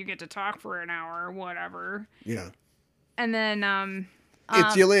like, oh, you get to talk for an hour or whatever. Yeah. And then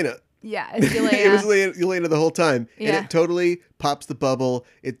it's Yelena. Yeah, it's Yelena. It was Yelena the whole time. Yeah. And it totally pops the bubble.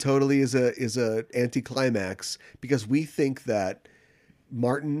 It totally is a anticlimax because we think that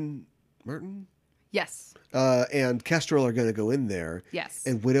Martin? Yes. And Kestrel are going to go in there. Yes.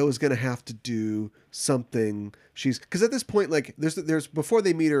 And Widow is going to have to do something. Because at this point, like, there's before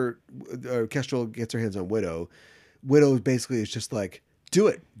they meet her, Kestrel gets her hands on Widow. Widow basically is just like, do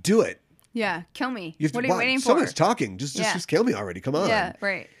it. Yeah, kill me. What are you wow, waiting for? Someone's talking. Just kill me already. Come on. Yeah,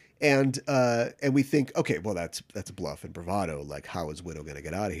 right. And we think, okay, well, that's a bluff and bravado. Like, how is Widow going to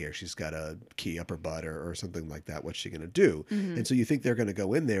get out of here? She's got a key up her butt or something like that. What's she going to do? Mm-hmm. And so you think they're going to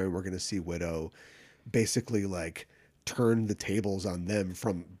go in there, and we're going to see Widow basically like turn the tables on them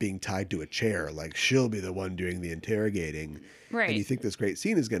from being tied to a chair. Like, she'll be the one doing the interrogating. Right. And you think this great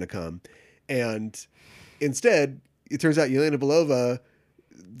scene is going to come. And instead, it turns out Yelena Belova,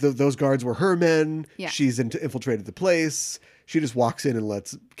 those guards were her men. Yeah. She's infiltrated the place. She just walks in and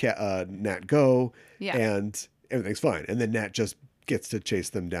lets Nat go. Yeah. And everything's fine. And then Nat just gets to chase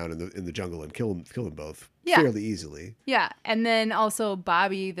them down in the jungle and kill them both fairly easily. Yeah. And then also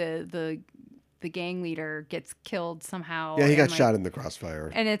Bobby, the gang leader, gets killed somehow. Yeah, he got shot in the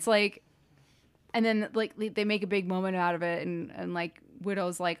crossfire. And it's like, and then like they make a big moment out of it, and like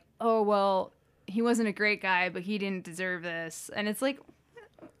Widow's like, oh well, he wasn't a great guy, but he didn't deserve this. And it's like,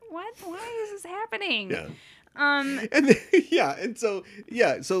 what? Why is this happening? Yeah.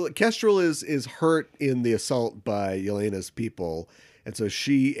 So Kestrel is hurt in the assault by Yelena's people, and so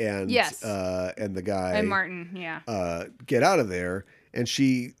she and the guy and Martin get out of there, and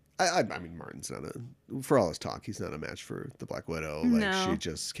I mean, Martin's not for all his talk, he's not a match for the Black Widow. Like, she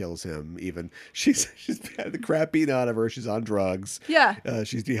just kills him. Even she's had the crap beaten out of her. She's on drugs. Yeah.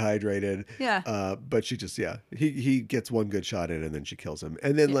 She's dehydrated. Yeah. But she just he gets one good shot in, and then she kills him.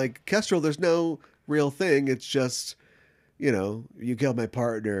 And then like Kestrel, there's no real thing. It's just, you killed my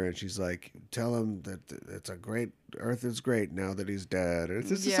partner, and she's like, tell him that it's Earth is great now that he's dead. It's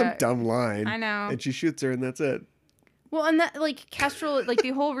just some dumb line. I know. And she shoots her, and that's it. Well, and that, like, Kestrel, like, the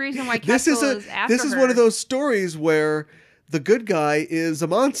whole reason why Kestrel is after This is one of those stories where the good guy is a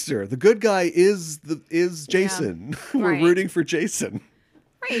monster. The good guy is Jason. Yeah. We're rooting for Jason.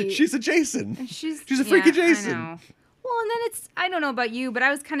 Right. She's a Jason. She's a freaky Jason. I know. Well, and then I don't know about you, but I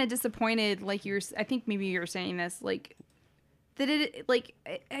was kind of disappointed. Like I think maybe you're saying this, like that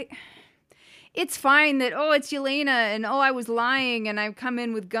it's fine that, oh, it's Yelena and, oh, I was lying and I've come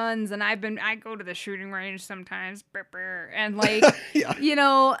in with guns and I go to the shooting range sometimes and like, Yeah. you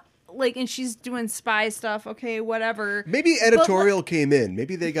know, like, and she's doing spy stuff. Okay, whatever. Maybe editorial came in.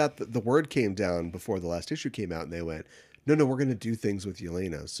 Maybe they got the word came down before the last issue came out and they went, no, we're going to do things with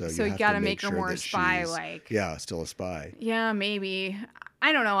Yelena. So you got to make her sure more that spy-like. Yeah, still a spy. Yeah, maybe.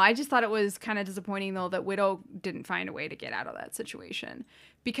 I don't know. I just thought it was kind of disappointing, though, that Widow didn't find a way to get out of that situation.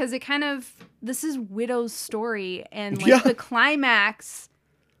 Because this is Widow's story. And, like, the climax,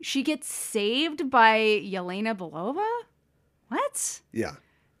 she gets saved by Yelena Belova? What? Yeah.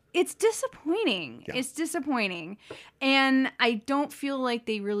 It's disappointing. Yeah. It's disappointing. And I don't feel like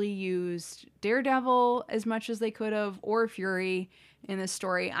they really used Daredevil as much as they could have, or Fury in this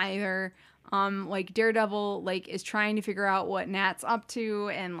story either. Like Daredevil, like, is trying to figure out what Nat's up to,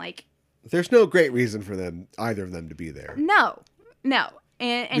 and like, there's no great reason for either of them to be there. No.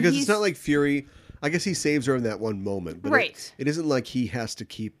 And because it's not like Fury. I guess he saves her in that one moment, but right. It isn't like he has to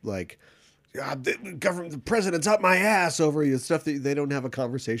keep like, the president's up my ass over you, stuff that they don't have a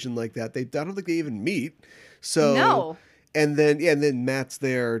conversation like that. I don't think they even meet. So no. And then Matt's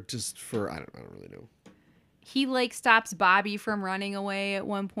there just for I don't really know. He like stops Bobby from running away at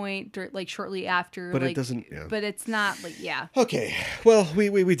one point, like shortly after. But like, it doesn't. Yeah. But it's not like Okay, well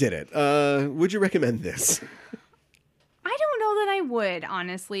we did it. Would you recommend this? I don't know that I would,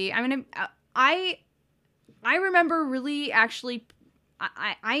 honestly. I mean, I remember really actually.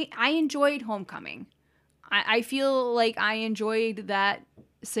 I enjoyed Homecoming. I feel like I enjoyed that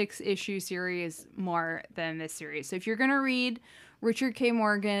 6-issue series more than this series. So if you're going to read Richard K.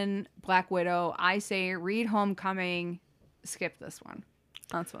 Morgan, Black Widow, I say read Homecoming, skip this one.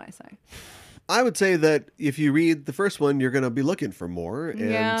 That's what I say. I would say that if you read the first one, you're going to be looking for more, and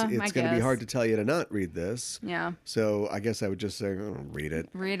it's going to be hard to tell you to not read this. Yeah. So I guess I would just say, read it.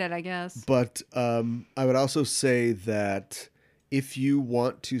 Read it, I guess. But I would also say that if you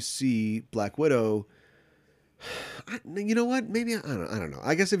want to see Black Widow, you know what? Maybe I don't know.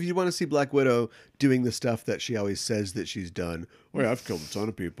 I guess if you want to see Black Widow doing the stuff that she always says that she's done, I've killed a ton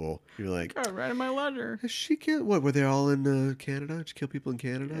of people. You're like, oh, right in my ledger. Has she killed? What were they all in Canada? Did she kill people in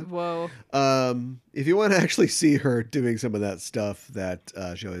Canada? Whoa. If you want to actually see her doing some of that stuff that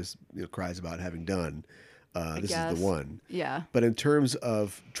she always cries about having done, this is the one. Yeah. But in terms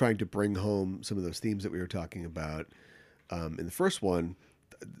of trying to bring home some of those themes that we were talking about. In the first one,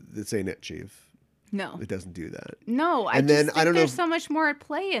 this ain't it, Chief. No, it doesn't do that. No, I don't know. There's so much more at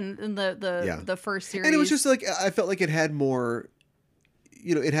play in the first series, and it was just like I felt like it had more.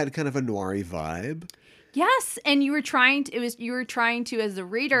 It had kind of a noir-y vibe. Yes, and you were trying to as the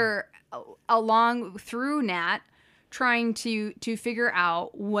reader along through Nat, trying to figure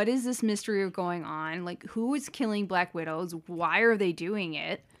out what is this mystery going on, like who is killing Black Widows, why are they doing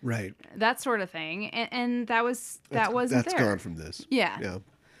it. Right. That sort of thing. And wasn't that's there. gone from this. Yeah. Yeah.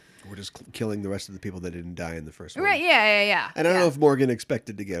 We're just killing the rest of the people that didn't die in the first one. Right, yeah. And I don't know if Morgan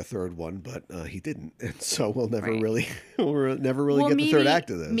expected to get a third one, but he didn't. And so we'll never really get the third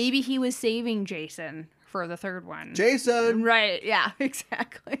act of this. Maybe he was saving Jason for the third one. Jason! Right, yeah,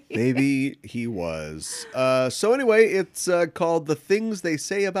 exactly. Maybe he was. So anyway, it's called The Things They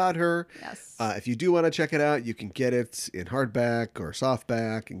Say About Her. Yes. If you do want to check it out, you can get it in hardback or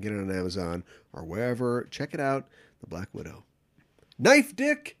softback and get it on Amazon or wherever. Check it out. The Black Widow. Knife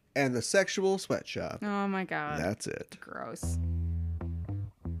Dick and the Sexual Sweatshop. Oh my God. That's it. Gross.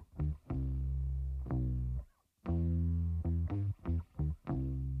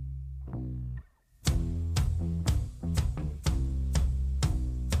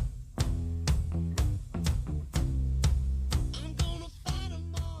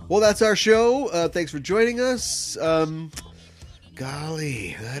 Well, that's our show. Thanks for joining us.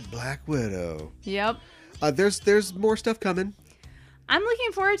 Golly, that Black Widow. Yep. There's more stuff coming. I'm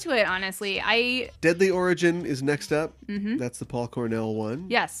looking forward to it, honestly. Deadly Origin is next up. Mm-hmm. That's the Paul Cornell one.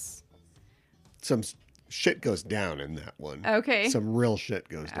 Yes. Some shit goes down in that one. Okay. Some real shit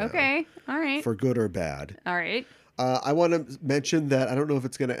goes down. Okay. All right. For good or bad. All right. I want to mention that I don't know if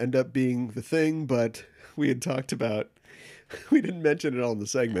it's going to end up being the thing, but we had talked about. We didn't mention it all in the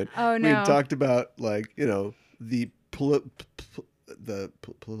segment. Oh no. We had talked about the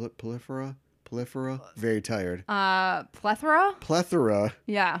prolifera. Very tired. Plethora. Plethora.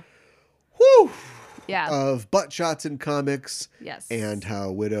 Yeah. Whew. of butt shots in comics. Yes. And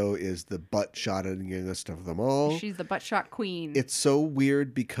how Widow is the butt shottingest of them all. She's the butt shot queen. It's so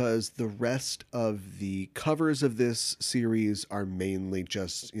weird because the rest of the covers of this series are mainly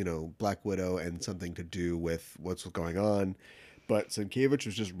just, Black Widow and something to do with what's going on. But Sienkiewicz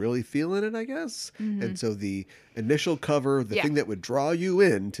was just really feeling it, I guess. Mm-hmm. And so the initial cover, the thing that would draw you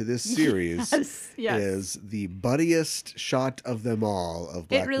into this series is the buttiest shot of them all of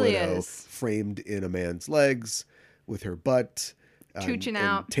Black Widow framed in a man's legs with her butt chooching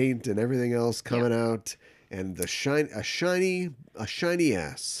out, and taint and everything else coming out, and a shiny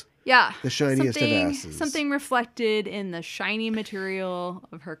ass. Yeah. The shiniest of asses. Something reflected in the shiny material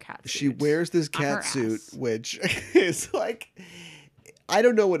of her cat suit. She wears this cat suit, which is like, I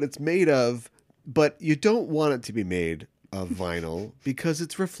don't know what it's made of, but you don't want it to be made of vinyl because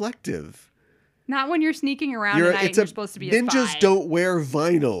it's reflective. Not when you're sneaking around at night and you're supposed to be a spy. Ninjas don't wear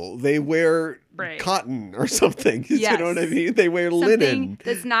vinyl. They wear cotton or something. Yes. You know what I mean? They wear linen. Something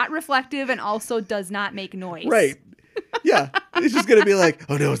that's not reflective and also does not make noise. Right. Yeah, it's just gonna be like,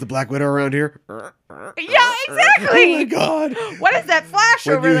 oh no, is the Black Widow around here? Yeah, exactly. Oh my god, what is that flash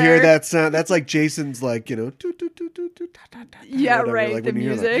when over you there? hear that sound, that's like Jason's, like, yeah, whatever. right. Like the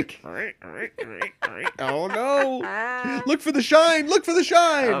music. Oh no! Look for the shine! Look for the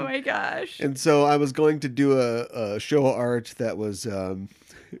shine! Oh my gosh! And so I was going to do a show art that was.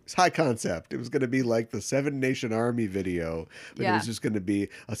 It's high concept. It was going to be like the Seven Nation Army video, but it was just going to be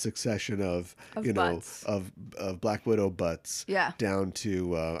a succession of Black Widow butts down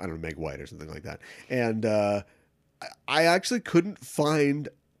to I don't know, Meg White or something like that. And I actually couldn't find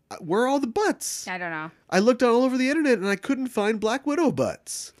where are all the butts. I don't know. I looked all over the internet and I couldn't find Black Widow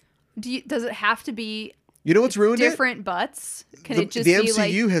butts. Does it have to be? You know what's ruined different butts? Can it just the be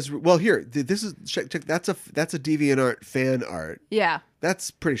MCU has? Well, here this is check. That's a DeviantArt fan art. Yeah. That's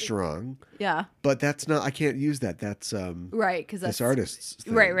pretty strong. Yeah. But that's not, I can't use that. That's right, because that's this artist's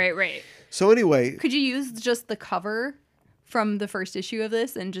thing. Right. So anyway, could you use just the cover from the first issue of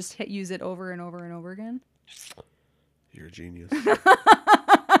this and just use it over and over and over again? You're a genius.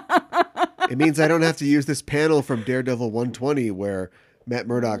 It means I don't have to use this panel from Daredevil 120 where Matt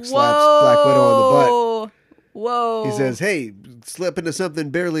Murdock slaps Black Widow on the butt. Whoa. He says, hey, slip into something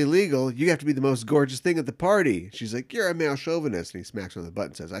barely legal. You have to be the most gorgeous thing at the party. She's like, you're a male chauvinist. And he smacks her on the butt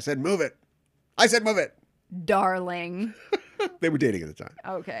and says, I said, move it. I said, move it. Darling. They were dating at the time.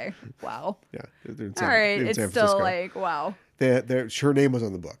 Okay. Wow. Yeah. All right. It's still like, wow. Her name was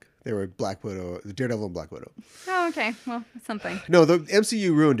on the book. They were Black Widow, the Daredevil and Black Widow. Oh, okay. Well, that's something. No, the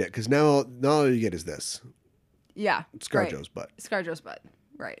MCU ruined it because now all you get is this. Yeah. ScarJo's butt. ScarJo's butt.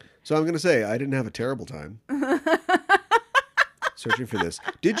 Right. So I'm going to say I didn't have a terrible time searching for this.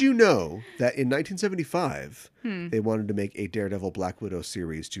 Did you know that in 1975, they wanted to make a Daredevil Black Widow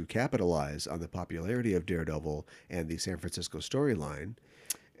series to capitalize on the popularity of Daredevil and the San Francisco storyline?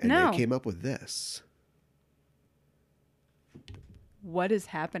 And they came up with this. What is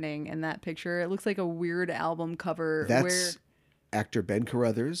happening in that picture? It looks like a weird album cover. That's actor Ben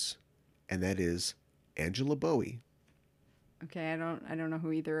Carruthers, and that is Angela Bowie. Okay, I don't know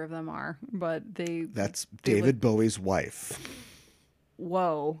who either of them are, but That's David Bowie's wife.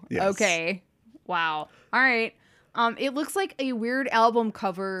 Whoa. Yes. Okay. Wow. All right. It looks like a weird album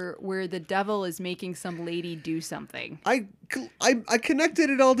cover where the devil is making some lady do something. I connected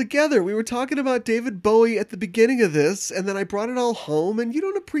it all together. We were talking about David Bowie at the beginning of this, and then I brought it all home, and you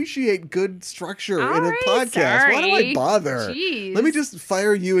don't appreciate good structure in a podcast. Sorry. Why do I bother? Jeez. Let me just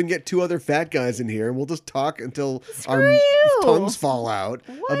fire you and get two other fat guys in here, and we'll just talk until our tongues fall out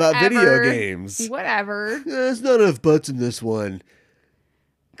about video games. Whatever. There's not enough butts in this one.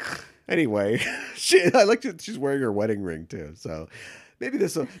 Anyway, I like that she's wearing her wedding ring too. So maybe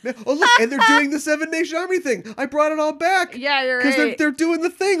this will. Oh look, and they're doing the Seven Nation Army thing. I brought it all back. Yeah, you're right. Because they're doing the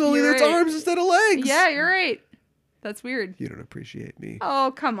thing. Only there's arms instead of legs. Yeah, you're right. That's weird. You don't appreciate me.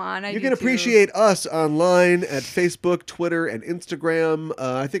 Oh, come on. You can appreciate us online at Facebook, Twitter, and Instagram.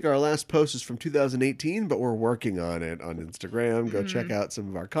 I think our last post is from 2018, but we're working on it on Instagram. Go check out some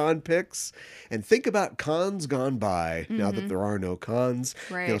of our con pics and think about cons gone by now that there are no cons.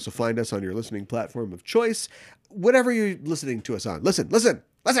 Right. You can also find us on your listening platform of choice. Whatever you're listening to us on. Listen.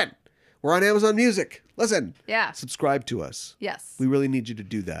 We're on Amazon Music. Listen. Yeah. Subscribe to us. Yes. We really need you to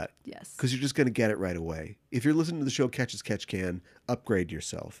do that. Yes. Because you're just going to get it right away. If you're listening to the show Catch as Catch Can, upgrade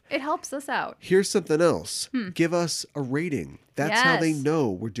yourself. It helps us out. Here's something else. Give us a rating. That's how they know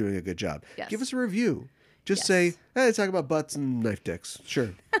we're doing a good job. Yes. Give us a review. Just say, hey, talk about butts and knife dicks.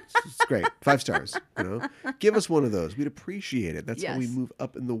 Sure. It's great. 5 stars. Give us one of those. We'd appreciate it. That's how we move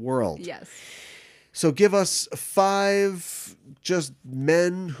up in the world. Yes. So give us 5 just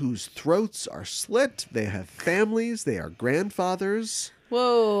men whose throats are slit. They have families. They are grandfathers.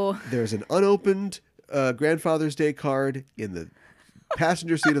 Whoa. There's an unopened Grandfather's Day card in the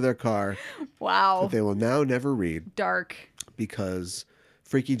passenger seat of their car Wow. that they will now never read Dark. because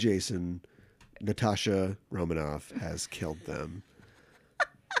Freaky Jason, Natasha Romanoff, has killed them.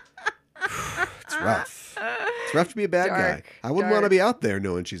 It's rough. It's rough to be a bad guy. Dark. I wouldn't want to be out there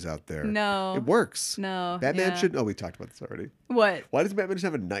knowing she's out there. No. It works. No. Batman yeah. should... Oh, we talked about this already. What? Why does Batman just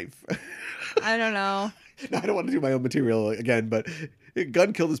have a knife? I don't know. No, I don't want to do my own material again, but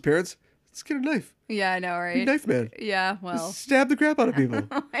Gunn killed his parents. Let's get a knife. Yeah, I know, Be right? knife man. Yeah, well. Just stab the crap out of people.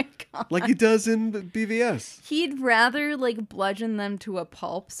 Oh my god. Like he does in BVS. He'd rather like bludgeon them to a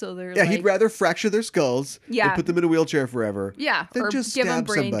pulp so they're Yeah, like... he'd rather fracture their skulls Yeah. and put them in a wheelchair forever. Yeah, than or just give them stab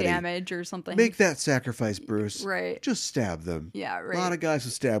brain somebody. damage or something. Make that sacrifice, Bruce. Right. Just stab them. Yeah, right. A lot of guys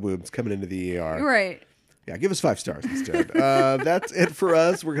with stab wounds coming into the ER. Right. Yeah, give us 5 stars instead. That's it for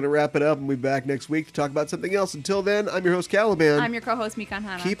us. We're going to wrap it up and we'll be back next week to talk about something else. Until then, I'm your host, Caliban. I'm your co-host, Mikan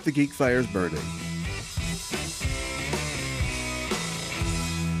Hana. Keep the geek fires burning.